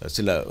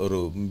ஒரு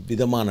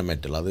விதமான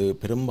மெட்டல். அது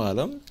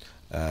பெரும்பாலும்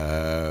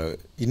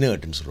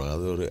இனர்ட்னு சொல்லுவாங்க.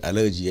 அது ஒரு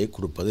அலர்ஜியை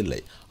கொடுப்பதில்லை.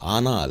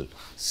 ஆனால்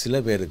சில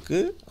பேருக்கு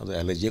அது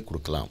அலர்ஜியை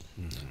கொடுக்கலாம்.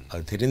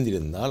 அது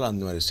தெரிந்திருந்தால்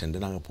அந்த மாதிரி ஸ்டென்ட்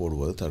நாங்கள்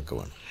போடுவது தவிர்க்க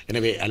வேணும்.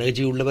 எனவே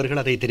அலர்ஜி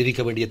உள்ளவர்கள் அதை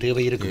தெரிவிக்க வேண்டிய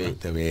தேவை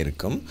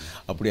இருக்கும்.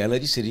 அப்படி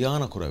அலர்ஜி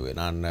சரியான குறைவு.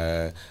 நான்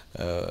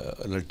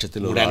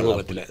லட்சத்தில் ஒரு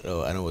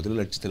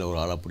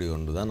ஆள் அப்படி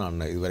ஒன்று தான்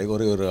நான்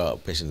இதுவரைக்கும் ஒரு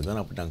பேஷண்ட்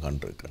தான் அப்படி நான்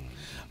கண்டிருக்கிறேன்.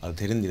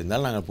 அது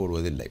தெரிந்திருந்தால் நாங்கள்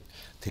போடுவதில்லை.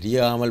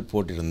 தெரியாமல்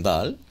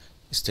போட்டிருந்தால்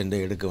ஸ்டெண்டை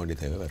எடுக்க வேண்டிய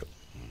தேவை வரும்.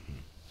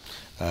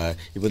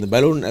 இப்போ இந்த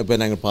பலூன் இப்போ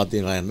நாங்கள்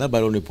பார்த்தீங்கன்னா இருந்தால்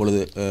பலூன் இப்பொழுது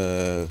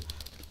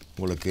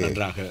உங்களுக்கு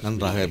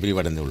நன்றாக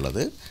விரிவடைந்து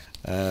உள்ளது.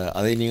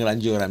 அதை நீங்கள்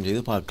 5 கிராம்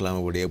செய்து பார்க்கலாம்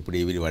எப்படி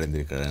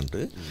விரிவடைந்திருக்கிறது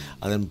என்று.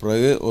 அதன்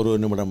பிறகு ஒரு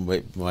நிமிடம்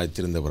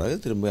வைத்திருந்த பிறகு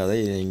திரும்ப அதை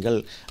நீங்கள்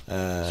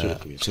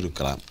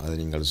சுருக்கலாம். அதை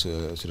நீங்கள்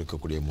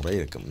சுருக்கக்கூடிய முறை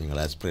இருக்கும்.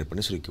 நீங்கள் ஆஸ்பிரேட்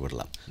பண்ணி சுருக்கி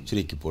விடலாம்.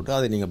 சுருக்கி போட்டு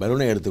அதை நீங்கள்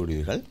பலூனை எடுத்து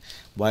விடுவீர்கள்.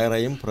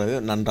 வயரையும் பிறகு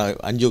நன்றாக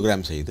 5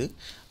 கிராம் செய்து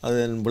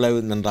அதன் விளைவு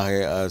நன்றாக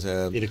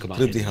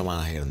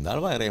திருப்திகரமாக இருந்தால்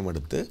வயரையும்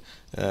எடுத்து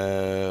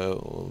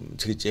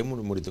சிகிச்சையை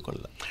முடித்துக்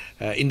கொள்ளலாம்.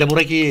 இந்த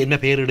முறைக்கு என்ன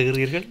பெயர்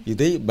இடுகிறீர்கள்?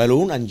 இதை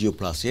பலூன்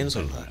அஞ்சியோபிளாஸ்டின்னு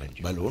சொல்கிறார்கள்.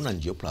 பலூன்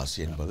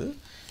அஞ்சியோபிளாஸ்டி என்பது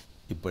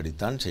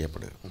இப்படித்தான்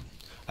செய்யப்படுகிறது.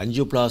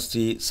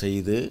 அஞ்சியோபிளாஸ்டி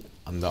செய்து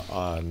அந்த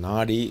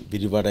நாடி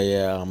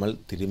விரிவடையாமல்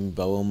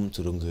திரும்பவும்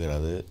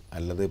சுருங்குகிறது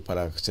அல்லது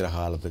சில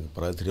காலத்துக்கு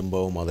பிறகு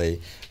திரும்பவும் அதை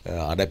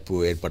அடைப்பு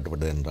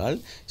ஏற்பட்டுவிட்டது என்றால்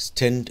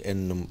ஸ்டென்ட்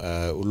என்னும்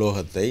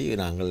உலோகத்தை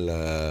நாங்கள்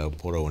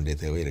போட வேண்டிய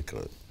தேவை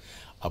இருக்கிறது.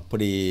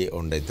 அப்படி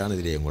ஒன்றைத்தான்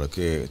இதிலே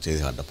உங்களுக்கு செய்து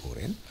காட்டப்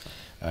போகிறேன்.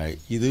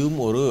 இதுவும்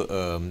ஒரு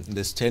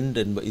இந்த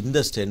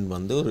ஸ்டென்ட்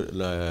வந்து ஒரு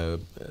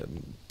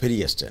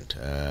பெரிய ஸ்டென்ட்.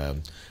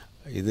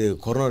 இது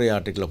கொரோனரி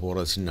ஆர்டிக்கில்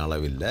போகிற சின்ன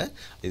அளவில்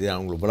இது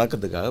அவங்களுக்கு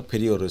விளக்கத்துக்காக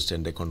பெரிய ஒரு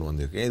ஸ்டெண்டை கொண்டு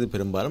வந்திருக்கேன். இது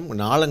பெரும்பாலும்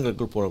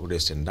நாளங்களுக்குள் போடக்கூடிய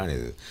ஸ்டெண்ட் தான்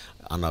இது.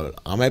 ஆனால்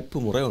அமைப்பு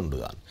முறை ஒன்று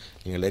தான்.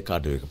 நீங்களே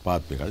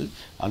பார்ப்பீர்கள்.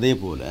 அதே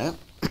போல்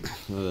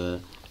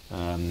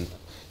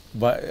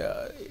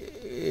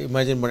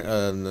இமேஜின்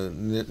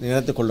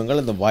நினைத்து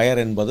கொள்ளுங்கள், இந்த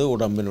வயர் என்பது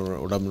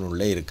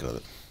உடம்பினுள்ளே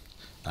இருக்கிறது.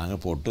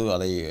 நாங்கள் போட்டு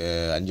அதை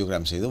 5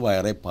 கிராம் செய்து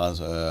வயரை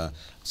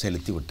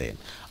செலுத்தி விட்டேன்.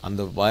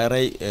 அந்த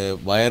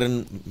வயரின்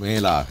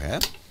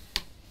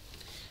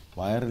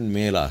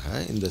மேலாக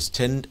இந்த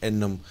ஸ்டென்ட்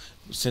என்னும்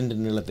ஸ்டென்ட்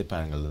நீளத்தை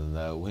பாருங்கள்.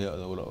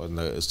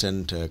 இந்த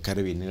ஸ்டென்ட்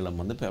கருவி நீளம்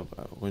வந்து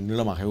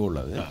நீளமாகவே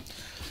உள்ளது.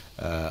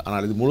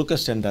 ஆனால் இது முழுக்க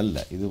ஸ்டென்ட் அல்ல.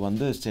 இது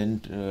வந்து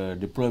ஸ்டென்ட்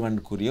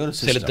டிப்ளாய்மெண்ட்க்குரிய ஒரு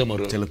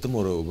செலுத்தும்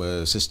ஒரு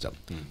சிஸ்டம்,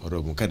 ஒரு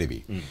கருவி.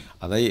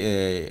 அதை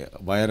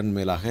வயரின்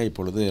மேலாக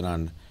இப்பொழுது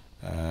நான்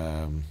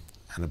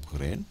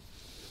அனுப்புகிறேன்.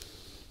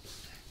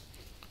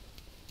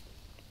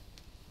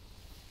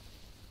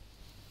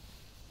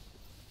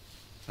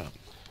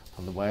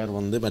 அந்த வயர்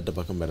வந்து மற்ற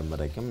பக்கம் வரும்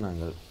வரைக்கும்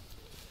நாங்கள்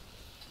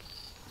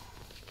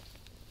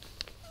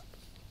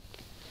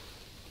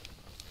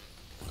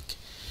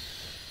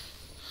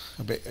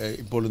அப்போ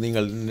இப்பொழுது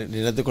நீங்கள்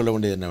நினைத்து கொள்ள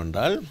வேண்டியது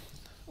என்னவென்றால்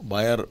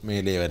வயர்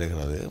மேலே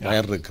வருகிறது,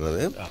 வயர்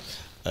இருக்கிறது.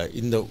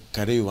 இந்த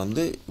கருவி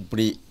வந்து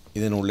இப்படி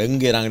இதனுள்ள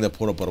எங்கே நாங்கள் இதை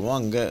போட போகிறோமோ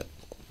அங்கே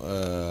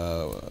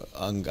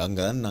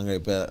தான் நாங்கள்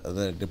இப்போ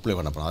அதை டிப்ளை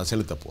பண்ண போகிறோம், அதை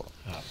செலுத்த போகிறோம்.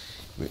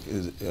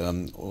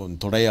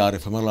 தொடையாறு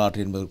ஃபெமரல்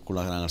ஆர்டரி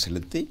என்பதற்குள்ளாக நாங்கள்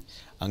செலுத்தி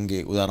அங்கே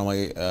உதாரணமாக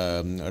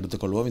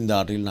எடுத்துக்கொள்வோம். இந்த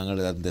ஆற்றில் நாங்கள்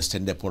அந்த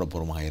ஸ்டெண்டை போட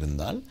போகிறோமாக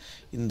இருந்தால்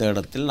இந்த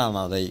இடத்தில்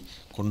நான் அதை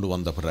கொண்டு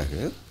வந்த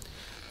பிறகு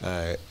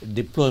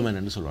டிப்ளாய்மெண்ட்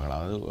என்று சொல்வார்கள்.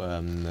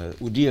 அதாவது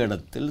உரிய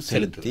இடத்தில்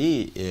செலுத்தி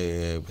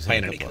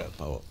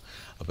போவோம்.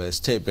 அப்போ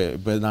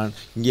இப்போ நான்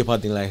இங்கே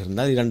பார்த்தீங்களா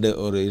இருந்தால்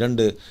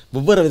இரண்டு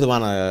வெவ்வேறு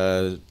விதமான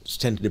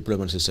ஸ்டென்ட்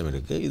டிப்ளாய்மெண்ட் சிஸ்டம்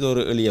இருக்குது. இது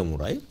ஒரு எளிய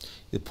முறை.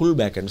 இது புல்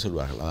பேக்குன்னு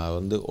சொல்வார்கள். அதாவது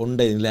வந்து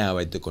ஒன்றை நிலையாக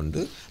வைத்துக்கொண்டு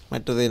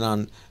மற்றதை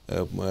நான்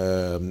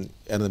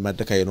எனது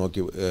மற்ற கையை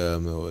நோக்கி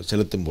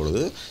செலுத்தும்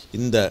பொழுது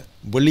இந்த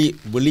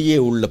வெளியே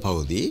உள்ள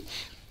பகுதி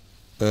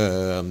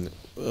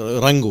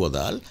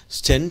இறங்குவதால்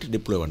ஸ்டென்ட்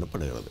டிப்ளாய்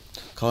பண்ணப்படுகிறது.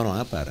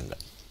 கவனமாக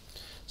பாருங்கள்.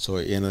 ஸோ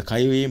எனது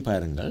கையையும்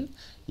பாருங்கள்,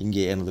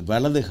 இங்கே எனது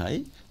வலது கை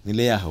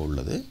நிலையாக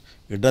உள்ளது,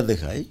 இடது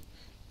கை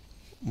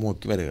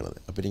நோக்கி வருகிறது.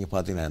 அப்போ நீங்கள்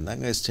பார்த்தீங்கன்னா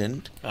அங்கே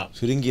ஸ்டென்ட்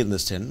சுருங்கி இருந்த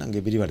ஸ்டென்ட்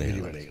அங்கே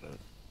விரிவடைகிறது.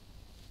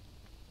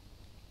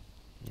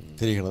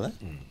 தெரிகிறதா?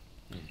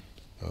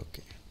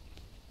 ஓகே,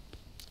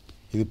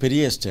 இது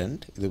பெரிய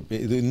ஸ்டென்ட்.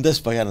 இது இந்த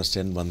வகையான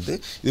ஸ்டென்ட் வந்து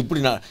இது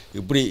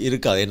இப்படி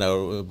இருக்காது. என்ன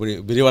இப்படி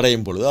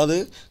விரிவடையும் பொழுது அது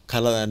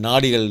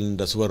நாடிகள்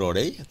என்ற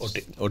சுவரோடை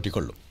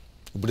ஒட்டிக்கொள்ளும்.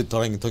 இப்படி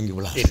தொங்கி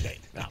விழாது.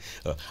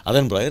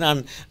 அதன் பிறகு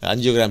நான்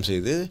ஆஞ்சியோகிராம்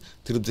செய்து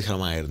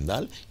திருப்திகரமாக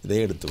இருந்தால் இதை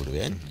எடுத்து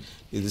விடுவேன்.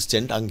 இது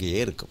ஸ்டென்ட்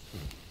அங்கேயே இருக்கும்.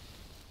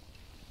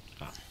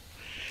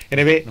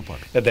 எனவே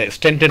இந்த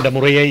ஸ்டென்ட் என்ற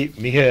முறையை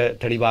மிக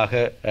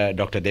தெளிவாக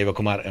டாக்டர்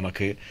தேவகுமார்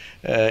எமக்கு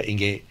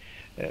இங்கே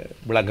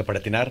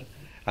விளங்கப்படுத்தினார்.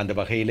 அந்த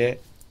வகையில்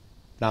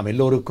நாம்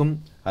எல்லோருக்கும்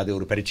அது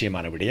ஒரு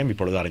பரிச்சயமான விடயம்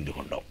இப்பொழுது அறிந்து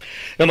கொண்டோம்.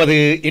 நமது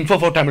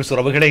இன்ஃபோ4 தமிழ்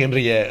உறவுகளை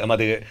இன்றைய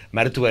நமது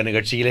மருத்துவ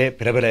நிகழ்ச்சியிலே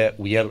பிரபல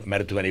உயர்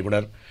மருத்துவ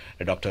நிபுணர்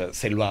டாக்டர்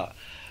செல்வா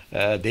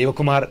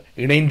தேவகுமார்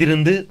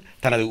இணைந்திருந்து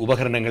தனது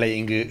உபகரணங்களை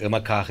இங்கு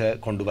எமக்காக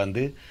கொண்டு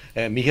வந்து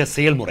மிக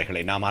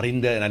செயல்முறைகளை நாம்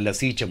அறிந்த நல்ல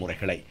சிகிச்சை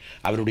முறைகளை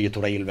அவருடைய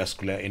துறையில்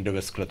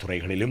எண்டோவெஸ்குலர்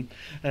துறைகளிலும்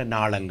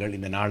நாளங்கள்,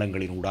 இந்த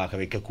நாளங்களின் ஊடாக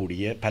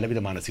வைக்கக்கூடிய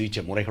பலவிதமான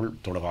சிகிச்சை முறைகள்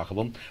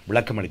தொடர்பாகவும்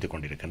விளக்கம் அளித்துக்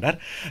கொண்டிருக்கின்றார்.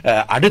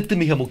 அடுத்து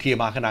மிக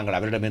முக்கியமாக நாங்கள்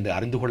அவரிடமிருந்து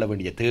அறிந்து கொள்ள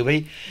வேண்டிய தேவை,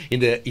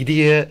 இந்த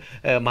இதய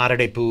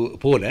மாரடைப்பு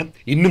போல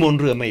இன்னும்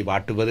ஒன்று எம்மை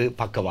வாட்டுவது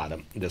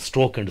பக்கவாதம், இந்த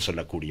ஸ்ட்ரோக் என்று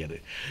சொல்லக்கூடியது.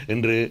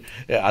 இன்று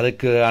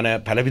அதுக்கான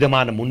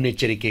பலவிதமான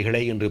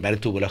முன்னெச்சரிக்கைகளை இன்று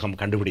மருத்துவ உலகம்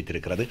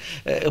கண்டுபிடித்திருக்கிறது.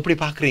 எப்படி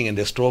பார்க்குறீங்க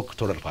இந்த ஸ்ட்ரோக்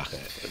தொடர்பாக?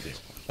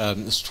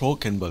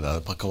 ஸ்ட்ரோக் என்பது,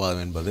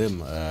 பக்கவாதம் என்பது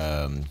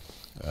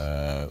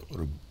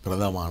ஒரு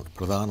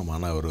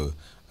பிரதானமான ஒரு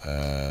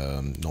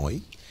நோய்.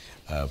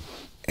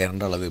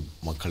 ஏனென்றால் அது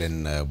மக்களின்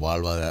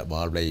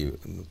வாழ்வை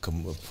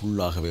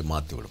ஃபுல்லாகவே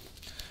மாற்றிவிடும்.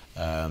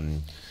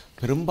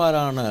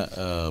 பெரும்பாலான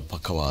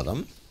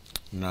பக்கவாதம்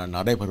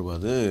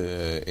நடைபெறுவது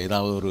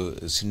ஏதாவது ஒரு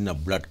சின்ன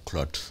பிளட்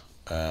கிளாட்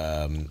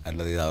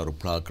அல்லது ஏதாவது ஒரு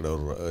பிளாக்,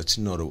 ஒரு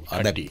சின்ன ஒரு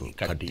அடைப்பு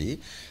கட்டி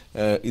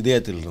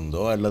இதயத்தில்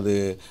இருந்தோ அல்லது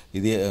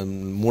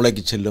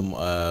மூளைக்கு செல்லும்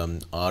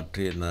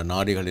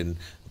நாடிகளின்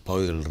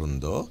பகுதிகளில்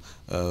இருந்தோ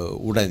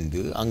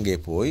உடைந்து அங்கே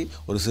போய்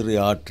ஒரு சிறு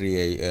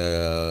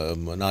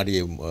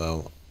நாடியை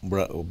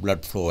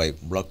பிளட் ஃப்ளோவை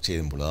பிளாக்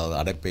செய்யும் பொழுது, அதாவது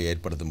அடைப்பை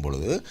ஏற்படுத்தும்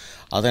பொழுது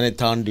அதனை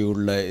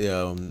தாண்டியுள்ள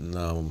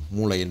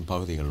மூளையின்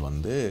பகுதிகள்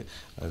வந்து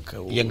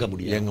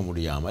இயங்க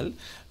முடியாமல்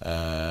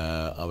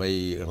அவை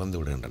இறந்து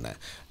விடுகின்றன.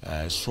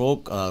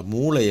 ஸ்ட்ரோக்,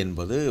 மூளை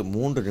என்பது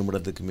 3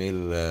 நிமிடத்துக்கு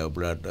மேல்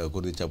பிளட்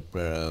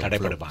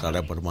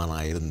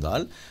தடைப்படுமானால்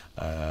இருந்தால்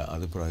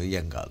அது பிறகு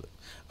இயங்காது.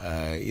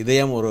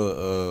 இதயம் ஒரு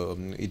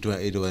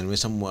 20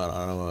 நிமிஷம்,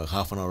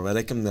 ½ hour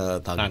வரைக்கும்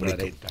தாக்கு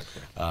பிடிக்கும்.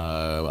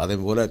 அதே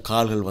போல்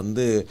கால்கள்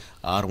வந்து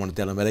 6 மணி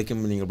நேரம்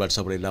வரைக்கும் நீங்கள் பிளட்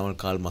சப்ளை இல்லாமல்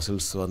கால்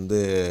மசில்ஸ் வந்து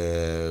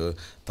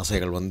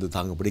தசைகள் வந்து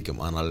தாங்க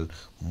பிடிக்கும். ஆனால்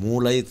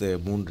மூளை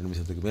 3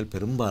 நிமிஷத்துக்கு மேல்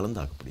பெரும்பாலும்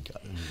தாக்கு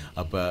பிடிக்காது.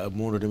 அப்போ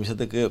 3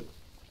 நிமிஷத்துக்கு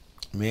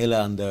மேலே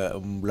அந்த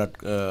பிளட்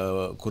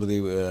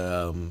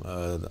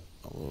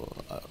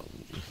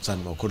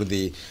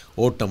குருதி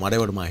ஓட்டம்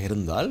அடைவடமாக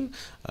இருந்தால்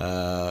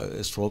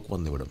ஸ்ட்ரோக்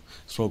வந்துவிடும்.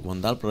 ஸ்ட்ரோக்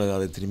வந்தால் பிறகு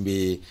அதை திரும்பி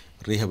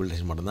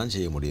ரீஹபிலிட்டேஷன் மட்டும்தான்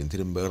செய்ய முடியும்.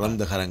 திரும்ப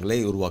இறந்த கரங்களை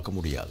உருவாக்க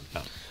முடியாது.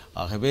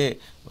 ஆகவே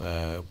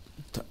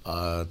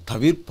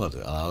தவிர்ப்பது,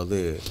 அதாவது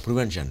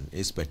ப்ரிவென்ஷன்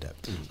இஸ் பெட்டர்.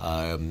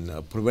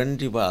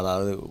 ப்ரிவென்டிவ்,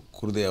 அதாவது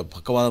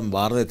பக்கவாதம்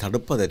வாரதை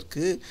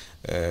தடுப்பதற்கு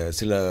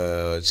சில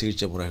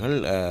சிகிச்சை முறைகள்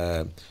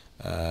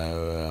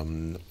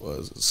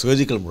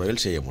சர்ஜிக்கல்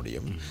முறையில் செய்ய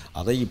முடியும்.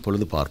 அதை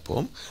இப்பொழுது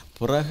பார்ப்போம்.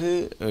 பிறகு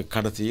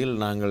கடைசியில்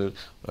நாங்கள்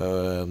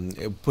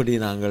எப்படி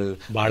நாங்கள்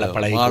வாழ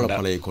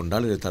பழகி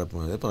கொண்டால் இதை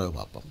தடுப்பு பிறகு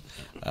பார்ப்போம்.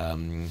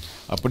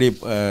 அப்படி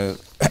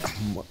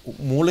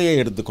மூளையை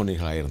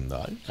எடுத்துக்கொண்டீர்களாக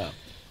இருந்தால்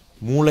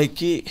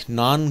மூளைக்கு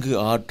 4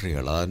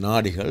 ஆர்டரிகள், அதாவது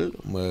நாடிகள்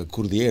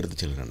குருதியை எடுத்து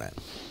செல்கின்றன.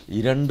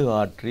 2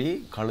 ஆர்டரி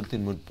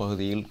கழுத்தின்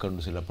முற்பகுதியில்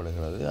கொண்டு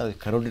செல்லப்படுகிறது, அது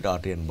கரோட்டிட்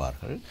ஆர்டரி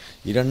என்பார்கள்.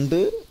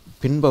 2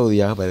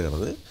 பின்பகுதியாக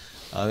வருகிறது,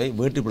 அவை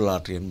வெர்டிபிள்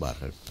ஆர்டரி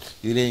என்பார்கள்.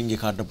 இதிலே இங்கே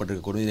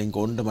காட்டப்பட்டிருக்கக்கூடிய, இதை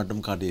இங்கே 1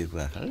 மட்டும்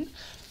காட்டியிருக்கிறார்கள்.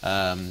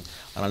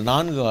 ஆனால்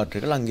 4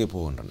 ஆர்டரிகள் அங்கே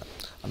போகின்றன.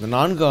 அந்த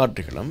 4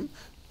 ஆர்டரிகளும்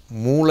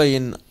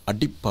மூளையின்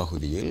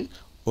அடிப்பகுதியில்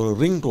ஒரு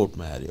ரிங் ரோட்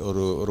மாதிரி,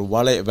 ஒரு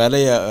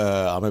வளைய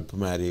அமைப்பு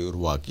மாதிரி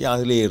உருவாக்கி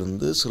அதிலே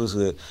இருந்து சிறு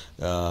சிறு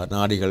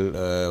நாடிகள்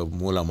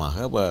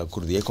மூலமாக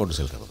குருதியை கொண்டு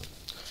செல்கிறது.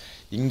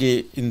 இங்கே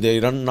இந்த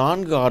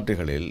 4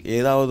 ஆர்டரிகளில்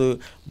ஏதாவது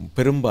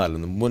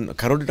பெரும்பாலும்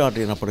கரோட்டிட்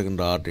ஆர்டரி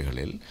எனப்படுகின்ற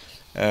ஆர்டரிகளில்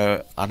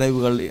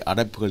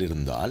அடைப்புகள்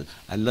இருந்தால்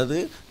அல்லது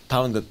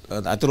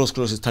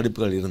அத்தெரோஸ்க்ளரோசிஸ்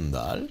தடிப்புகள்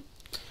இருந்தால்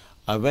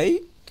அவை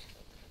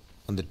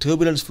அந்த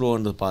டர்புலன்ஸ் ஃப்ளோ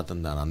என்று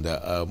பார்த்துதான் அந்த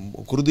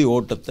குருதி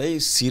ஓட்டத்தை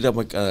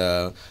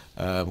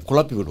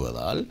குழப்பி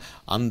விடுவதால்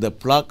அந்த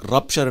பிளாக்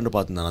ரப்ஷர் என்று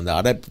பார்த்துதான்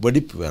அந்த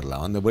வெடிப்பு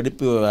வரலாம். அந்த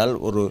வெடிப்புகளால்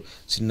ஒரு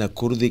சின்ன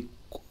குருதி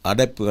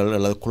அடைப்புகள்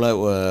அல்லது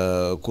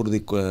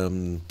குருதி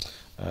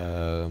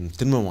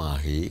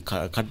திண்மமாகி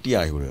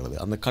கட்டியாகி விடுகிறது.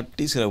 அந்த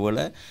கட்டி சில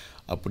வேளை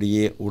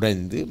அப்படியே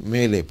உடைந்து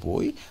மேலே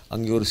போய்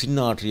அங்கே ஒரு சின்ன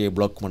ஆற்றியை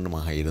பிளாக்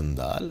பண்ணுமாக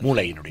இருந்தால்,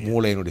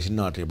 மூளையினுடைய சின்ன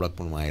ஆற்றியை பிளாக்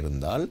பண்ணுமாக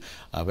இருந்தால்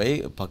அவை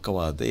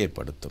பக்கவாதத்தை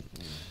ஏற்படுத்தும்.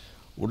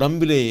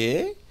 உடம்பிலேயே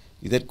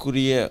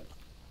இதற்குரிய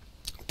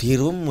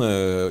தீர்வும்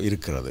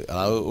இருக்கிறது.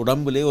 அதாவது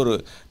உடம்புலே ஒரு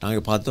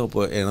நாங்கள் பார்த்தோம்,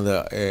 இப்போ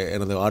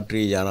எனது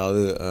ஆற்றி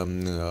யாராவது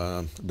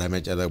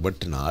டேமேஜ் அதை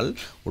வெட்டினால்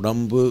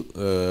உடம்பு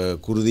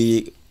குருதி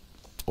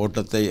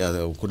ஓட்டத்தை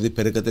குருதி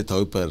பெருக்கத்தை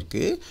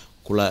தவிர்ப்பதற்கு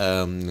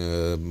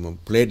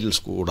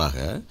பிளேட்லெட்ஸ் ஊடாக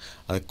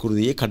அதை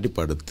குருதியை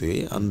கட்டுப்படுத்தி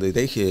அந்த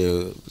இதை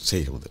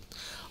செய்கிறது.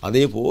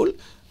 அதேபோல்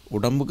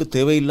உடம்புக்கு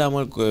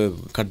தேவையில்லாமல்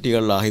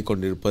கட்டிகள் ஆகி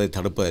கொண்டிருப்பதை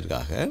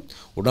தடுப்பதற்காக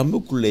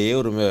உடம்புக்குள்ளேயே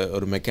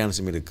ஒரு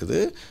மெக்கானிசம் இருக்குது,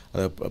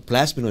 அதை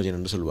பிளாஸ்மினோஜன்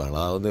என்று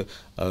சொல்வார்கள். அதாவது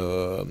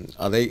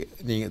அதை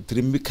நீங்கள்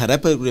திரும்பி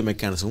கரைப்பதற்குரிய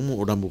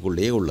மெக்கானிசமும்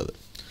உடம்புக்குள்ளேயே உள்ளது.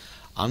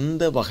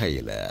 அந்த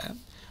வகையில்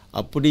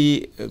அப்படி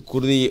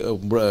குருதி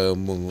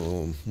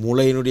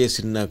மூளையினுடைய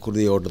சின்ன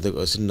குருதி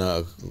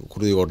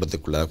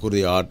ஓட்டத்துக்குள்ள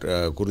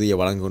குருதியை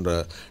வழங்குகின்ற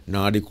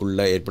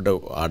நாடிக்குள்ளே ஏற்பட்ட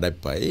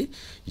அடைப்பை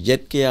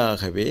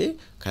இயற்கையாகவே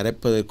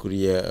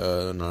கரைப்பதற்குரிய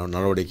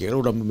நடவடிக்கைகள்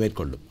உடம்பு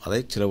மேற்கொள்ளும்.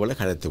 அதை சிலவளை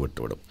கரைத்து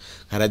விட்டுவிடும்.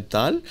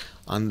 கரைத்தால்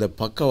அந்த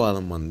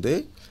பக்கவாதம்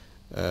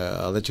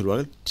அதை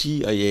சொல்வார்கள்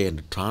TIA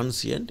என்று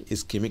டிரான்சியன்ட்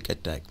இஸ்கெமிக்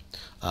அட்டாக்.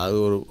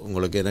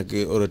 அது எனக்கு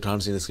ஒரு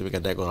டிரான்சியன்ட் இஸ்கெமிக்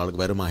அட்டாக் ஒரு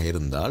ஆளுக்கு வருமாக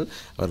இருந்தால்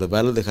அவரது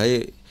வலது கை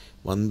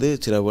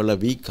சில வேளை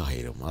வீக்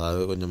ஆகிடும்.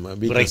 அதாவது கொஞ்சம்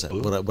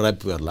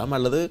விரைப்பு வரலாம்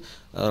அல்லது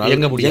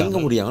இயங்க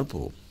முடியாமல்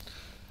போகும்.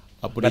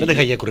 அப்படி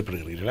கையை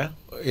குறிப்பிடுகிறீர்களா?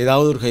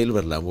 ஏதாவது ஒரு கையில்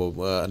வரலாம்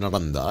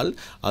நடந்தால்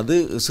அது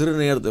சிறு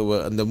நேரத்து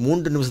அந்த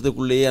 3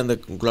 நிமிஷத்துக்குள்ளேயே அந்த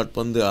குளாட்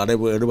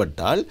அடைவு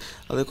எடுபட்டால்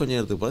அது கொஞ்சம்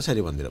நேரத்துக்கு போல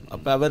சரி வந்துடும்.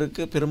 அப்போ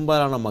அவருக்கு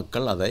பெரும்பாலான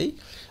மக்கள் அதை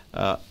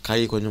கை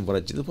கொஞ்சம்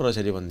புறம்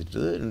சரி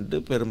வந்துட்டு என்று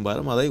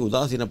பெரும்பாலும் அதை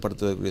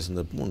உதாசீனப்படுத்துவதற்குரிய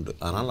சந்தர்ப்பம் உண்டு.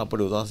 ஆனால்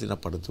அப்படி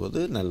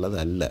உதாசீனப்படுத்துவது நல்லது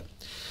அல்ல.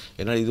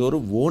 ஏன்னா இது ஒரு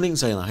வார்னிங்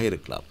சைனாக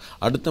இருக்கலாம்.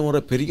 அடுத்த முறை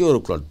பெரிய ஒரு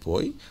குளாட்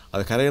போய்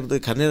அதை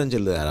கரையிறதுக்கு கண்ணீரம்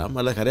செல்லுதாராம்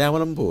அல்ல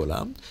கரையாமலும்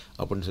போகலாம்.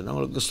 அப்படின்னு சொன்னால்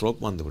அவங்களுக்கு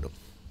ஸ்ட்ரோக் வந்துவிடும்.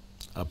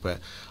 அப்போ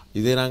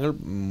இதை நாங்கள்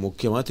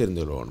முக்கியமாக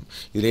தெரிந்து கொள்ளணும்.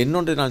 இதில்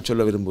இன்னொன்று நான்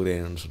சொல்ல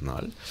விரும்புகிறேன்னு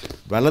சொன்னால்,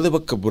 வலது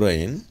பக்க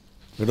பிரெயின்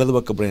இடது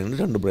பக்க பிரெயின்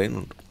 2 பிரெயின்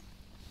உண்டு.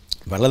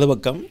 வலது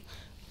பக்கம்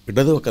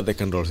இடது பக்கத்தை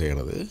கண்ட்ரோல்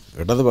செய்கிறது,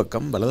 இடது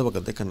பக்கம் வலது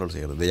பக்கத்தை கண்ட்ரோல்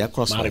செய்கிறது.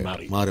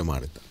 மாறி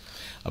மாறி.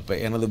 அப்போ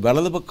எனது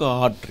வலது பக்க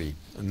ஆற்றி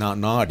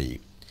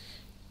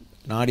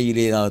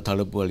நாடியிலே ஏதாவது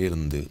தடுப்புகள்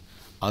இருந்து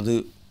அது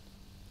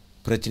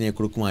பிரச்சனையை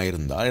கொடுக்குமாக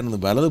இருந்தால் எனது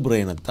வலது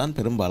பிரெயினைத்தான்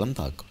பெரும்பாலும்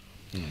தாக்கும்.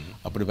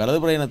 அப்படி வலது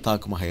பிரெயினை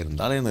தாக்குமாக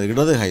இருந்தால் எனது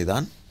இடது கை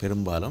தான்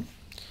பெரும்பாலும்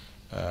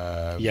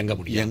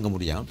இயங்க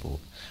முடியாமல்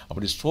போகும்.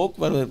 அப்படி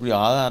ஸ்ட்ரோக் வருவதற்குரிய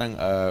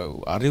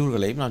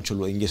அறிகுறிகளையும் நான்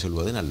இங்கே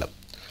சொல்வது நல்லது.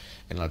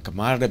 என்னால்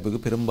மாரடைப்புக்கு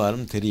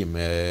பெரும்பாலும் தெரியும்,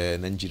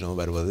 நெஞ்சு நோய்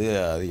வருவது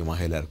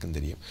அதிகமாக எல்லாருக்கும்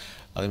தெரியும்.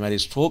 அதே மாதிரி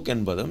ஸ்ட்ரோக்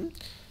என்பதும்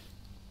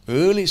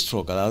ஏர்லி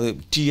ஸ்ட்ரோக், அதாவது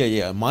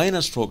TIA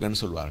மைனர் ஸ்ட்ரோக்குன்னு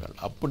சொல்வார்கள்.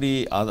 அப்படி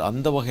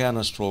அந்த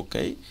வகையான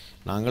ஸ்ட்ரோக்கை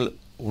நாங்கள்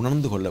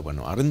உணர்ந்து கொள்ள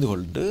வேண்டும். அறிந்து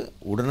கொண்டு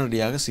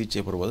உடனடியாக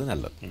சிகிச்சை பெறுவது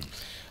நல்லது.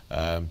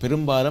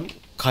 பெரும்பாலும்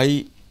கை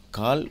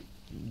கால்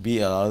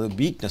அதாவது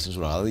வீக்னஸ்ன்னு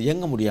சொல்லுவாங்க, அது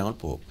இயங்க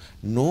முடியாமல் போகும்.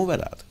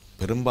 வராது,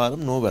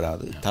 பெரும்பாலும்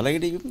வராது,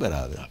 தலையிடையும்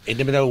வராது,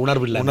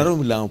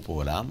 உணர்வும் இல்லாமல்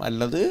போகலாம்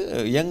அல்லது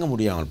இயங்க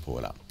முடியாமல்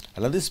போகலாம்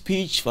அல்லது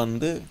ஸ்பீச்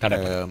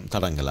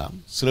தடங்கலாம்,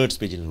 ஸ்லர்ட்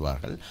ஸ்பீச்னு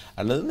சொல்வார்கள்.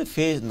 அல்லது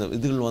இந்த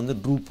இதுகள்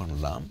ட்ரூப்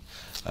பண்ணலாம்.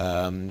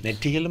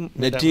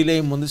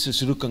 நெற்றியிலேயும்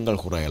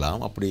சுருக்கங்கள்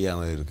குறையலாம்.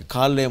 அப்படியானது இருக்குது.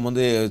 காலையும்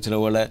சில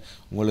வேளை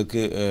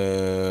உங்களுக்கு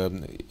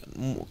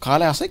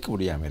காலை அசைக்க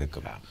முடியாமல்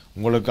இருக்குது.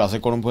 உங்களுக்கு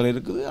அசைக்கணும் போல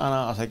இருக்குது,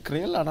 ஆனால்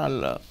அசைக்கிறீர்கள், ஆனால்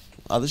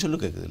அது சொல்லு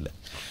கேட்குது இல்லை.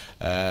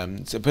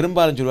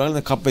 பெரும்பாலும் சொல்லுவாங்க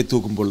இந்த கப்பை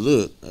தூக்கும் பொழுது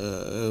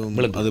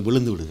அது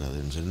விழுந்து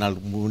விடுகிறதுன்னு சொல்லி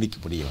நாள் முடிக்க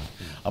முடியும்.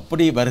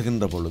 அப்படி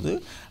வருகின்ற பொழுது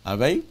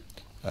அவை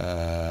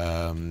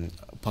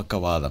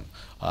பக்கவாதம்,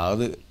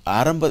 அதாவது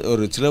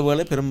ஒரு சில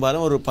வேளை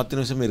பெரும்பாலும் ஒரு 10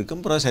 நிமிஷம்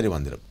இருக்கும், பிறகு சரி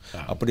வந்துடும்.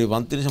 அப்படி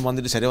 10 நிமிஷம்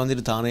வந்துட்டு சரி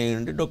வந்துட்டு தானே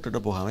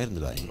டாக்டர்கிட்ட போகாமல்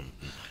இருந்துடாங்க.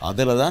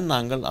 அதில் தான்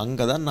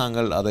அங்கே தான்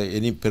நாங்கள் அதை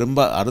இனி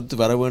அடுத்து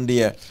வர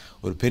வேண்டிய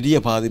ஒரு பெரிய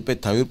பாதிப்பை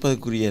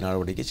தவிர்ப்பதற்குரிய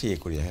நடவடிக்கை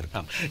செய்யக்கூடியதாக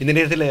இருக்கும். இந்த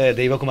நேரத்தில்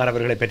தெய்வகுமார்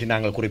அவர்களை பற்றி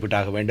நாங்கள்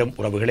குறிப்பிட்டாக வேண்டும்.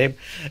 உறவுகளே,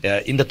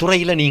 இந்த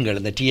துறையில் நீங்கள்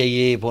இந்த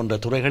TIA போன்ற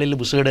துறைகளில்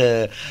விசேட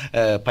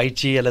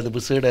பயிற்சி அல்லது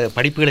விசேட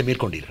படிப்புகளை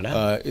மேற்கொண்டீர்களா?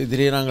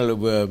 இதிலே நாங்கள்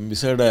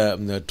விசேட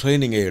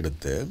ட்ரைனிங்கை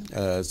எடுத்து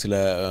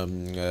சில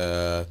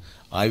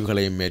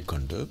ஆய்வுகளையும்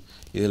மேற்கொண்டு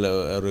இதில்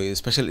ஒரு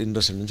ஸ்பெஷல்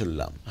இன்ட்ரெஸ்ட்னு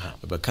சொல்லலாம்.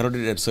 இப்போ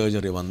கரோடிட்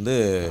சர்ஜரி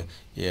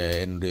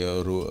என்னுடைய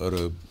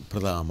ஒரு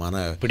பிரதானமான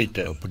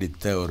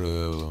பிடித்த ஒரு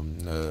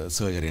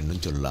சர்ஜரின்னு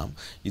சொல்லலாம்.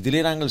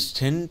 இதிலே நாங்கள்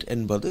ஸ்டென்ட்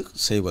என்பது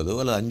செய்வதோ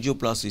அல்லது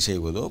அஞ்சியோபிளாஸ்டி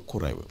செய்வதோ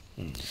குறைவு.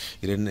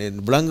 இதில்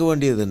விளங்க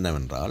வேண்டியது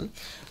என்னவென்றால்,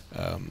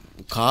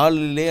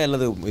 காலிலே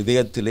அல்லது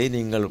இதயத்திலே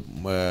நீங்கள்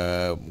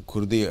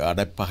குருதி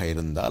அடைப்பாக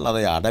இருந்தால்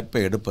அதை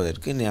அடைப்பை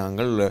எடுப்பதற்கு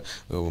நாங்கள்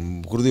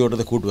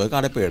குருதியோட்டத்தை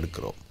கூட்டுவதற்கு அடைப்பை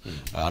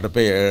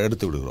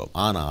எடுத்து விடுகிறோம்.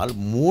 ஆனால்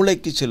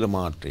மூளைக்கு செல்லும்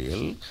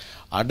ஆற்றில்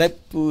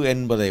அடைப்பு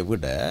என்பதை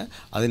விட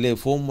அதிலே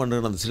ஃபோம்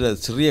பண்ணுற அந்த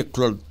சிறிய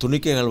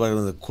துணிக்கைகள்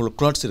வருகிற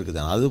குளாட்ஸ் இருக்குது,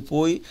 அது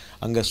போய்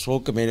அங்கே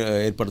ஸ்ட்ரோக்கை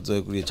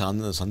ஏற்படுத்தக்கூடிய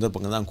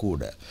சந்தர்ப்பங்கள் தான்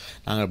கூட.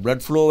 நாங்கள்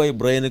பிளட் ஃப்ளோவை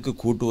பிரெயினுக்கு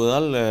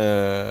கூட்டுவதால்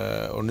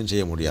ஒன்றும்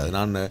செய்ய முடியாது.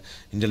 நான்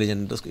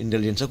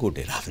இன்டெலிஜென்ஸை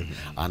கூட்டிடாது.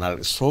 ஆனால்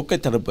ஸ்ட்ரோக்கை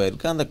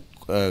தடுப்பதற்கு அந்த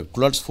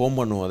குளாட்ஸ் ஃபோம்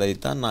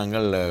பண்ணுவதைத்தான்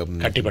நாங்கள்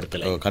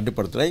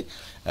கட்டுப்படுத்தலை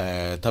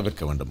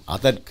தவிர்க்க வேண்டும்.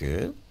 அதற்கு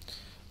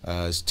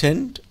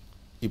ஸ்டென்ட்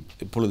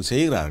இப்பொழுது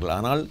செய்கிறார்கள்.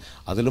 ஆனால்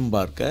அதிலும்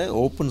பார்க்க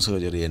ஓப்பன்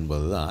சர்ஜரி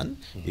என்பதுதான்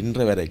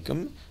இன்று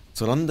வரைக்கும்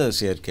சிறந்த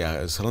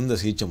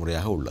சிகிச்சை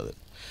முறையாக உள்ளது.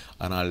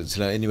 ஆனால்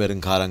சில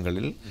இனிவரும்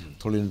காலங்களில்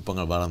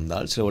தொழில்நுட்பங்கள்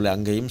வளர்ந்தால் சில வழி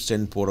அங்கேயும்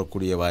ஸ்டென்ட்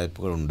போடக்கூடிய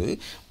வாய்ப்புகள் உண்டு.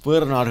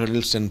 வேறு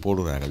நாடுகளில் ஸ்டென்ட்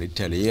போடுகிறார்கள்,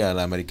 இத்தாலி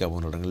அல்லது அமெரிக்கா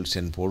போன்ற இடங்களில்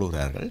ஸ்டென்ட்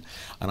போடுகிறார்கள்.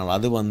 ஆனால்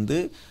அது வந்து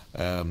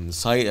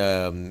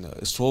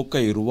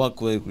ஸ்ட்ரோக்கை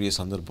உருவாக்குவதற்குரிய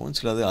சந்தர்ப்பம்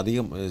சிலது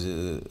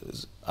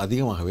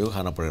அதிகமாகவே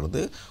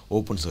காணப்படுகிறது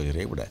ஓப்பன்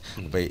சர்ஜரியை விட.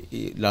 இப்போ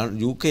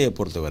யூகேயை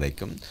பொறுத்த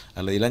வரைக்கும்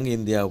அல்லது இலங்கை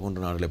இந்தியா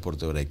போன்ற நாடுகளை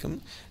பொறுத்த வரைக்கும்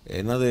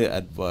எனது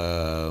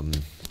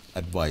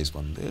அட்வைஸ்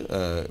வந்து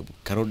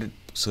கரோடிட்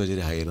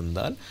சர்ஜரியாக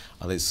இருந்தால்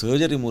அதை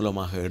சர்ஜரி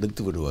மூலமாக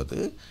எடுத்து விடுவது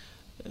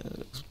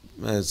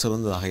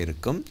சிறந்ததாக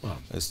இருக்கும்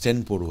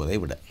ஸ்டென்ட் போடுவதை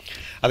விட.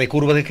 அதை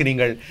கூறுவதற்கு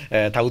நீங்கள்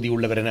தகுதி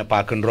உள்ளவர் என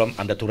பார்க்கின்றோம்.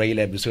 அந்த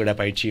துறையில் விசேட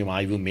பயிற்சியும்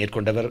ஆய்வும்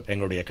மேற்கொண்டவர்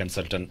எங்களுடைய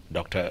கன்சல்டன்ட்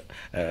டாக்டர்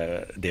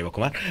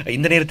தேவகுமார்.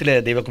 இந்த நேரத்தில்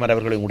தேவகுமார்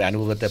அவர்கள் உங்களுடைய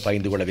அனுபவத்தை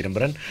பகிர்ந்து கொள்ள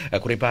விரும்புகிறேன்.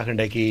 குறிப்பாக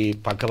இன்றைக்கு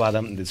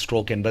பக்கவாதம், இந்த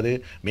ஸ்ட்ரோக் என்பது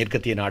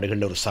மேற்கத்திய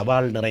நாடுகளில் ஒரு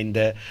சவால் நிறைந்த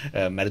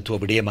மருத்துவ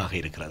விடயமாக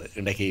இருக்கிறது.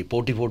 இன்றைக்கு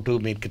போட்டு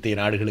மேற்கத்திய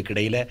நாடுகளுக்கு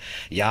இடையில்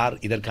யார்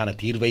இதற்கான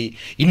தீர்வை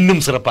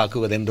இன்னும்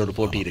சிறப்பாக்குவது என்ற ஒரு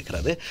போட்டி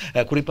இருக்கிறது.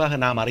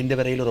 குறிப்பாக நாம் அறிந்த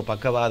வரையில் ஒரு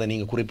பக்கவாதம்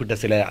நீங்கள் குறிப்பிட்ட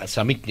சில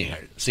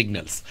சமிக்ஞைகள்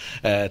சிக்னல்ஸ்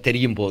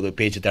தெரியும் போது,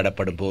 பேச்சு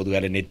தடப்படும் போது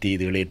அல்லது நெத்தி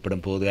இதுகள்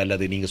ஏற்படும் போது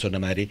அல்லது நீங்கள் சொன்ன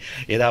மாதிரி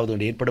ஏதாவது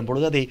ஒன்று ஏற்படும்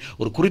பொழுது அதை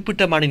ஒரு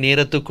குறிப்பிட்ட மணி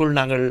நேரத்துக்குள்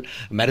நாங்கள்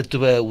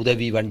மருத்துவ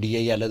உதவி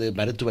வண்டியை அல்லது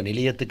மருத்துவ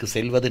நிலையத்துக்கு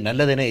செல்வது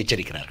நல்லதென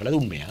எச்சரிக்கிறார்கள்.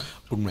 அது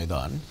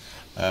உண்மைதான்.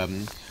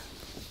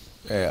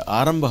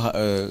 ஆரம்ப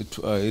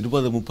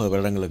 20-30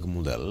 வருடங்களுக்கு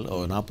முதல்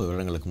 40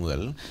 வருடங்களுக்கு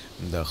முதல்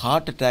இந்த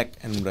ஹார்ட் அட்டாக்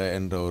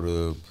என்ற ஒரு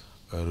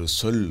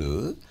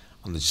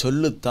அந்த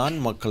சொல்லுத்தான்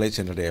மக்களை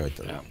சென்றடைய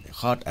வைத்தது.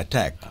 ஹார்ட்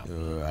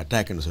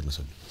அட்டாக் என்று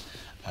சொல்லி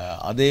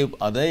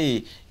அதை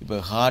இப்போ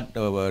ஹார்ட்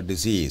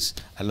டிசீஸ்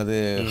அல்லது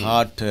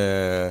ஹார்ட்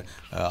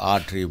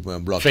ஆர்ட்ரி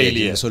பிளாக்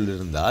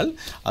சொல்லியிருந்தால்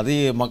அது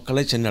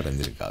மக்களை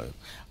சென்றடைந்திருக்காது.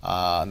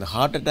 அந்த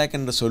ஹார்ட் அட்டாக்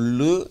என்ற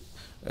சொல்லு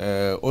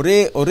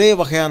ஒரே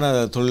வகையான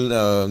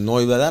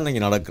நோய்கள் தான்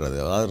இங்கே நடக்கிறது.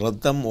 அதாவது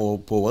ரத்தம்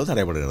போவது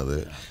தடைபடுகிறது.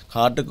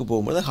 ஹார்ட்டுக்கு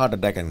போகும்போது ஹார்ட்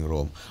அட்டாக்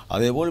என்கிறோம்.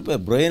 அதேபோல் இப்போ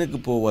பிரெயினுக்கு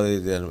போவது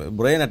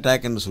பிரெயின்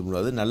அட்டாக் என்று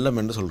சொல்வது நல்லம்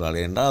என்று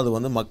சொல்கிறார்கள். என்றால் அது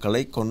வந்து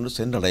மக்களை கொண்டு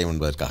சென்றடையும்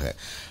என்பதற்காக.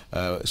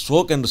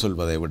 ஸ்ட்ரோக் என்று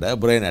சொல்வதை விட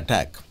பிரெயின்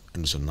அட்டாக்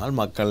என்று சொன்னால்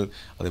மக்கள்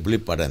அதை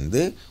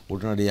விழிப்படைந்து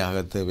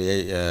உடனடியாக தேவையை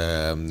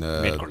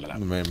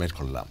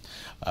மேற்கொள்ளலாம்.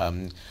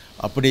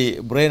 அப்படி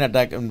பிரெயின்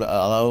அட்டாக்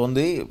அதாவது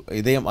வந்து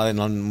இதயம், அதை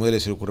நான்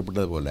முதலில்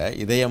குறிப்பிட்டது போல்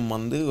இதயம்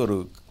வந்து ஒரு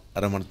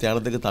அரை மணி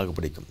நேரத்துக்கு தாக்கு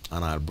பிடிக்கும்.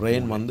 ஆனால்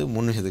பிரெயின் வந்து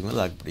 3 நிமிஷத்துக்கு மேலே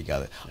தாக்கு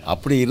பிடிக்காது.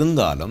 அப்படி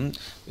இருந்தாலும்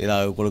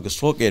ஏதாவது உங்களுக்கு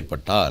ஸ்ட்ரோக்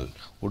ஏற்பட்டால்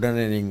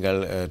உடனே நீங்கள்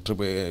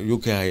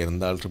யூகேயாக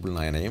இருந்தால்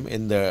 999ஐயும்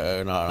எந்த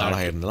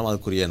நாடாக இருந்தாலும்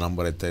அதுக்குரிய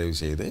நம்பரை தெரிவு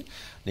செய்து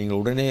நீங்கள்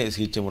உடனே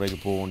சிகிச்சை முறைக்கு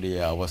போக வேண்டிய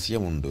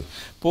அவசியம் உண்டு.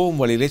 போகும்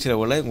வழியிலே சில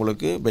வேளை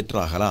உங்களுக்கு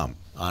பெட்டராகலாம்.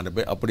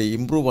 அப்படி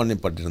இம்ப்ரூவ்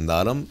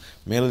பண்ணப்பட்டிருந்தாலும்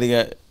மேலதிக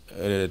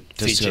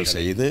டெஸ்ட்கள்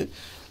செய்து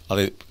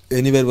அதை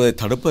இனி வருவதை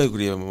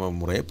தடுப்பதற்குரிய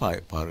முறையை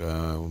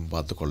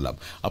பார்த்து கொள்ளலாம்.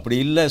 அப்படி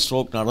இல்லை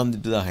ஸ்ட்ரோக்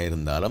நடந்துட்டதாக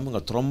இருந்தாலும்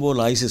உங்கள்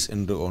த்ரோம்போலைசிஸ்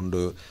என்று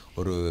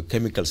ஒரு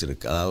கெமிக்கல்ஸ்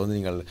இருக்குது. அதாவது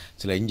நீங்கள்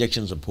சில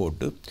இன்ஜெக்ஷன்ஸை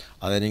போட்டு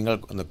அதை நீங்கள்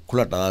அந்த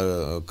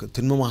அதாவது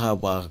திண்மமாக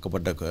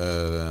பார்க்கப்பட்ட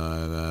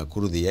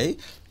குருதியை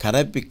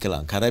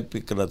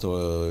கரைப்பிக்கிற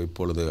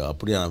இப்பொழுது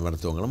அப்படியான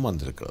மருத்துவங்களும்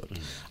வந்திருக்கிறது.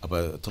 அப்போ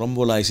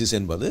த்ரோம்போலைசிஸ்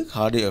என்பது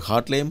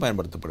ஹார்ட்லேயும்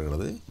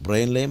பயன்படுத்தப்படுகிறது,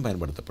 பிரெயின்லேயும்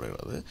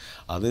பயன்படுத்தப்படுகிறது.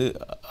 அது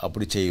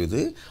அப்படி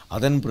செய்வது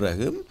அதன்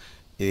பிறகு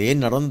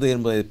ஏன் நடந்தது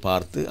என்பதை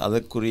பார்த்து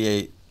அதற்குரிய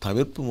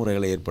தவிர்ப்பு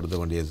முறைகளை ஏற்படுத்த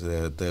வேண்டிய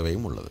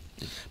தேவையும் உள்ளது.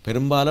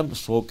 பெரும்பாலும்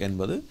ஸ்ட்ரோக்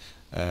என்பது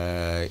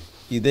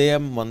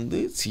இதயம் வந்து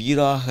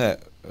சீராக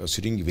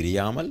சுருங்கி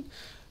விரியாமல்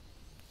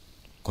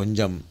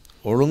கொஞ்சம்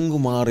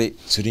ஒழுங்குமாறி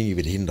சுருங்கி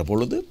விரிகின்ற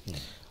பொழுது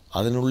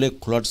அதனுள்ளே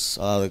குளட்ஸ்,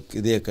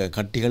 இதய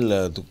கட்டிகள்,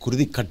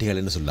 குருதி கட்டிகள்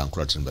என்று சொல்லலாம்.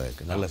 குளட்ஸ்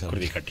என்பதற்கு நல்ல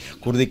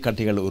குருதி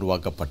கட்டிகள்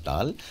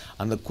உருவாக்கப்பட்டால்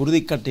அந்த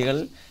குருதி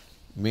கட்டிகள்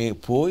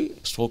போய்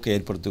ஸ்ட்ரோக்கை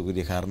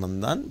ஏற்படுத்தக்கூடிய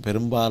காரணம்தான்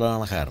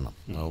பெரும்பாலான காரணம்,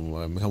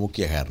 மிக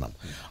முக்கிய காரணம்.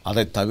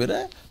 அதை தவிர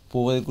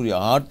போவதற்குரிய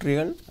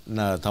ஆற்றிகள்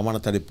தமன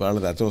தடிப்பு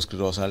அல்லது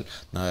அத்தரோஸ்க்ளரோஸால்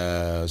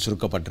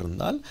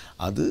சுருக்கப்பட்டிருந்தால்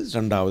அது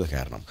 2வது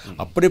காரணம்.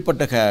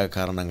 அப்படிப்பட்ட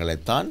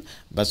காரணங்களைத்தான்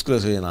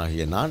வாஸ்குலர் சர்ஜன்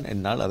ஆகிய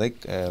என்னால் அதை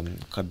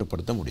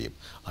கட்டுப்படுத்த முடியும்.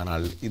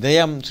 ஆனால்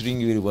இதயம்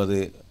சுருங்கி விடுவது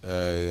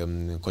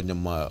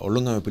கொஞ்சம்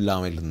ஒழுங்கமைப்பு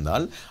இல்லாமல்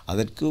இருந்தால்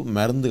அதற்கு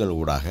மருந்துகள்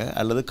ஊடாக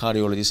அல்லது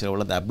கார்டியாலஜி சில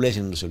உள்ளது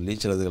அப்ளேஷன் என்று சொல்லி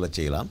சிலதுகளை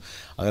செய்யலாம்.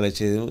 அதில்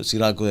செய்து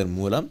சீராக்குவதன்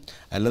மூலம்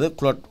அல்லது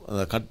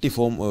கட்டி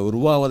ஃபோம்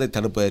உருவாவதை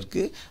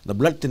தடுப்பதற்கு இந்த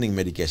பிளட் தின்னிங்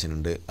மெடிக்கேஷன்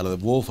உண்டு, அல்லது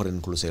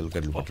ஓஃபரின் குளிசைகள்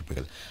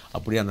கேள்விப்பட்டிருப்பீர்கள்.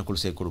 அப்படியான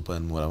குளிசை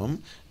கொடுப்பதன் மூலமும்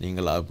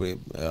நீங்கள்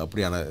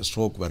அப்படியான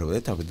ஸ்ட்ரோக்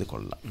வருவதை தவிர்த்து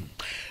கொள்ளலாம்.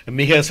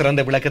 மிக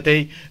சிறந்த விளக்கத்தை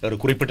ஒரு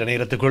குறிப்பிட்ட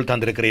நேரத்துக்குள்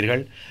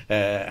தந்திருக்கிறீர்கள்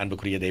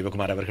அன்புக்குரிய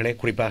தெய்வகுமார் அவர்களே.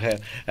 குறிப்பாக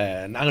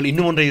நாங்கள்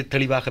இன்னும் ஒன்றை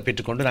தெளிவாக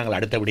பெற்றுக்கொண்டு நாங்கள்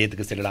அடுத்த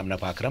விடயத்துக்கு செல்லலாம்னு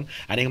பார்க்குறோம்.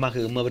 அநேகமாக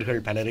இம்மவர்கள்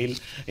பலரில்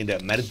இந்த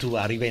மருத்துவ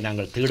அறிவை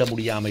நாங்கள் தேட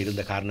முடியாமல்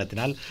இருந்த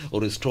காரணத்தினால்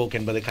ஒரு ஸ்ட்ரோக்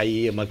என்பது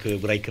கையை நமக்கு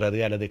விரைக்கிறது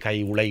அல்லது கை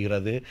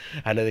உழைகிறது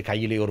அல்லது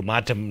கையிலே ஒரு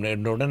மாற்றம்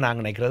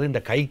நாங்கள் நினைக்கிறது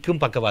இந்த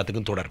கைக்கும்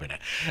பக்கவாத்துக்கும் தொடர்பின.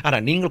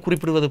 ஆனால் நீங்கள்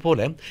குறிப்பிடுவது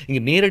போல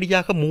இங்கு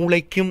நேரடியாக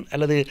மூளைக்கும்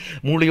அல்லது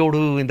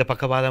மூளையோடு இந்த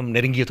பக்கவாதம்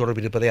நெருங்கிய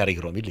தொடர்பு இருப்பதை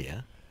அறிகிறோம் இல்லையா?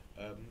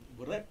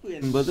 விரைப்பு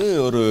என்பது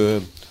ஒரு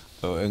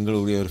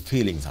எங்களுடைய ஒரு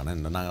ஃபீலிங்ஸ்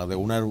ஆனால் நாங்கள் அதை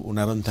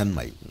உணரும்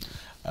தன்மை.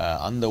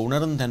 அந்த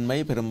உணரும் தன்மை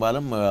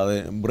பெரும்பாலும் அது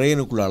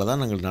பிரெயினுக்குள்ளால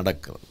தான் நாங்கள்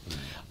நடக்கிறது.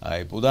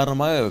 இப்போ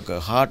உதாரணமாக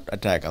ஹார்ட்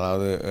அட்டாக்,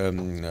 அதாவது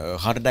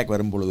ஹார்ட் அட்டாக்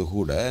வரும்பொழுது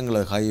கூட எங்களை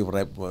கை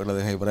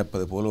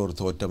விரைப்பது போல் ஒரு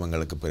தோற்றம்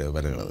எங்களுக்கு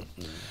வருகிறது.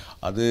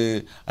 அது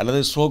அல்லது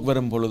ஸ்ட்ரோக்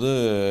வரும் பொழுது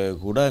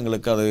கூட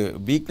எங்களுக்கு அது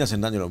வீக்னஸ்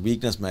என்ன சொல்லுவோம்,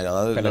 வீக்னஸ் மாதிரி,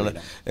 அதாவது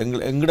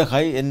எங்களோட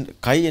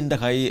கை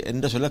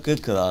என்ற சொல்ல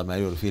கேட்குறது அது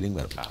மாதிரி ஒரு ஃபீலிங்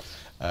வரும்.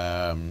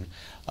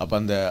 அப்போ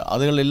அந்த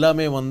அதுகள்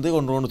எல்லாமே வந்து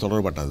ஒன்று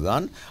தொடர்பட்டது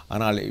தான்.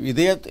 ஆனால்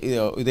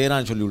இதே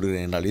நான் சொல்லி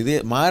விடுகிறேன்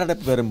என்றால்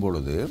மாரடைப்பு வரும்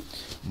பொழுது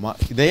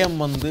இதயம்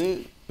வந்து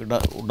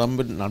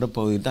உடம்பின்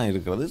நடுப்பகுதியில் தான்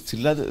இருக்கிறது.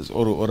 சிலது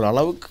ஒரு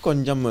அளவுக்கு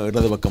கொஞ்சம்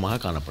இடது பக்கமாக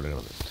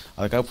காணப்படுகிறது.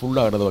 அதுக்காக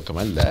ஃபுல்லாக இடது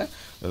பக்கமாக இல்லை.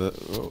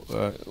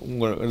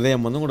 உங்கள்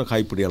இதயம் வந்து உங்களோட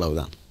கைப்பிடி அளவு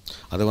தான்.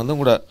 அது வந்து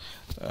உங்களோட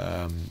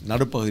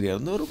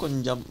நடுப்பகுதியிலிருந்து ஒரு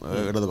கொஞ்சம்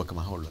இடது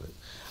பக்கமாக உள்ளது.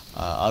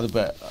 அது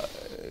இப்போ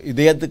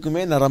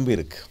இதயத்துக்குமே நரம்பு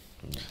இருக்குது.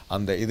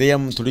 அந்த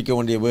இதயம் துடிக்க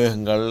வேண்டிய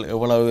வேகங்கள்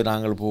எவ்வளவு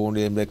நாங்கள் போக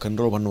வேண்டிய என்பதை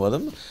கண்ட்ரோல்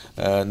பண்ணுவதும்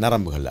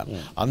நரம்புகள் தான்.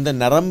 அந்த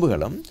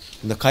நரம்புகளும்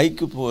இந்த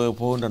கைக்கு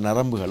போகின்ற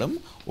நரம்புகளும்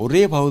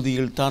ஒரே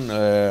பகுதியில் தான்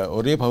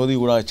ஒரே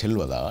பகுதியூடாக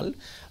செல்வதால்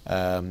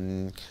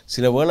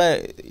சில வேளை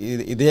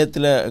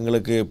இதயத்தில்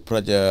எங்களுக்கு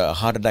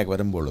ஹார்ட் அட்டாக்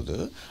வரும்பொழுது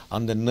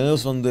அந்த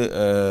நர்வ்ஸ் வந்து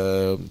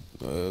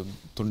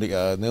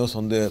நர்வ்ஸ்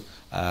வந்து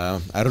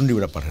அருண்டி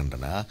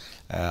விடப்படுகின்றன.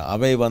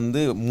 அவை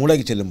வந்து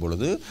மூளைக்கு செல்லும்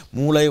பொழுது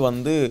மூளை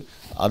வந்து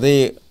அதே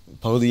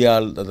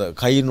பகுதியால்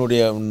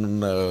கையினுடைய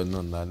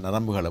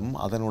நரம்புகளும்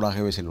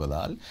அதனூடாகவே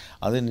செல்வதால்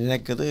அது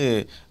நினைக்கிறது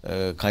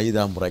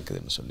கைதான்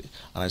முறைக்குதுன்னு சொல்லி.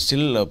 ஆனால்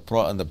ஸ்டில்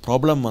அந்த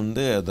ப்ராப்ளம்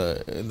வந்து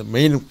இந்த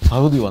மெயின்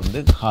பகுதி வந்து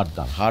ஹார்ட்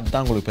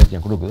தான் உங்களுக்கு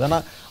பிரச்சனை கொடுக்குது.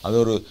 ஆனால் அது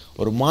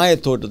ஒரு மாய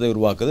தோற்றத்தை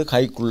உருவாக்குது.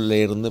 கைக்குள்ளே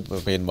இருந்து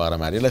பெயின் வர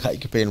மாதிரி, இல்லை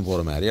கைக்கு பெயின்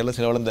போகிற மாதிரி, இல்லை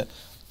சில இந்த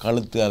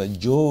கழுத்து அதில்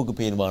ஜோவுக்கு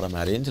பெயின் வர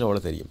மாதிரின்னு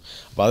சில தெரியும்.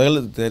 அப்போ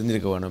அதில்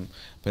தெரிஞ்சிருக்க வேணும்.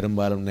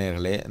 பெரும்பாலும்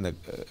நேர்களே இந்த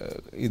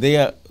இதய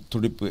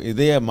துடிப்பு,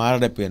 இதய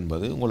மாரடைப்பு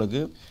என்பது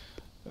உங்களுக்கு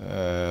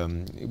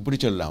இப்படி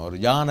சொல்லலாம், ஒரு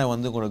யானை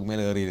வந்து உங்களுக்கு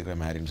மேலே ஏறி இருக்கிற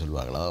மாதிரின்னு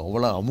சொல்லுவாங்களா,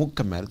 அவ்வளோ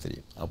அமுக்கம் மாதிரி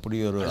தெரியும். அப்படி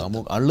ஒரு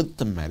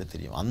அழுத்தம் மாதிரி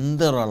தெரியும்.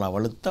 அந்த ஒரு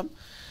அழுத்தம்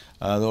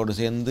அதோடு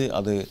சேர்ந்து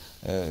அது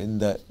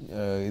இந்த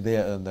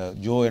இந்த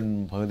ஜோயின்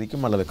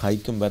பகுதிக்கும் அல்லது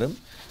கைக்கும் வரும்.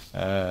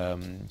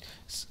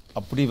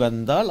 அப்படி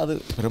வந்தால் அது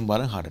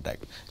பெரும்பாலும் ஹார்ட்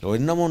அட்டாக்.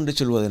 இன்னமும் ஒன்று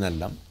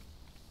சொல்வதனெல்லாம்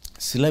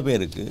சில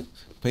பேருக்கு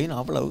பெயின்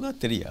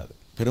அவ்வளவுக்கு தெரியாது.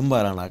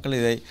 பெரும்பாலான ஆட்கள்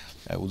இதை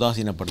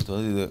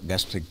உதாசீனப்படுத்துவது இது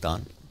கேஸ்ட்ரிக்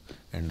தான்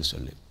என்று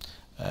சொல்லி.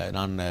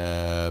 நான்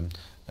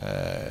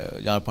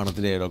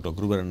யாழ்ப்பாணத்திலே டாக்டர்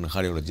குருபரன்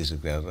கார்டியோலஜிஸ்ட்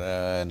இருக்கிறார்,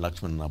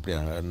 லக்ஷ்மண்,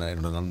 அப்படியான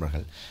என்னோட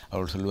நண்பர்கள்.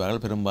 அவர்கள்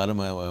சொல்லுவார்கள்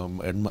பெரும்பாலும்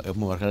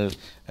எம்மவர்கள்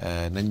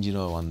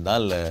நெஞ்சினோ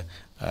வந்தால்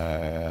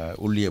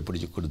உள்ளியை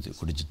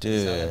குடிச்சிட்டு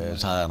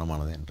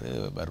சாதாரணமானது என்று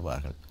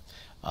வருவார்கள்.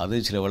 அது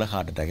சில வேளை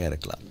ஹார்ட் அட்டாக்காக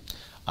இருக்கலாம்.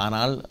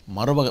 ஆனால்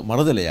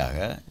மறுதலையாக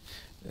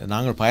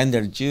நாங்கள்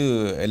பயந்தடித்து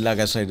எல்லா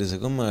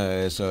கேஸ்ட்ரைட்டிஸுக்கும்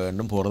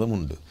போகிறதும்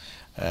உண்டு.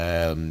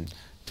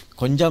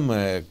 கொஞ்சம்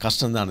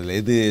கஷ்டம்தான். இல்லை,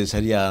 இது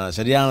சரியான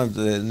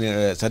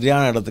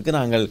இடத்துக்கு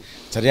நாங்கள்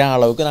சரியான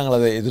அளவுக்கு நாங்கள்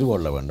அதை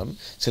எதிர்கொள்ள வேண்டும்.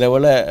 சில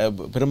வேளை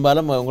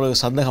பெரும்பாலும் உங்களுக்கு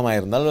சந்தேகமாக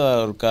இருந்தால்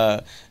ஒரு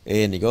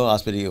ஏனிக்கோ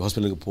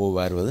ஹாஸ்பிட்டலுக்கு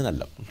வருவது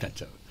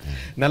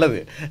நல்லது.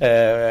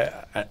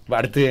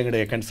 அடுத்து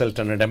எங்களுடைய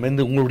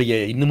கன்சல்டன்ட்டிடமிருந்து உங்களுடைய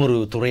இன்னும் ஒரு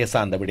துறையை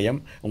சார்ந்த விடயம்,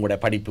 உங்களுடைய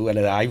படிப்பு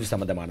அல்லது ஆய்வு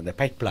சம்பந்தமான இந்த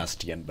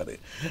பைப்ளாஸ்டி என்பது,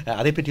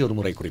 அதை பற்றி ஒரு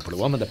முறை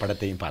குறிப்பிடுவோம். அந்த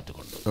படத்தையும்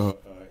பார்த்துக்கொண்டு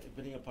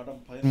இப்போ நீங்கள் படம்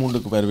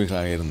 13க்கு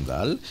வருவீர்களாக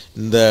இருந்தால்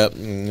இந்த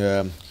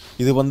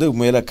இது வந்து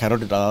மேலே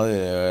கரோட்டிட், அதாவது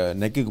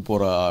நெக்குக்கு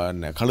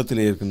போகிற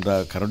கழுத்தில் இருக்கின்ற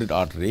கரோட்டிட்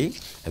ஆர்டரி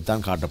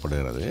தான்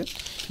காட்டப்படுகிறது.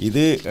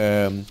 இது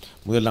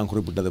முதல் நான்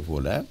குறிப்பிட்டது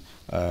போல்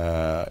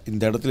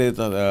இந்த இடத்துல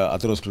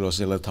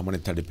அத்தெரோஸ்க்ளரோசிஸ் அல்லது தமனி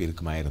தடுப்பு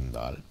இருக்குமா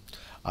இருந்தால்,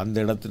 அந்த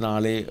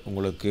இடத்தினாலே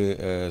உங்களுக்கு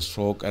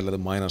ஸ்ட்ரோக் அல்லது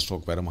மைனர்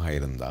ஸ்ட்ரோக் வருமாக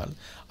இருந்தால்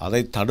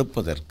அதை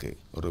தடுப்பதற்கு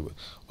ஒரு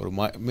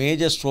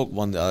மேஜர் ஸ்ட்ரோக்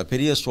வந்து,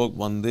 பெரிய ஸ்ட்ரோக்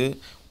வந்து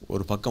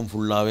ஒரு பக்கம்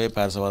ஃபுல்லாகவே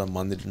பேரசவாதம்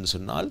வந்துட்டுன்னு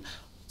சொன்னால்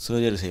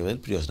சர்ஜரி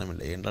செய்வதில் பிரயோஜனம்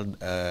இல்லை என்றால்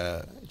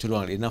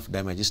சொல்லுவாங்க இனஃப்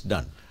டேமேஜ் இஸ்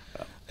டன்.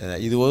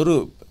 இது ஒரு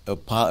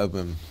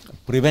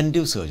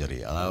ப்ரிவென்டிவ் சர்ஜரி,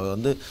 அதாவது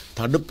வந்து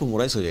தடுப்பு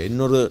முறை சர்ஜரி.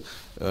 இன்னொரு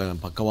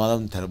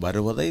பக்கவாதம்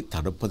வருவதை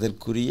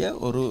தடுப்பதற்குரிய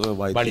ஒரு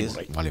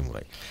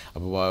வழிமுறை.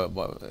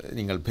 அப்போ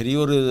நீங்கள் பெரிய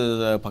ஒரு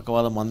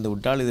பக்கவாதம் வந்து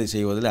விட்டால் இதை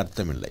செய்வதில்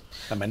அர்த்தமில்லை.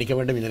 மன்னிக்க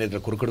வேண்டும் இந்த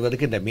நேரத்தில்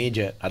குறுக்கிடுவதற்கு. இந்த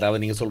மேஜர்,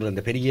 அதாவது நீங்கள் சொல்கிற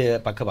இந்த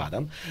பெரிய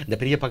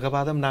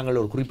பக்கவாதம்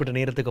நாங்கள் ஒரு குறிப்பிட்ட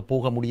நேரத்துக்கு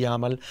போக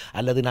முடியாமல்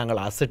அல்லது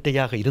நாங்கள்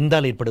அசட்டையாக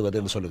இருந்தால்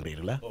ஏற்படுவதுன்னு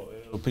சொல்லுகிறீர்களா?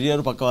 பெரிய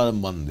ஒரு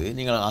பக்கவாதம் வந்து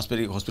நீங்கள்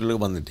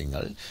ஹாஸ்பிட்டலுக்கு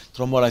வந்துட்டீங்கள்,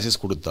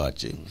 த்ரோம்போலைசிஸ்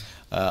கொடுத்தாச்சு,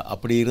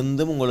 அப்படி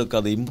இருந்தும் உங்களுக்கு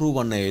அது இம்ப்ரூவ்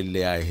பண்ண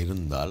இல்லையாக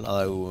இருந்தால்,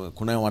 அதாவது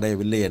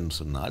குணமடையவில்லை என்று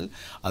சொன்னால்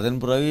அதன்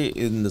பிறகு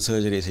இந்த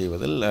சர்ஜரி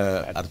செய்வதில்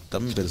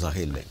அர்த்தம் பெருசாக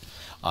இல்லை.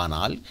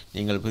 ஆனால்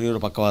நீங்கள் பெரிய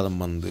ஒரு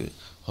பக்கவாதம் வந்து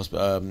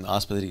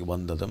ஆஸ்பத்திரிக்கு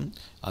வந்ததும்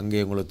அங்கே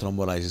உங்களுக்கு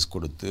த்ரோம்போலைசிஸ்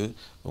கொடுத்து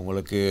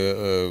உங்களுக்கு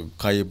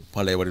கை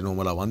பழையபடி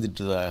நோமலாக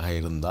வந்துட்டதாக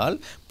இருந்தால்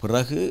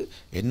பிறகு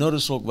இன்னொரு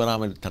ஸ்ட்ரோக்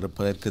வராமல்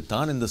தடுப்பதற்கு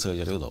தான் இந்த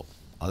சர்ஜரி உதவும்.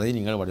 அதை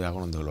நீங்கள் வடிவாக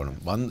கொண்டு கொள்ளணும்.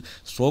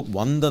 ஸ்ட்ரோக்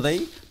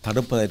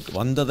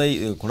வந்ததை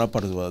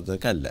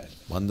குணப்படுத்துவதற்கு அல்ல,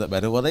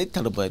 வருவதை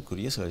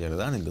தடுப்பதற்குரிய சர்ஜரி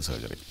தான் இந்த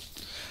சர்ஜரி.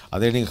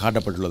 அதை நீங்கள்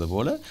காட்டப்பட்டுள்ளது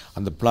போல்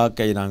அந்த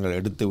பிளாக்கை நாங்கள்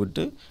எடுத்து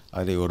விட்டு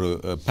அதை ஒரு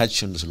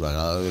பேட்ச் என்று சொல்வாங்க.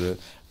 அதாவது ஒரு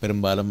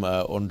பெரும்பாலும்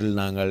ஒன்றில்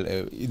நாங்கள்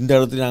இந்த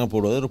இடத்துல நாங்கள்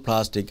போடுவது ஒரு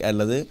பிளாஸ்டிக்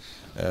அல்லது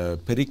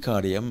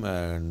பெரிகார்டியல்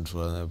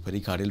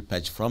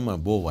பேட்ச் ஃப்ரம்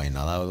போவைன்,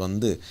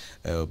 அதாவது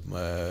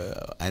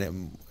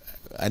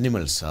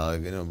அனிமல்ஸ்,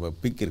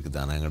 பிக் இருக்குது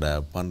தான் எங்களோட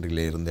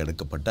பன்றியில் இருந்து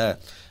எடுக்கப்பட்ட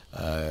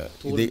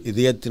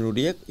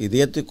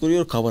இதயத்துக்குரிய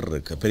ஒரு கவர்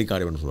இருக்குது,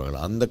 பெரிகார்டியம்னு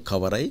சொல்லுவாங்க. அந்த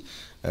கவரை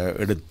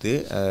எடுத்து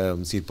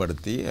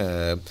சீர்படுத்தி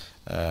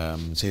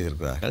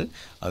செய்திருக்கிறார்கள்.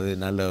 அது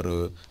நல்ல ஒரு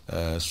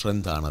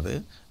ஸ்ட்ரென்த்தானது,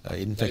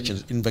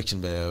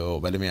 இன்ஃபெக்ஷன்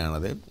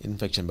வலிமையானது,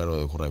 இன்ஃபெக்ஷன்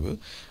பெறுவது குறைவு.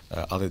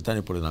 அதைத்தான்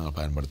இப்பொழுது நாங்கள்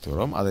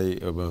பயன்படுத்துகிறோம். அதை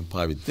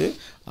பாவித்து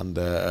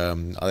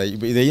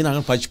இதையும்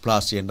நாங்கள் பச்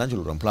பிளாஸ்டிக் தான்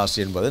சொல்கிறோம்.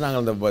 பிளாஸ்டிக் என்பது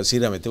நாங்கள் அந்த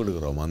சீரமைத்து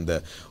விடுகிறோம். அந்த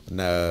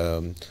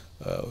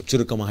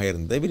சுருக்கமாக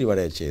இருந்ததை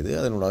விரிவடைய செய்து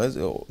அதனோட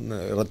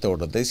இரத்த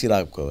ஓட்டத்தை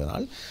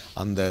சீராக்குவதனால்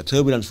அந்த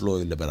டர்புலன்ஸ் ஃப்ளோ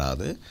இல்லை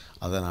பெறாது.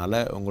 அதனால்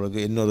உங்களுக்கு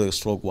இன்னொரு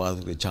ஸ்ட்ரோக்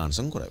வரதுக்கு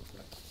சான்ஸும் குறைவு.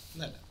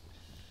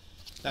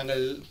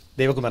 நாங்கள்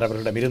தேவகுமார்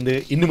அவர்களிடமிருந்து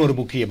இன்னும் ஒரு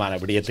முக்கியமான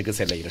விடயத்துக்கு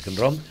செல்ல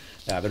இருக்கின்றோம்.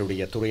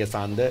 அவருடைய துறையை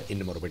சார்ந்த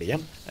இன்னும் ஒரு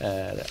விடயம்.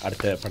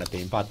 அடுத்த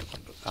படத்தையும்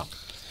பார்த்துக்கொண்டு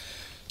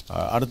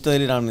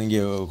அடுத்ததில் நான்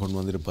இங்கே கொண்டு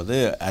வந்திருப்பது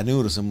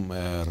அனியூரிசம்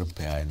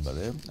ரிப்பேர்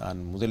என்பது.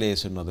 நான் முதலே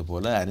சொன்னது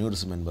போல்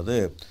அனியூரிசம் என்பது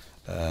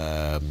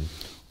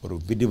ஒரு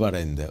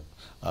விடிவடைந்த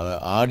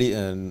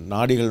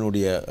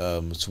நாடிகளினுடைய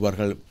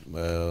சுவர்கள்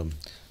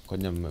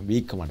கொஞ்சம்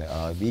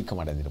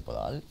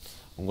வீக்கமடைந்திருப்பதால்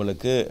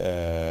உங்களுக்கு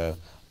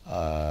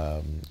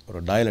ஒரு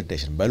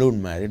டைலட்டேஷன் பலூன்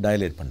மாதிரி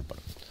டைலேட்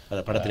பண்ணப்படும்.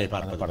 அதை படத்திலே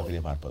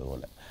பார்ப்பது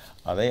போல்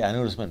அதை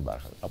அனியூரிசம்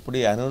என்பார்கள். அப்படி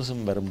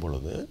அனியூரிசம் வரும்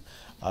பொழுது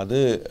அது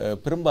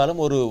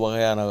பெரும்பாலும் ஒரு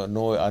வகையான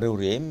நோய்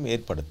அறிகுறியையும்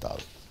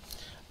ஏற்படுத்தாது.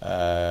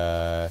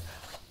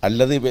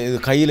 அல்லது இது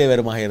கையில்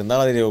வருமாக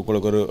இருந்தால் அதில்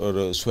உங்களுக்கு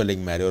ஒரு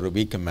ஸ்வெல்லிங் மாதிரி ஒரு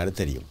வீக்கம் மாதிரி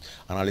தெரியும்.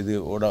 ஆனால் இது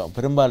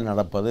பெரும்பாலும்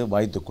நடப்பது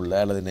வயிற்றுக்குள்ளே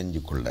அல்லது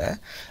நெஞ்சுக்குள்ளே.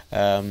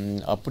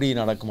 அப்படி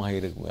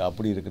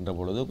இருக்கின்ற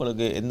பொழுது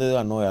உங்களுக்கு எந்த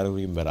நோய்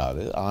அறிகுறியும்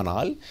வராது.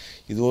 ஆனால்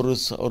இது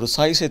ஒரு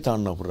சைஸை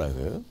தாண்டின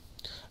பிறகு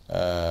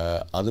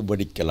அது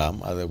வெடிக்கலாம்.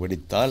 அது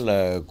வெடித்தால்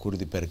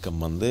குருதி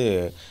பெருக்கம்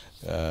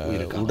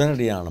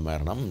உடனடியான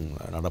மரணம்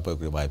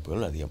நடப்பதற்குரிய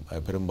வாய்ப்புகள் அதிகம்.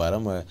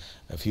 பெரும்பாலும்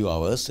ஃபியூ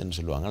ஹவர்ஸ் என்று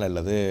சொல்லுவாங்க,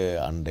 அல்லது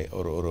அண்டே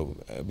ஒரு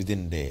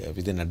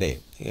விதின் அ டே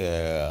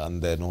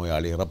அந்த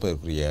நோயாளி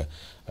இறப்பதற்குரிய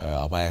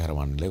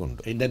அபாயகரமான நிலை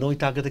உண்டு. இந்த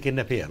நோய் தாக்கத்துக்கு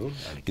என்ன பெயர்?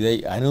 இதை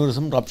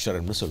அனியூரிசம் ரப்சர்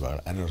என்று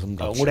சொல்வார்கள். அனியூரிசம்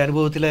உங்களுடைய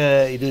அனுபவத்தில்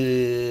இது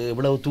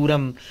இவ்வளவு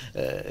தூரம்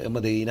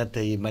மனித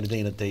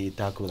இனத்தை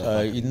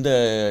தாக்குவது?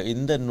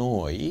 இந்த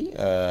நோய்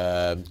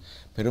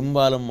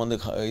பெரும்பாலும்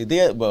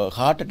இதே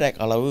ஹார்ட் அட்டாக்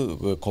அளவு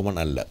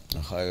காமன் அல்ல.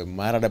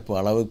 மாரடைப்பு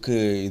அளவுக்கு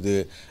இது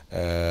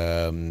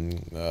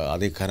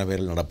அதிக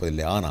கனவேரில்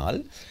நடப்பதில்லை. ஆனால்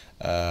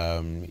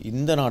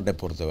இந்த நாட்டை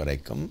பொறுத்த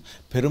வரைக்கும்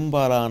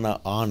பெரும்பாலான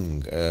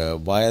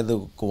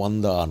வயதுக்கு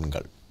வந்த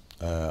ஆண்கள்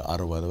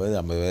 60 வயது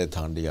 50 வயது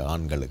தாண்டிய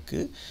ஆண்களுக்கு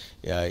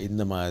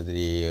இந்த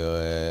மாதிரி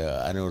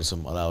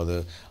அனியூரிசம், அதாவது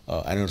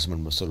அனியூரிசம்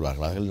என்று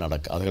சொல்வார்கள்,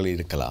 அதுகள்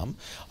இருக்கலாம்.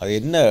 அது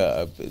என்ன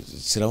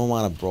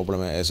சிரமமான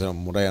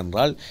முறை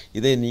என்றால்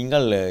இதை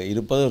நீங்கள்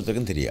இருப்பது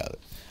ஒருத்தருக்கும் தெரியாது.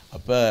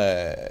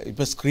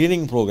 இப்போ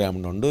ஸ்க்ரீனிங்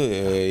ப்ரோக்ராம்னு ஒன்று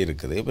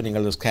இருக்குது. இப்போ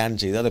நீங்கள்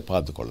ஸ்கேன் செய்து அதை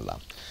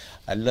பார்த்துக்கொள்ளலாம்.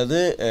 அல்லது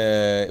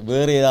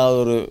வேறு ஏதாவது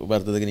ஒரு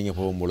வருத்தத்துக்கு நீங்கள்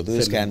போகும்பொழுது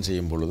ஸ்கேன்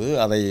செய்யும் பொழுது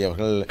அதை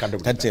அவர்கள்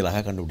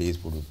தற்செயலாக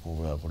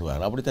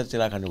கண்டுபிடிப்பார்கள். அப்படி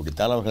தற்செயலாக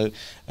கண்டுபிடித்தால் அவர்கள்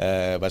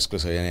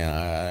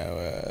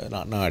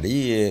நாடி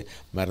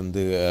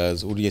மருந்து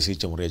உரிய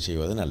சிகிச்சை முறையை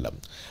செய்வது நல்லது.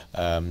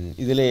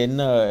 இதில்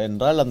என்ன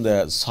என்றால் அந்த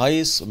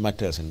சைஸ்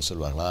மேட்டர்ஸ் என்று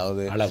சொல்வார்கள்.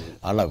 அதாவது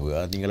அளவு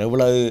நீங்கள்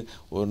எவ்வளவு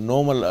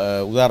நார்மல்,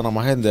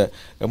 உதாரணமாக இந்த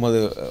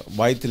எமது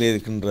வயிற்றில்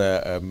இருக்கின்ற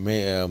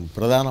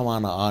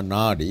பிரதானமான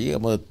நாடி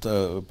எமது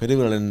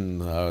பெருவிரலின்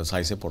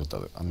சைஸை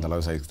பொறுத்தது. அந்த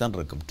அளவு சைஸ் தான்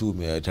இருக்கும்.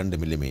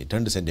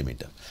 2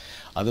 சென்டிமீட்டர்.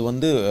 அது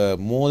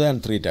மோர்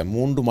தேன் 3 டைம்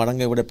 3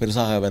 மடங்கை விட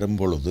பெருசாக வரும்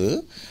பொழுது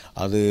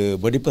அது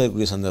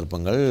வெடிப்பதற்குரிய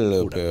சந்தர்ப்பங்கள்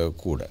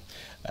கூட.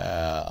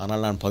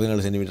 ஆனால் நான்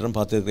 17 சென்டிமீட்டரும்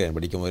பார்த்துருக்கிறேன்.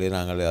 படிக்கும் போதே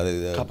நாங்கள் அதை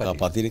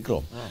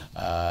பார்த்திருக்கிறோம்.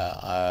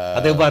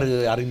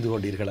 அறிந்து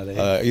கொண்டீர்கள்?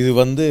 இது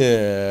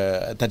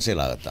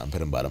தற்செயலாகத்தான்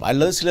பெரும்பாலும்.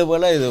 அல்லது சில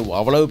வேளை இது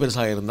அவ்வளவு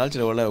பெருசாக இருந்தால்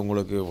சில வேளை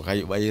உங்களுக்கு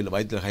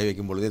வயிற்றில் கை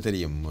வைக்கும் பொழுதே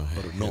தெரியும்.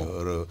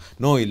 ஒரு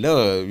நோயில்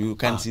you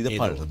can see the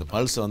pulse. அந்த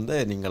பல்ஸ்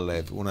நீங்கள்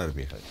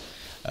உணர்வீர்கள்.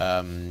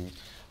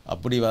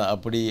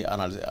 அப்படி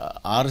ஆனால்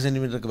 6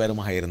 சென்டிமீட்டருக்கு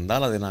வேறுமாக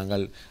இருந்தால் அதை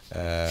நாங்கள்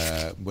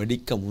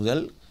வெடிக்க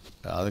முதல்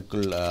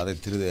அதுக்குள் அதை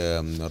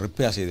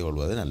ரிப்பேர் செய்து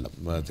கொள்வது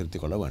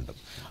திருத்திக் கொள்ள வேண்டும்.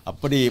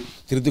 அப்படி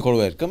திருத்திக்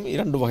கொள்வதற்கும்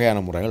 2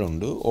 வகையான முறைகள்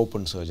உண்டு.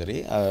 ஓப்பன் சர்ஜரி,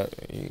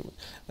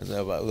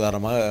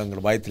 உதாரணமாக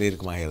எங்கள் வயிற்றில்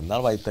இருக்குமாக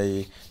இருந்தால் வயிற்றை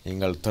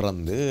நீங்கள்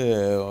திறந்து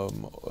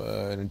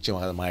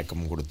நிச்சயமாக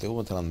மயக்கம் கொடுத்து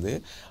திறந்து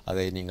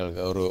அதை நீங்கள்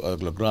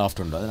அதுக்குள்ள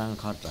கிராஃப்ட் உண்டு, அதை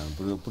நாங்கள் காட்டுறோம்.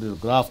 இப்படி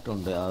ஒரு கிராஃப்ட்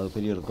உண்டு, அது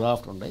பெரிய ஒரு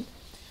கிராஃப்ட் ஒன்றை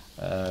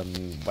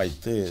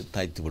வைத்து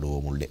தைத்து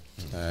விடுவோம் உள்ளே.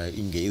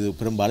 இங்கே இது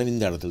பெரும்பாலும்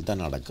இந்த இடத்துல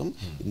தான் நடக்கும்.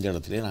 இந்த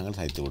இடத்திலே நாங்கள்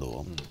தைத்து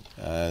விடுவோம்.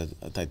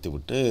 தைத்து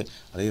விட்டு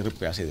அதை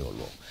ரிப்பேர் செய்து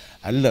கொள்வோம்.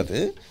 அல்லது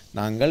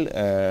நாங்கள்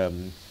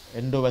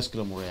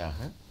எண்டோவாஸ்குலர் முறையாக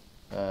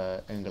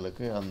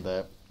எங்களுக்கு அந்த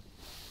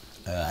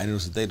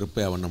அனியூரிசத்தை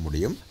ரிப்பேர் பண்ண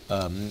முடியும்.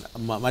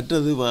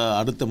 மற்றது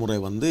அடுத்த முறை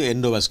வந்து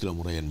எண்டோவாஸ்குலர்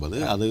முறை என்பது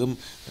அதுவும்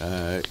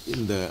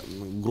இந்த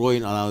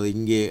குரோயின், அதாவது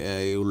இங்கே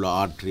உள்ள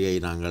ஆர்டரியை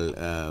நாங்கள்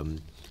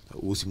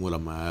ஊசி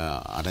மூலம்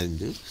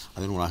அடைந்து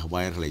அதனூடாக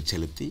வயர்களை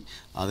செலுத்தி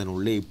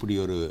அதனுள்ளே இப்படி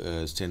ஒரு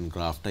ஸ்டென்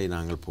கிராஃப்டை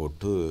நாங்கள்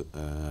போட்டு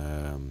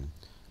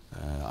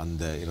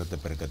அந்த இரத்த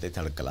பெருக்கத்தை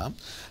தடுக்கலாம்.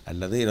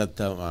 அல்லது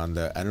அந்த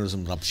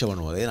அனியூரிசம் ரப்ஷர்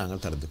பண்ணுவதை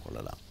நாங்கள் தடுத்து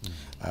கொள்ளலாம்.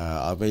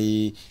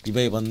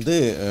 இவை வந்து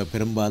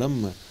பெரும்பாலும்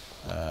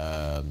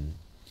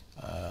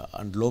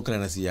லோக்கல்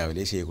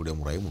அனஸ்தீசியாவிலே செய்யக்கூடிய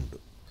முறையும் உண்டு.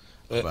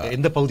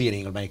 எந்த பகுதியை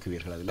நீங்கள்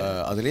மயக்குவீர்கள்?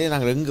 அதிலே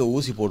நாங்கள் எங்கே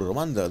ஊசி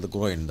போடுறோமோ அது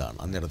குரோயின் தான்.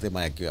 அந்த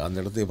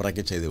இடத்தை பிறக்க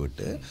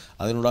செய்துவிட்டு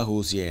அதனூடாக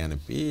ஊசியை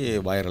அனுப்பி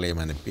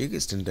வயர்களையும் அனுப்பி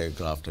ஸ்டென்ட்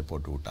கிராஃப்டை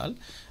போட்டு விட்டால்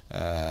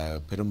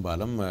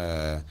பெரும்பாலும்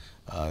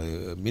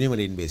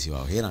மினிமல்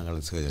இன்வேசிவாகவே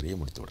நாங்கள் சர்ஜரியை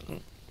முடித்து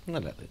விடலாம்.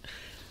 நல்லது.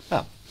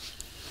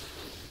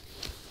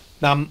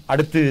 நாம்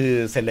அடுத்து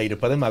செல்ல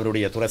இருப்பதும்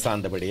அவருடைய துறை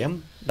சார்ந்த விடயம்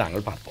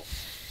நாங்கள் பார்ப்போம்.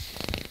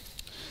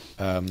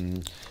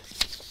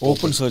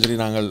 ஓப்பன் சர்ஜரி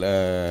நாங்கள்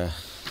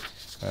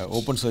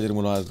ஓப்பன் சர்ஜரி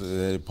மூலம்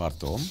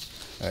பார்த்தோம்.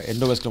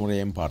 எண்டோவாஸ்குலர்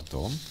முறையையும்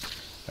பார்த்தோம்.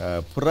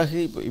 பிறகு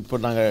இப்போ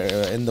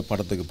நாங்கள் எந்த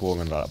படத்துக்கு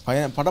போவோம் என்றால்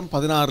படம்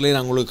 16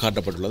 நாங்கள் உங்களுக்கு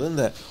காட்டப்பட்டுள்ளது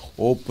இந்த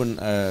ஓப்பன்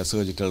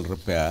சர்ஜிக்கல்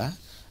ரிப்பேர்.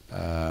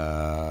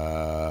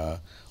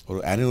 ஒரு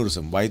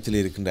அனியூரிசம்,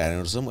 வயிற்றில் இருக்கின்ற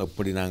அனியூரிசம்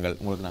எப்படி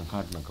உங்களுக்கு நான்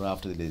காட்டின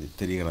கிராஃப்ட் இதில்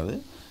தெரிகிறது.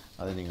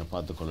 அதை நீங்கள்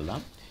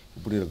பார்த்துக்கொள்ளலாம்.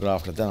 இப்படி ஒரு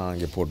கிராஃப்டில் தான் நாங்கள்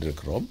இங்கே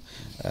போட்டிருக்கிறோம்.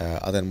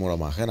 அதன்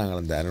மூலமாக நாங்கள்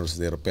அந்த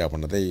அனியூரிசத்தை ரிப்பேர்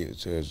பண்ணதை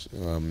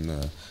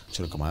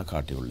சுருக்கமாக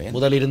காட்டியுள்ளேன்.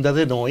 முதல்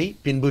இருந்தது நோய்,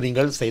 பின்பு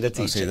நீங்கள் செய்த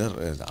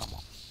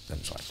ஆமாம்,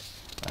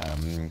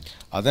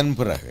 அதன்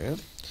பிறகு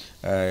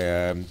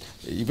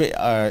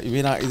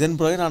இதன்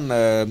பிறகு நான்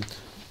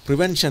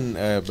ப்ரிவென்ஷன்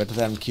பெட்டர்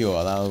தேன் கியூர்,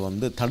 அதாவது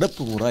வந்து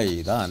தடுப்பு முறை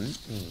தான்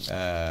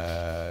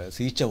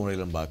சிகிச்சை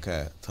முறையிலும்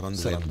பார்க்க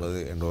திறந்து என்பது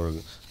என்ற ஒரு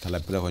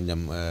தலைப்பில்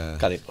கொஞ்சம்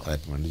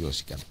கதைப்பு என்று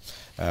யோசிக்கிறேன்.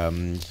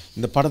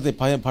 இந்த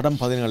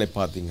படம் 17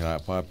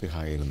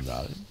 பார்ப்பீராக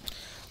இருந்தால்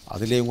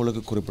அதிலே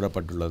உங்களுக்கு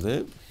குறிப்பிடப்பட்டுள்ளது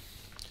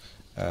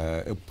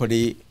எப்படி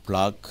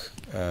பிளாக்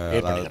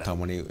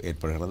தமனி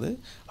ஏற்படுகிறது,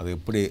 அது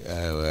எப்படி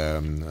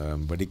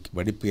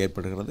வெடிப்பு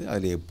ஏற்படுகிறது,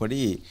 அதில் எப்படி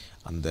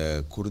அந்த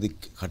குருதி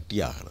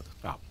கட்டியாகிறது.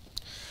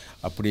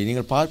 அப்படி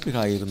நீங்கள்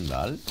பார்ப்பீராக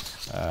இருந்தால்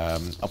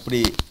அப்படி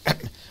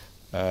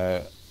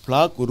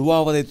பிளாக்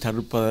உருவாவதை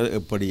தடுப்பது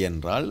எப்படி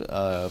என்றால்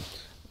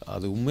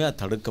அது உண்மையாக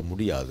தடுக்க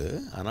முடியாது,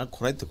 ஆனால்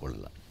குறைத்து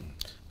கொள்ளலாம்.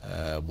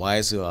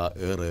 வயசு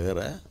ஏற ஏற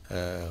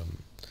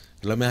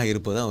இளமையாக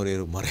இருப்பது தான் ஒரே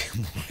ஒரு முறை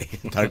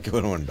தடுக்க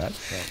வரும் என்றால்,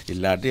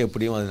 இல்லாட்டி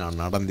எப்படியும் அது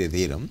நான் நடந்தே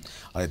தீரும்.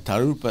 அதை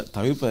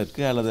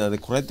தவிர்ப்பதற்கு அல்லது அதை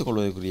குறைத்து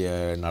கொள்வதற்குரிய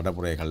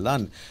நடைமுறைகள்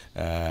தான்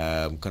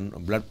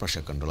பிளட்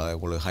ப்ரெஷர் கண்ட்ரோல். அதாவது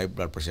உங்களுக்கு ஹை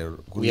பிளட் ப்ரெஷர்,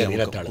 உயர்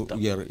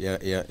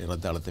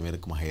இரத்த அழுத்தம்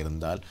இருக்குமாக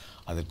இருந்தால்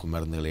அதற்கு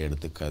மருந்துகளை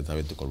எடுத்து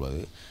தவிர்த்துக்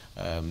கொள்வது,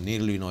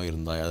 நீரிழிவு நோய்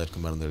இருந்தால் அதற்கு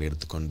மருந்துகளை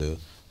எடுத்துக்கொண்டு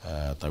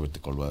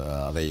தவிர்த்துக் கொள்வது,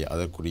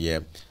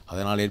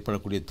 அதனால்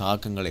ஏற்படக்கூடிய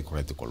தாக்கங்களை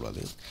குறைத்துக்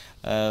கொள்வது,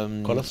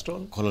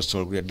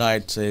 கொலஸ்ட்ரால்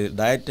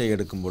டயட்டை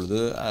எடுக்கும் பொழுது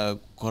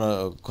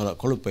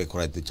கொழுப்பை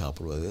குறைத்து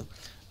சாப்பிடுவது,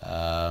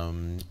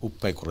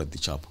 உப்பை குறைத்து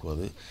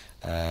சாப்பிடுவது,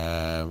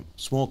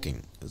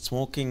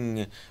 ஸ்மோக்கிங்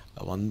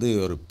வந்து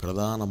ஒரு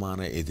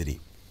பிரதானமான எதிரி.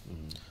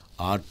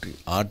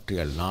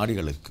 ஆற்றிகள்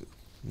நாடிகளுக்கு,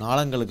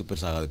 நாளங்களுக்கு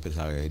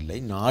பெருசாக இல்லை,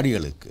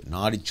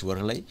 நாடி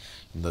சுவர்களை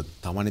இந்த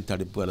தமனி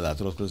தடுப்பு அல்லது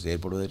அத்தெரோஸ்க்ளரோசிஸ்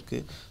ஏற்படுவதற்கு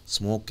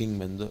ஸ்மோக்கிங்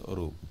வந்து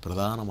ஒரு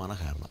பிரதானமான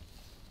காரணம்.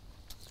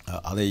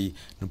 அதை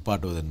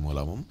நிப்பாட்டுவதன்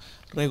மூலமும்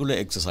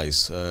ரெகுலர்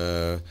எக்ஸசைஸ்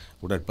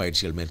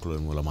உடற்பயிற்சிகள்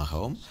மேற்கொள்வதன்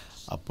மூலமாகவும்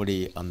அப்படி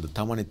அந்த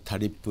தமனி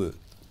தடிப்பு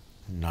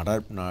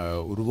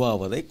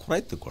உருவாவதை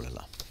குறைத்து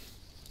கொள்ளலாம்.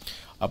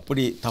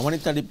 அப்படி தமனி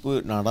தடிப்பு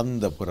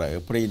நடந்த பிறகு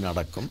எப்படி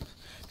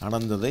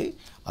நடந்ததை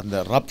அந்த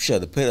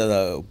ரப்ஷர்,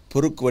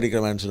 பொறுக்கு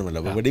வெடிக்கிற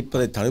இல்லை,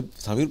 வெடிப்பதை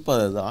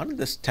தவிர்ப்பது தான்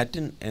இந்த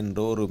ஸ்டாட்டின்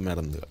என்ற ஒரு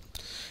மருந்துகள்.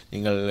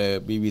 நீங்கள்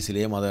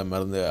பிபிசிலேயும்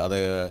அதை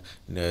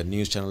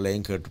நியூஸ்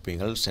சேனல்லையும்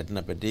கேட்டிருப்பீங்கள்.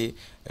 ஸ்டாட்டினை பற்றி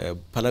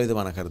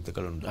பலவிதமான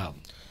கருத்துக்கள் உண்டு.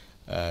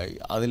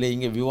 அதில்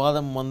இங்கே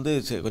விவாதம் வந்து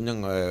கொஞ்சம்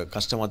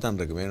கஷ்டமாக தான்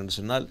இருக்கும். ஏன்னு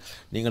சொன்னால்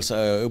நீங்கள்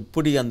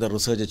எப்படி அந்த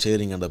ரிசர்ச்சை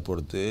செய்கிறீங்கன்றதை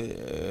பொறுத்து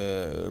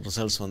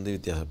ரிசல்ட்ஸ் வந்து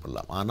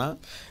வித்தியாசப்படலாம். ஆனால்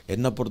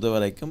என்னை பொறுத்த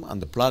வரைக்கும்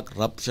அந்த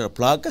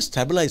பிளாக்கை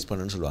ஸ்டெபிலைஸ்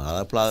பண்ணுன்னு சொல்லுவாங்க.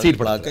 அதாவது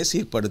பிளாக்கை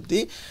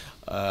சீர்படுத்தி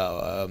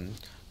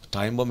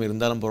டைம் பாம்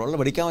இருந்தாலும் பரவாயில்ல,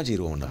 வெடிக்காமல்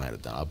வச்சுருவோம்ன்ற மாதிரி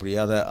தான். அப்படி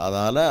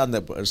அதால் அந்த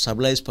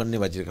ஸ்டெபிலைஸ் பண்ணி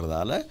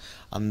வச்சுருக்கிறதால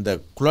அந்த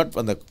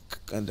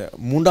அந்த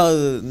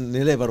 3வது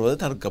நிலை வருவது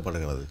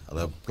தடுக்கப்படுகிறது.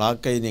 அந்த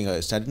பிளாக்கை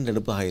நீங்கள் ஸ்டென்ட்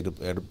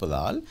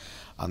எடுப்பதால்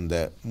அந்த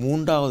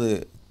 3வது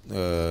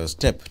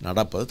ஸ்டெப்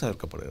நடப்பது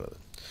தவிர்க்கப்படுகிறது.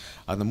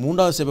 அந்த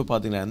 3வது ஸ்டெப்பை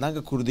பார்த்தீங்கன்னா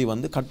அங்கே குருதி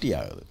வந்து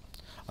கட்டியாகுது.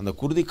 அந்த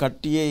குருதி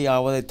கட்டியை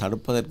ஆவதை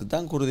தடுப்பதற்கு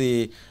தான் குருதி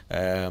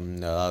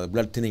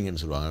பிளட்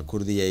தினிங்னு சொல்லுவாங்க.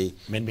 குருதியை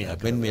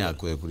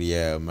மென்மையாக்குவதற்குரிய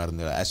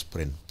மருந்து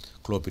ஆஸ்பிரின்,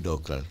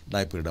 குளோபிடோக்கள்,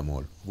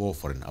 டைபிரிடமோல்,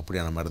 வார்ஃபரின்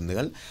அப்படியான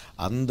மருந்துகள்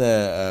அந்த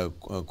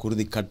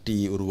குருதி கட்டி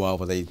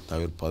உருவாவதை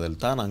தவிர்ப்பதில்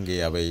தான் அங்கே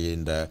அவை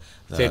இந்த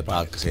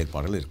தாக்கு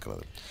செயற்பாடுகள்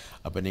இருக்கிறது.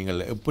 அப்போ நீங்கள்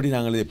எப்படி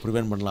நாங்கள் இதை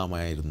ப்ரிவென்ட் பண்ணலாமா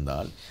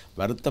இருந்தால்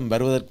வருத்தம்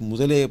வருவதற்கு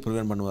முதலே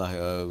ப்ரிவென்ட் பண்ணுவதாக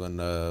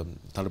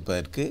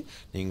தடுப்பதற்கு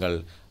நீங்கள்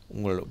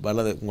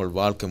உங்கள்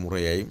வாழ்க்கை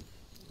முறையை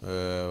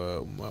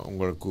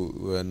உங்களுக்கு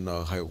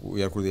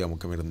உயர்குருதி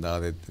அமுக்கம் இருந்தால்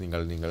அதை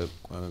நீங்கள்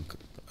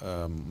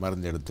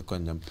மருந்து எடுத்து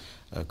கொஞ்சம்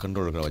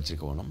கண்ட்ரோல்களை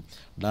வச்சுக்கணும்.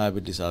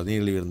 டயபெட்டிஸ்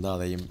நீரிழிவு இருந்தால்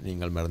அதையும்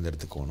நீங்கள் மருந்து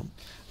எடுத்துக்கணும்.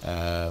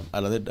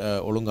 அல்லது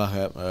ஒழுங்காக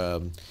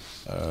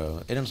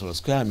என்னென்னு சொல்ல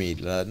ஸ்கொயர்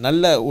மீட்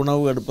நல்ல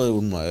உணவு எடுப்பது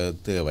உண்மை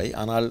தேவை.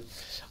 ஆனால்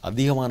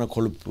அதிகமான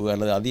கொழுப்பு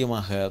அல்லது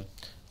அதிகமாக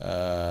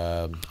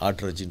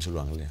ஆட்டிறைச்சின்னு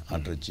சொல்லுவாங்க இல்லையா,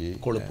 ஆட்டிறைச்சி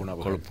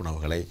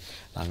கொழுப்புணவுகளை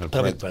நாங்கள்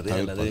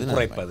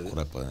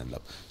குறைப்பது நல்ல.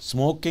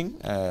 ஸ்மோக்கிங்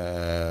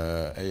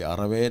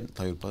அறவே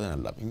தவிர்ப்பது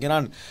நல்ல. இங்கே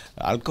நான்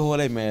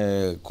ஆல்கஹாலை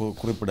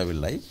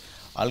குறிப்பிடவில்லை.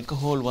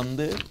 ஆல்கஹால்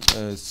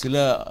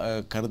சில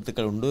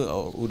கருத்துக்கள் உண்டு,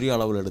 உரிய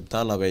அளவில்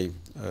எடுத்தால் அவை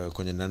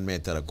கொஞ்சம் நன்மையை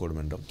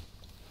தரக்கூடும் என்றும்,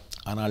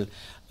 ஆனால்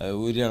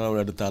உரிய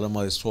அளவில் எடுத்தாலும்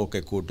அது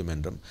ஸ்ட்ரோக்கை கூட்டும்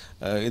என்றும்,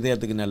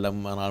 இதயத்துக்கு நல்ல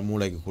ஆனால்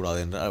மூளைக்கு கூடாது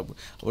என்று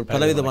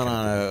பலவிதமான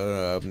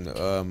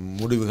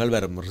முடிவுகள்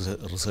வரும்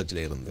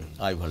ரிசர்ச்சில் இருந்து,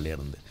 ஆய்வுகளில்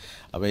இருந்து.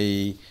 அவை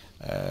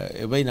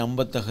எவை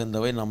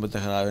நம்பத்தகுந்தவை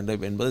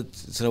நம்பத்தகாதவை என்பது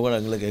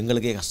சில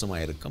எங்களுக்கே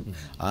கஷ்டமாக இருக்கும்.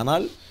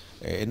 ஆனால்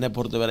என்னை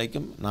பொறுத்த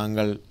வரைக்கும்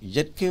நாங்கள்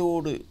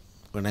இயற்கையோடு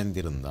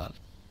இணைந்திருந்தால்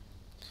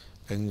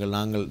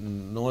நாங்கள்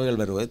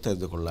நோய்கள் வருவதை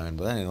தெரிந்து கொள்ளலாம்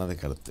என்பதுதான் எனது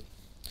கருத்து.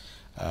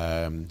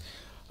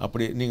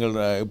 அப்படி நீங்கள்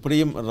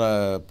எப்படியும்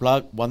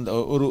பிளாக்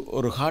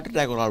ஒரு ஹார்ட்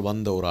அட்டாக் ஒரு ஆள்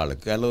வந்த ஒரு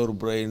ஆளுக்கு, அல்லது ஒரு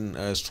பிரெயின்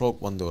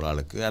ஸ்ட்ரோக் வந்த ஒரு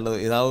ஆளுக்கு, அல்லது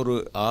ஏதாவது ஒரு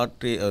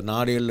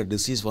நாடிகளில்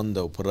டிசீஸ்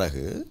வந்த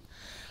பிறகு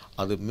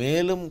அது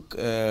மேலும்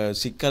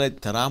சிக்கலை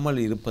தராமல்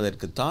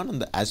இருப்பதற்குத்தான்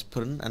அந்த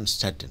ஆஸ்பிரின் அண்ட்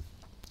ஸ்டாட்டின்,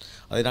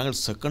 அதை நாங்கள்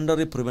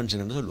செகண்டரி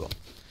ப்ரிவென்ஷன் என்று சொல்லுவோம்.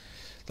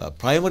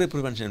 பிரைமரி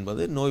ப்ரிவென்ஷன்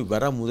என்பது நோய்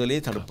வர முதலே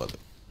தடுப்பது.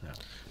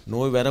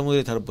 நோய் வர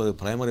முதலே தடுப்பது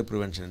பிரைமரி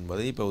ப்ரிவென்ஷன்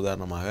என்பது இப்போ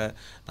உதாரணமாக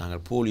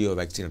நாங்கள் போலியோ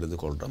வேக்சின்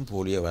எடுத்துக்கொள்கிறோம்.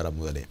 போலியோ வர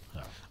முதலே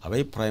அவை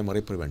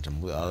பிரைமரி ப்ரிவென்ஷன்,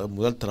 அதாவது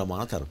முதல்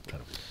தரமான தடுப்பு.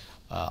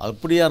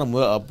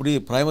 அப்படி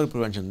பிரைமரி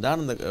ப்ரிவென்ஷன் தான்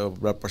இந்த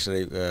பிளட்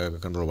ப்ரெஷரை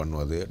கண்ட்ரோல்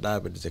பண்ணுவது,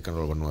 டயபெட்டிஸை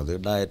கண்ட்ரோல் பண்ணுவது,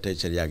 டயட்டை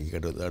சரியாகி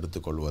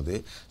எடுத்துக்கொள்வது,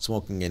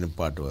 ஸ்மோக்கிங்கை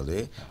நிப்பாட்டுவது,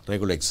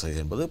 ரெகுலர்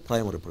எக்ஸசைஸ் என்பது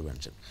பிரைமரி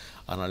ப்ரிவென்ஷன்.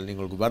 ஆனால்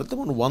உங்களுக்கு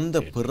வருத்தம் ஒன்று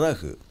வந்த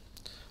பிறகு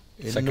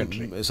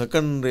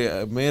செகண்டரி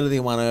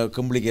மேலதிகமான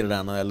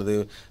காம்ப்ளிகேட்டடான அல்லது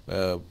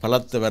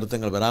பலத்த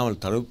வருத்தங்கள்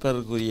வராமல்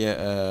தடுப்பதற்குரிய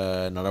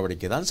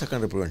நடவடிக்கை தான்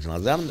செகண்டரி ப்ரிவென்ஷன்.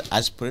 அதுதான் இந்த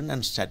ஆஸ்பிரின்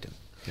அண்ட் ஸ்டாட்டின்.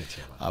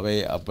 அவை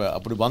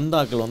அப்படி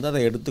வந்தாக்கள் அதை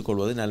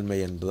எடுத்துக்கொள்வது நன்மை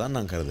என்று தான்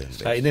நான்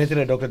கருதுகிறேன். இந்த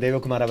நேரத்தில் டாக்டர்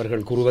தேவகுமார்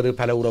அவர்கள் கூறுவது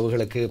பல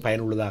உறவுகளுக்கு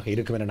பயனுள்ளதாக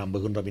இருக்கும் என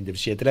நம்புகின்றோம். இந்த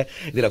விஷயத்தில்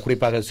இதில்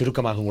குறிப்பாக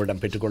சுருக்கமாக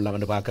உங்களிடம் பெற்றுக்கொள்ளலாம்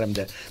என்று பார்க்குறோம்.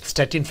 இந்த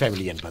ஸ்டாட்டின்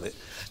ஃபேமிலி என்பது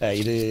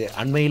இது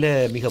அண்மையில்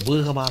மிக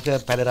வேகமாக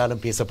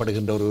பலராலும்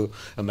பேசப்படுகின்ற ஒரு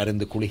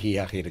மருந்து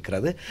குளிகையாக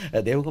இருக்கிறது.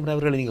 தேவகுமார்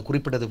அவர்கள் நீங்கள்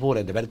குறிப்பிட்டது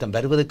போல் இந்த வருத்தம்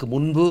வருவதற்கு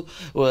முன்பு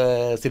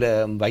சில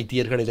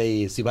வைத்தியர்கள் இதை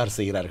சிபார்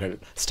செய்கிறார்கள்.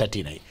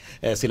 ஸ்டாட்டினை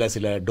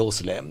சில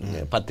டோஸில்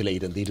 10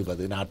 இருந்து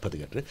 20,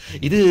 40 என்று.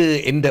 இது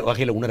எந்த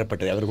வகையில்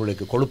உணரப்பட்டது?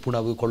 அவர்களுக்கு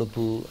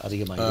கொழுப்பு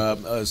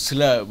அதிகமாக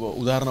சில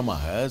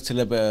உதாரணமாக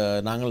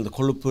நாங்கள் இந்த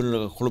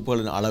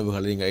கொழுப்புகளின்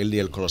அளவுகள், நீங்கள்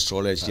எல்டிஎல்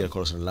கொலஸ்ட்ரால், ஹெச்டிஎல்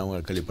கொலஸ்ட்ரால்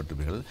எல்லாம்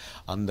கேள்விப்பட்டிருப்பீர்கள்.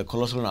 அந்த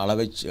கொலஸ்ட்ரால்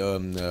அளவை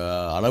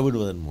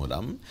அளவிடுவதன்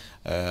மூலம்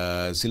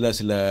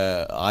சில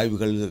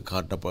ஆய்வுகள்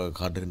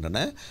காட்டுகின்றன.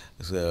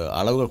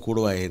 அளவுகள்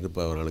கூடுவாக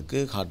இருப்பவர்களுக்கு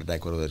ஹார்ட்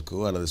அட்டாக்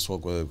வருவதற்கோ அல்லது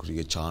ஸ்ட்ரோக்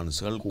வருவதற்குரிய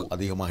சான்ஸ்கள்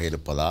அதிகமாக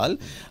இருப்பதால்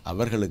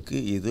அவர்களுக்கு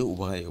இது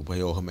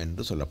உபயோகம்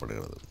என்று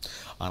சொல்லப்படுகிறது.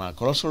 ஆனால்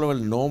கொலஸ்ட்ரால்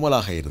லெவல்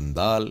நார்மலாக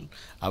இருந்தால்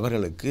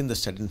அவர்களுக்கு இந்த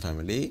ஸ்டாட்டின்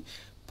ஃபேமிலி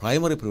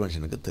பிரைமரி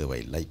ப்ரிவென்ஷனுக்கு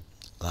தேவையில்லை.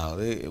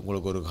 அதாவது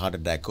உங்களுக்கு ஒரு ஹார்ட்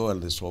அட்டாக்கோ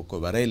அல்லது ஸ்ட்ரோக்கோ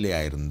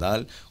வரையில்லையாக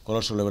இருந்தால்,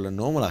 கொலஸ்ட்ரால் லெவலில்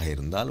நார்மலாக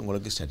இருந்தால்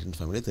உங்களுக்கு ஸ்டாட்டின்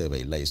ஃபேமிலி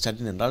தேவையில்லை.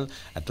 ஸ்டாட்டின் என்றால்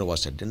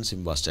அட்ரோவாஸ்டாட்டின்,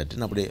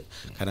 சிம்வாஸ்டாட்டின் அப்படி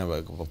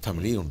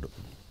ஃபேமிலி உண்டு.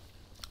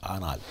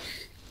 ஆனால்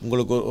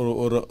உங்களுக்கு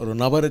ஒரு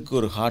நபருக்கு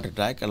ஒரு ஹார்ட்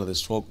அட்டாக் அல்லது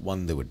ஸ்ட்ரோக்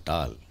வந்து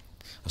விட்டால்,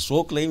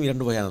 ஸ்ட்ரோக்லேயும்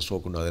 2 வகையான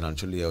ஸ்ட்ரோக் உண்டு, அதை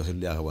நான்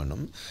சொல்லியாக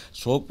வேண்டும்.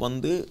 ஸ்ட்ரோக்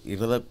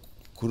இருத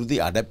குருதி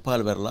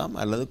அடைப்பால் வரலாம்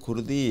அல்லது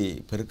குருதி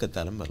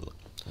பெருக்கத்தாலும் வரலாம்.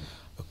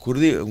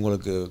 குருதி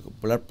உங்களுக்கு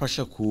பிளட்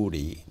ப்ரெஷர்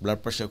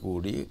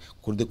கூடி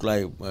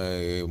குருதிக்குழாய்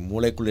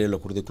மூளைக்குள்ளே உள்ள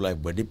குருதிக்குழாய்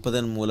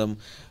வெடிப்பதன் மூலம்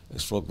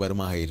ஸ்ட்ரோக்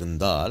வருமாக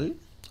இருந்தால்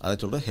அதை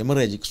சொல்கிற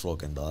ஹெமரேஜிக்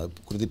ஸ்ட்ரோக் என்றால்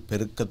குருதி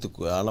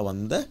பெருக்கத்துக்கால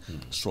வந்த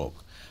ஸ்ட்ரோக்.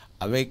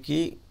 அவைக்கு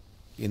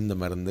இந்த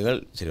மருந்துகள்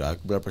சரி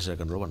பிளட் ப்ரெஷர்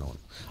கண்ட்ரோல்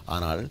பண்ணணும்.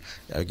 ஆனால்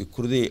அவைக்கு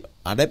குருதி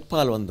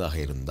அடைப்பால் வந்தாக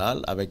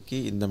இருந்தால் அவைக்கு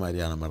இந்த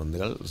மாதிரியான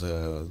மருந்துகள்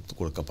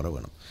கொடுக்கப்பட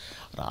வேணும்.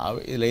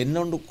 இதில்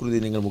இன்னொன்று குருதி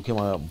நீங்கள்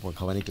முக்கியமாக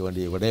கவனிக்க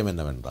வேண்டிய விடயம்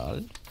என்னவென்றால்,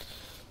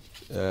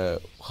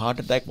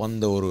 ஹார்ட் அட்டாக்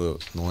வந்த ஒரு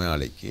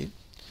நோயாளிக்கு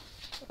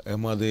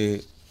எமது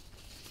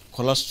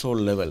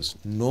கொலஸ்ட்ரால் லெவல்ஸ்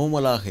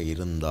நார்மலாக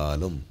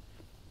இருந்தாலும்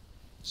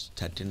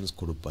ஸ்டாட்டின்ஸ்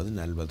கொடுப்பது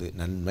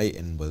நன்மை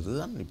என்பது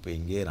தான் இப்போ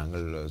இங்கே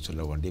நாங்கள்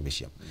சொல்ல வேண்டிய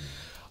விஷயம்.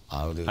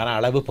 அதாவது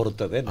அளவு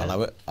பொறுத்தது,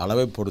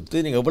 அளவை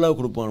பொறுத்து நீங்கள் எவ்வளவு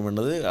கொடுப்போம்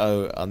என்பது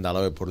அந்த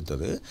அளவை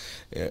பொறுத்தது.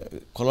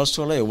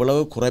 கொலஸ்ட்ராலை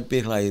எவ்வளவு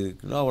குறைப்பீர்களாக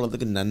இருக்கிறதோ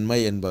அவ்வளவுக்கு நன்மை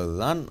என்பது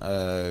தான்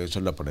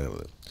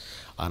சொல்லப்படுகிறது.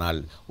 ஆனால்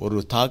ஒரு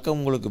தாக்கம்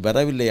உங்களுக்கு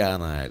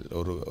வரவில்லையானால்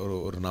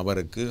ஒரு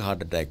நபருக்கு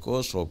ஹார்ட் அட்டாக்கோ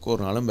ஸ்ட்ரோக்கோ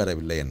ஒரு நாளும்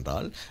வரவில்லை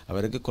என்றால்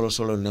அவருக்கு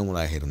கொலஸ்ட்ரால்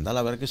நியூமலாக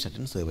இருந்தால் அவருக்கு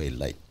ஸ்டென்ட்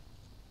தேவையில்லை.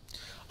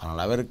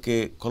 ஆனால் அவருக்கு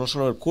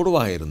கொலஸ்ட்ரால்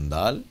கூடுவாக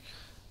இருந்தால்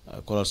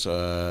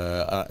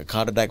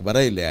ஹார்ட் அட்டாக் வர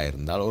இல்லையா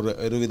இருந்தால்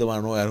ஒரு விதமான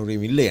நோய்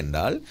அறிகுறியும் இல்லை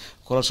என்றால்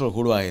கொலஸ்ட்ரால்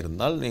கூடுவாக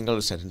இருந்தால்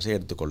நீங்கள் ஸ்டென்ட்ஸை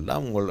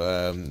எடுத்துக்கொள்ளலாம் உங்கள்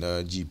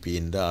ஜிபி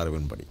என்ற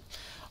அறிவின்படி.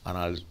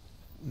 ஆனால்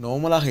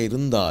நார்மலாக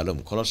இருந்தாலும்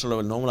கொலஸ்ட்ரால்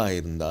லெவல் நார்மலாக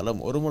இருந்தாலும்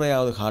ஒரு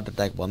முறையாவது ஹார்ட்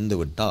அட்டாக் வந்து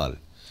விட்டால்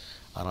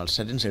ஆனால்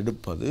ஸ்டென்ட்ஸ்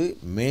எடுப்பது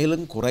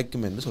மேலும்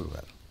குறைக்கும் என்று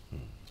சொல்வார்.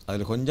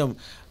 அதில் கொஞ்சம்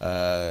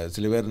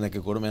சில பேர்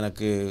நினைக்கக்கூடும்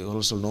எனக்கு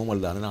கொலஸ்ட்ரால்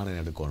நார்மல் தானே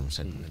நான் எடுக்கணும்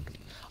ஸ்டென்ட் என்று.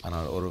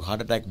 ஆனால் ஒரு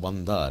ஹார்ட் அட்டாக்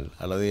வந்தால்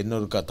அல்லது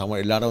இன்னொரு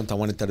எல்லா இடம்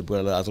தமனி தடுப்பு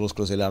அல்லது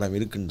அத்ரோஸ்க்ளோஸ் எல்லா இடம்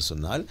இருக்குன்னு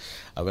சொன்னால்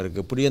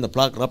அவருக்கு இப்படியே அந்த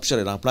பிளாக்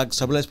ரப்ஷரை நான் பிளாக்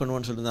ஸ்டெபிலைஸ்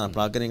பண்ணுவேன்னு சொல்லிட்டு அந்த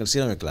பிளாக்கை நீங்கள்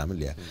சீரமைக்கலாம்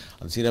இல்லையா?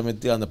 அந்த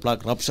சீரமைத்து அந்த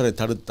பிளாக் ரப்ஷரை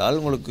தடுத்தால்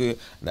உங்களுக்கு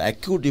இந்த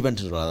அக்யூட்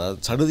இவெண்ட்ஸ் அதாவது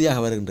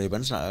சடுதியாக வருகின்ற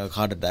இவெண்ட்ஸ்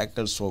ஹார்ட்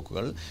அட்டாக்கள்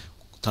ஸ்ட்ரோக்குகள்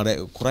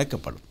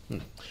குறைக்கப்படும்.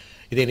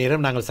 இதே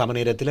நேரம் நாங்கள் சம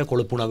நேரத்தில்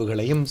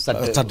கொழுப்புணவுகளையும்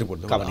சட்டு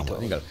போட்டு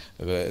கவனிக்கலாம். நீங்கள்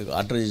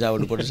அட்ரஜி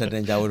சாவடு போட்டு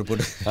சட்டை சாவடு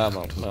போட்டு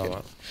ஆமாம்.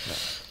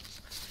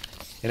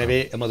 எனவே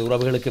எமது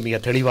உறவுகளுக்கு மிக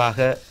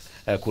தெளிவாக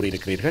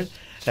கூறியிருக்கிறீர்கள்.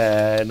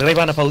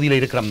 நிறைவான பகுதியில்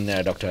இருக்கிற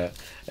டாக்டர்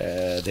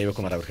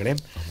தெய்வகுமார் அவர்களே,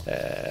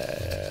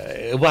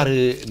 எவ்வாறு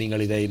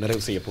நீங்கள் இதை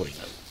நிறைவு செய்ய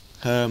போகிறீர்கள்?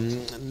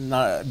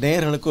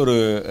 நேயர்களுக்கு ஒரு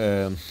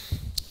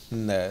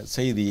இந்த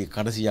செய்தி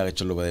கடைசியாக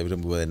சொல்லுவதை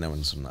விரும்புவது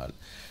என்னவென்று சொன்னால்,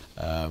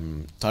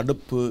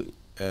 தடுப்பு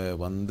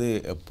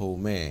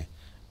எப்போவுமே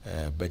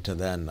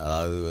பெட்டர் தான்.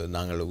 அதாவது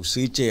நாங்கள்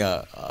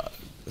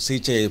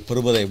சிகிச்சையை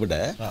பெறுவதை விட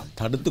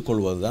தடுத்து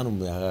கொள்வது தான்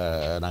உண்மையாக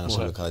நாங்கள்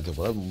சொல்ல கதைத்து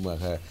போல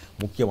உண்மையாக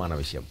முக்கியமான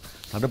விஷயம்.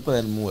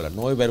 தடுப்பதன் மூலம்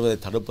நோய் வருவதை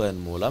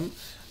தடுப்பதன் மூலம்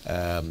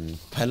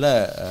பல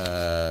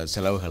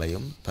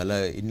செலவுகளையும் பல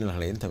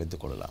இன்னல்களையும்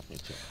தவிர்த்துக் கொள்ளலாம்.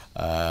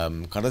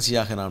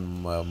 கடைசியாக நான்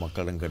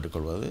மக்களிடம்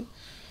கேட்டுக்கொள்வது,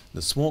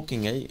 இந்த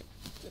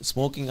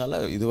ஸ்மோக்கிங்கால்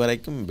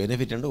இதுவரைக்கும்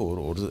பெனிஃபிட் என்று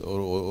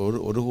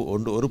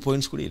ஒரு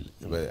பாயிண்ட்ஸ் கூட இல்லை.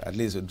 இப்போ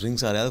அட்லீஸ்ட்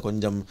ட்ரிங்க்ஸ் ஆறையாவது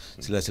கொஞ்சம்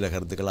சில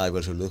கருத்துக்கள்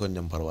ஆய்வுகள் சொல்வது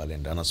கொஞ்சம் பரவாயில்லை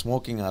என்று. ஆனால்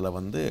ஸ்மோக்கிங்கால்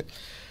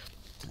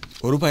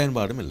ஒரு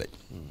பயன்பாடும் இல்லை.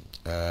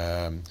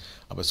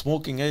 அப்போ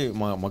ஸ்மோக்கிங்கை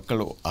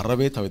மக்கள்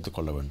அறவே தவிர்த்து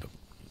கொள்ள வேண்டும்.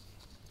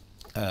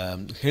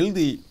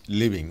 ஹெல்தி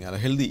லிவிங்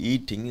ஹெல்தி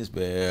ஈட்டிங்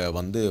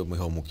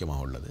மிகவும்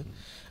முக்கியமாக உள்ளது.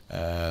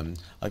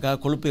 அதுக்காக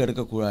கொழுப்பை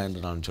எடுக்கக்கூடாது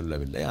என்று நான்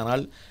சொல்லவில்லை.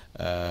 ஆனால்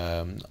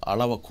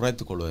அளவை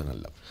குறைத்து கொள்வது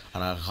நல்ல.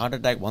 ஆனால் ஹார்ட்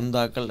அட்டாக்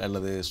வந்தாக்கள்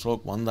அல்லது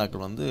ஸ்ட்ரோக்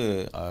வந்தாக்கள்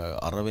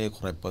அறவே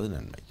குறைப்பது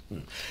நன்மை.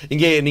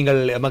 இங்கே நீங்கள்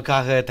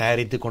எமக்காக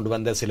தயாரித்து கொண்டு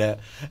வந்த சில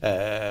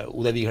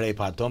உதவிகளை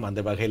பார்த்தோம். அந்த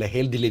வகையில்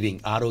ஹெல்தி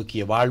லிவிங்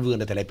ஆரோக்கிய வாழ்வு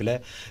என்ற தலைப்பில்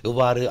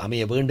எவ்வாறு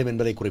அமைய வேண்டும்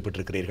என்பதை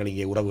குறிப்பிட்டிருக்கிறீர்கள்.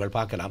 இங்கே உறவுகள்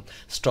பார்க்கலாம்.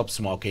 ஸ்டாப்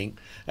ஸ்மோக்கிங்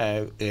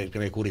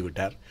ஏற்கனவே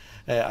கூறிவிட்டார்.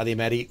 அதே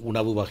மாதிரி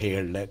உணவு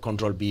வகைகளில்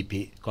control BP,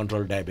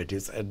 control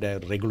diabetes,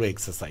 regular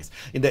exercise.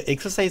 இந்த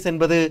எக்ஸசைஸ்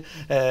என்பது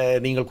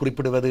நீங்கள்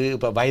குறிப்பிடுவது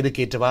இப்போ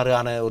வயதுக்கு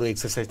ஏற்றவாறான ஒரு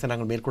எக்ஸசைஸை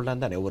நாங்கள்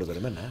மேற்கொள்ளலாம் தானே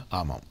ஒவ்வொருவரும் என்ன?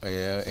 ஆமாம்.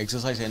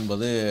 எக்ஸசைஸ்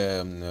என்பது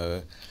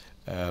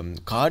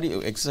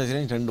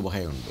எக்ஸசைஸ்லேயும் 2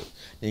 வகை உண்டு.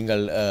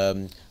 நீங்கள்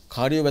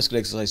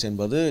கார்டியோவாஸ்குலர் எக்ஸசைஸ்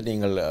என்பது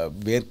நீங்கள்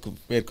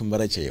வேர்க்கும்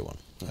வரை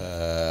செய்யணும்.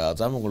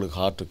 அதுதான் உங்களுக்கு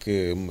ஹார்ட்டுக்கு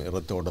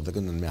இரத்த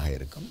ஓட்டத்துக்கு நன்மையாக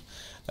இருக்கும்.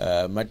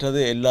 மற்றது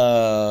எல்லா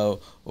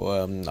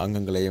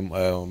அங்கங்களையும்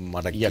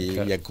மடக்கி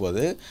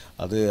இயக்குவது,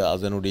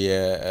 அதனுடைய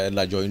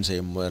எல்லா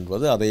ஜாயின்ஸையும்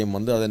என்பது அதையும்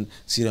அதன்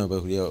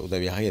சீரமைக்கக்கூடிய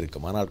உதவியாக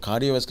இருக்கும். ஆனால்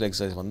கார்டியோவாஸ்குலர்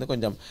எக்ஸசைஸ்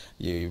கொஞ்சம்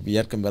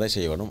வியர்க்கும் வரை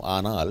செய்யணும்.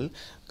 ஆனால்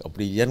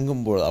அப்படி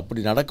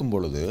நடக்கும்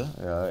பொழுது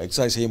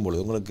எக்ஸசைஸ் செய்யும்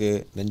பொழுது உங்களுக்கு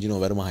நெஞ்சு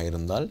நோய் வருமாக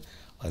இருந்தால்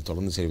அதை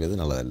தொடர்ந்து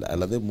செய்வது நல்லதல்ல.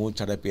 அல்லது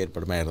மூச்சடைப்பு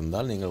ஏற்படுமாக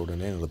இருந்தால் நீங்கள்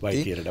உடனே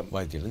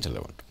வைத்தியரிடம் செல்ல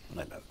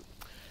வேண்டும்.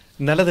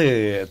 நல்லது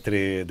திரு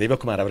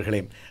தெய்வகுமார் அவர்களே,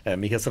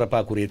 மிக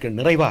சிறப்பாக கூறியிருக்க.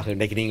 நிறைவாக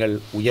இன்றைக்கு நீங்கள்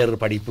உயர்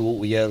படிப்பு,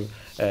 உயர்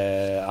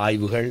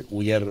ஆய்வுகள்,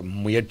 உயர்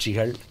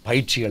முயற்சிகள்,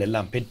 பயிற்சிகள்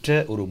எல்லாம் பெற்ற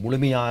ஒரு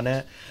முழுமையான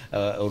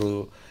ஒரு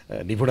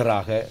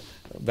நிபுணராக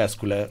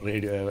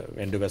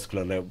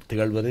எண்டோவாஸ்குலரில்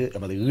திகழ்வது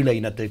நமது ஈழ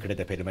இனத்துக்கு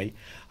கிடைத்த பெருமை.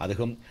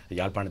 அதுவும்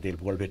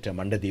யாழ்ப்பாணத்தில் புகழ்பெற்ற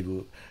மண்டதீவு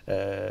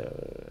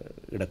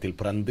இடத்தில்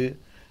பிறந்து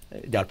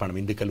யாழ்ப்பாணம்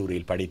இந்து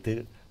கல்லூரியில் படித்து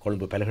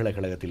கொழும்பு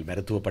பல்கலைக்கழகத்தில்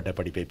மருத்துவ பட்ட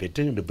படிப்பை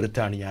பெற்று இன்று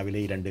பிரித்தானியாவிலே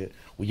 2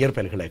 உயர்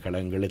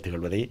பல்கலைக்கழகங்களில்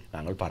திகழ்வதை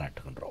நாங்கள்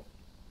பாராட்டுகின்றோம்.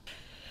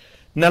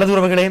 நல்லது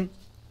உறவுகளே,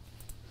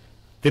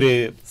 திரு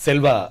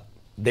செல்வா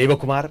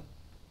தெய்வகுமார்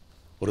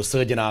ஒரு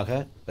சர்ஜனாக,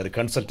 ஒரு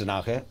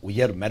கன்சல்டனாக,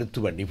 உயர்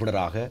மருத்துவ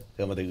நிபுணராக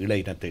எமது ஈழ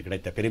இனத்துக்கு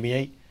கிடைத்த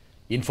பெருமையை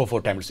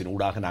Info4 Tamilஸின்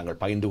ஊடாக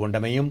நாங்கள் பகிர்ந்து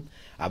கொண்டமையும்,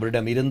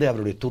 அவரிடமிருந்து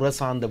அவருடைய துறை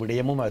சார்ந்த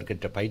விடயமும் அவர்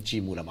பெற்ற பயிற்சி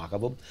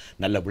மூலமாகவும்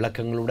நல்ல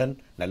விளக்கங்களுடன்,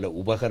 நல்ல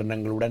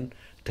உபகரணங்களுடன்,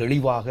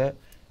 தெளிவாக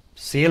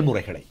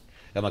செயல்முறைகளை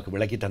நமக்கு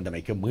விளக்கி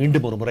தந்தமைக்கு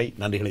மீண்டும் ஒரு முறை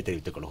நன்றிகளை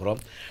தெரிவித்துக் கொள்கிறோம்.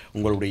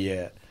 உங்களுடைய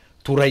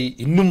துறை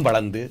இன்னும்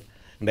வளர்ந்து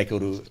இன்றைக்கு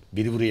ஒரு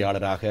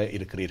விரிவுரையாளராக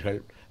இருக்கிறீர்கள்.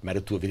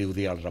 மருத்துவ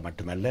விரிவுரையாளராக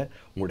மட்டுமல்ல,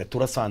 உங்களுடைய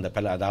துறை சார்ந்த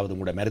அதாவது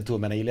உங்களுடைய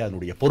மருத்துவமனையில்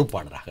அதனுடைய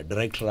பொறுப்பாளராக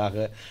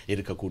டைரக்டராக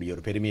இருக்கக்கூடிய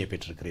ஒரு பெருமையை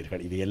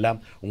பெற்றிருக்கிறீர்கள். இது எல்லாம்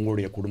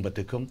உங்களுடைய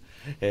குடும்பத்துக்கும்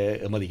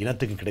எமது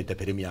இனத்துக்கும் கிடைத்த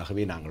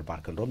பெருமையாகவே நாங்கள்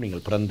பார்க்கின்றோம்.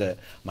 நீங்கள் பிறந்த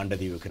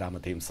மண்டதீவு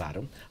கிராமத்தையும்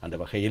சாரும். அந்த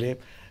வகையிலே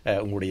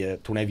உங்களுடைய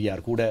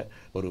துணைவியார் கூட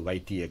ஒரு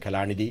வைத்திய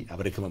கலாநிதி,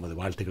 அவருக்கும் நமது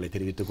வாழ்த்துக்களை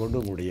தெரிவித்துக் கொண்டு,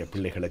 உங்களுடைய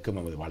பிள்ளைகளுக்கும்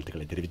நமது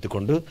வாழ்த்துக்களை தெரிவித்துக்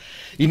கொண்டு,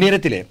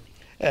 இந்நேரத்திலே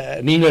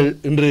நீங்கள்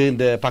இன்று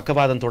இந்த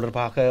பக்கவாதம்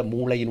தொடர்பாக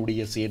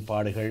மூளையினுடைய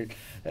செயற்பாடுகள்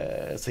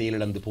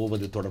செயலிழந்து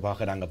போவது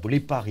தொடர்பாக நாங்கள்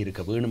விழிப்பாக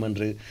இருக்க வேணும்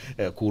என்று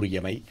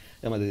கூறியமை,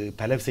 நமது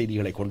பல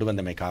செய்திகளை கொண்டு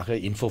வந்தமைக்காக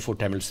இன்ஃபோ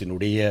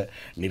தமிழ்ஸினுடைய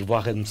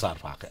நிர்வாகம்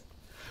சார்பாக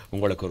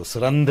உங்களுக்கு ஒரு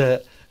சிறந்த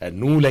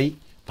நூலை,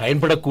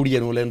 பயன்படக்கூடிய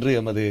நூல் என்று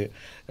எமது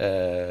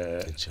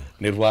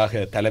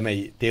நிர்வாக தலைமை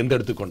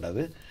தேர்ந்தெடுத்து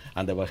கொண்டது.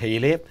 அந்த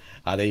வகையிலே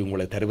அதை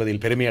உங்களை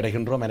தருவதில் பெருமை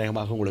அடைகின்றோம்.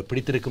 அநேகமாக உங்களுக்கு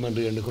பிடித்திருக்கும்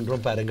என்று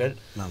எண்ணுகின்றோம். பாருங்கள்.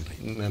 நன்றி.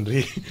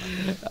 நன்றி.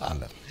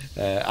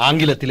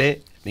 ஆங்கிலத்திலே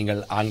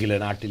நீங்கள் ஆங்கில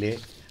நாட்டிலே,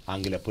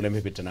 ஆங்கில புலமை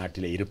பெற்ற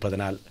நாட்டிலே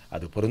இருப்பதனால்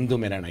அது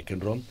பொருந்தும் என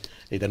நினைக்கின்றோம்.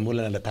 இதன்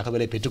மூலம் நல்ல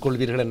தகவலை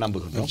பெற்றுக்கொள்வீர்கள் என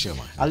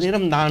நம்புகின்றோம். அதே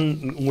நேரம் நான்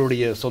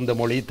உங்களுடைய சொந்த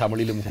மொழி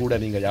தமிழிலும் கூட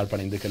நீங்கள்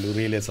யாழ்ப்பாண இந்து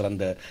கல்லூரியிலே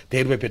சிறந்த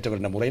தேர்வை பெற்றவர்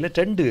என்ற முறையில்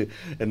 2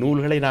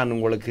 நூல்களை நான்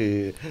உங்களுக்கு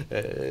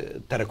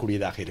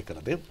தரக்கூடியதாக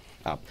இருக்கிறது.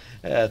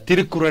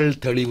 திருக்குறள்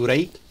தெளிவுரை,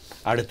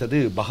 அடுத்தது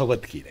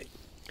பகவத்கீதை.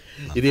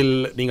 இதில்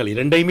நீங்கள்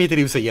 2ஐயுமே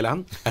தெரிவு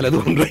செய்யலாம் அல்லது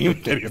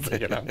 1ஐயும் தெரிவு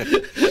செய்யலாம்.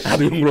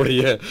 அது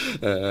உங்களுடைய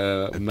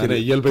மன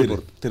இயல்பை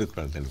பொறுத்து.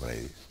 திருக்குறள் தெளிவுரை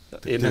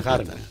என்ன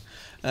காரணம்?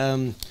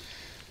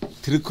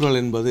 திருக்குறள்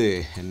என்பது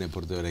என்னை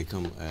பொறுத்த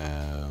வரைக்கும்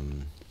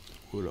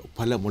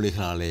பல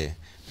மொழிகளாலே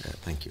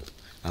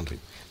நன்றி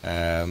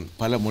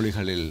பல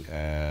மொழிகளில்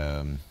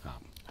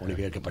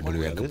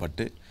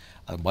மொழிபெயர்க்கப்பட்டு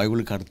அது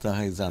பைபிளுக்கு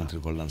அடுத்தாக இதுதான்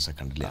திருக்குறள் தான்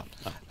செகண்ட்லையா.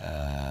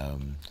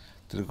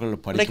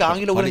 திருக்குறள்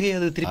ஆங்கில உலகை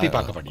அது திருப்பி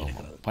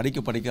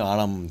படிக்க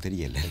ஆழம்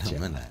தெரியல.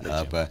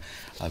 அப்போ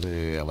அது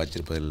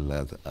வச்சிருப்பதில்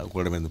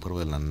உங்களிடமிருந்து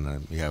பெறுவதில் நான்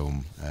மிகவும்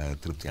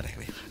திருப்தி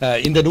அடைகிறேன்.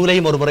 இந்த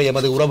நூலையும் ஒரு முறை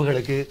எமது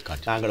உறவுகளுக்கு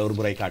நாங்கள் ஒரு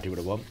முறை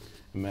காட்டிவிடுவோம்.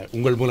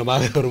 உங்கள்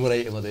மூலமாக ஒரு முறை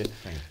எமது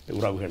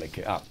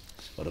உறவுகளுக்கு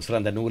ஒரு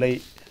சிறந்த நூலை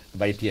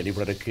வைத்திய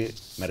நிபுணருக்கு,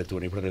 மருத்துவ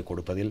நிபுணருக்கு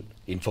கொடுப்பதில்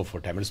இன்ஃபோ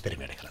தமிழ்ஸ்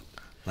பெருமை அடைகிறது.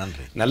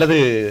 நன்றி. நல்லது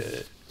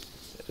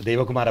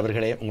தெய்வகுமார்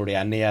அவர்களே, உங்களுடைய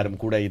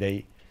அன்னையாரும் கூட இதை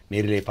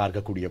நேரிலே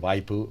பார்க்கக்கூடிய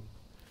வாய்ப்பு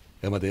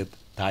எமது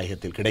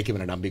தாயகத்தில் கிடைக்கும்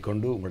என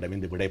நம்பிக்கொண்டு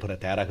உங்களிடமிருந்து விடைபெற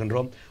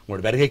தயாராகின்றோம்.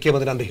 உங்களுடைய வருகைக்கு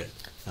எமது நன்றிகள்.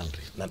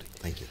 நன்றி. நன்றி.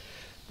 தேங்க்யூ.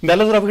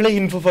 நல்லது உறவுகளை,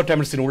 இன்ஃபோ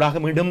தமிழ்ஸின் ஊடாக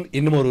மீண்டும்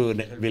இன்னும் ஒரு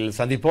நிகழ்வில்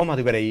சந்திப்போம்.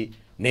 அதுவரை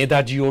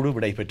நேதாஜியோடு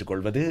விடை பெற்றுக்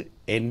கொள்வது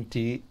NT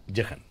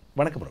ஜெகன்.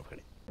 வணக்கம்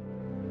உறவுகளே.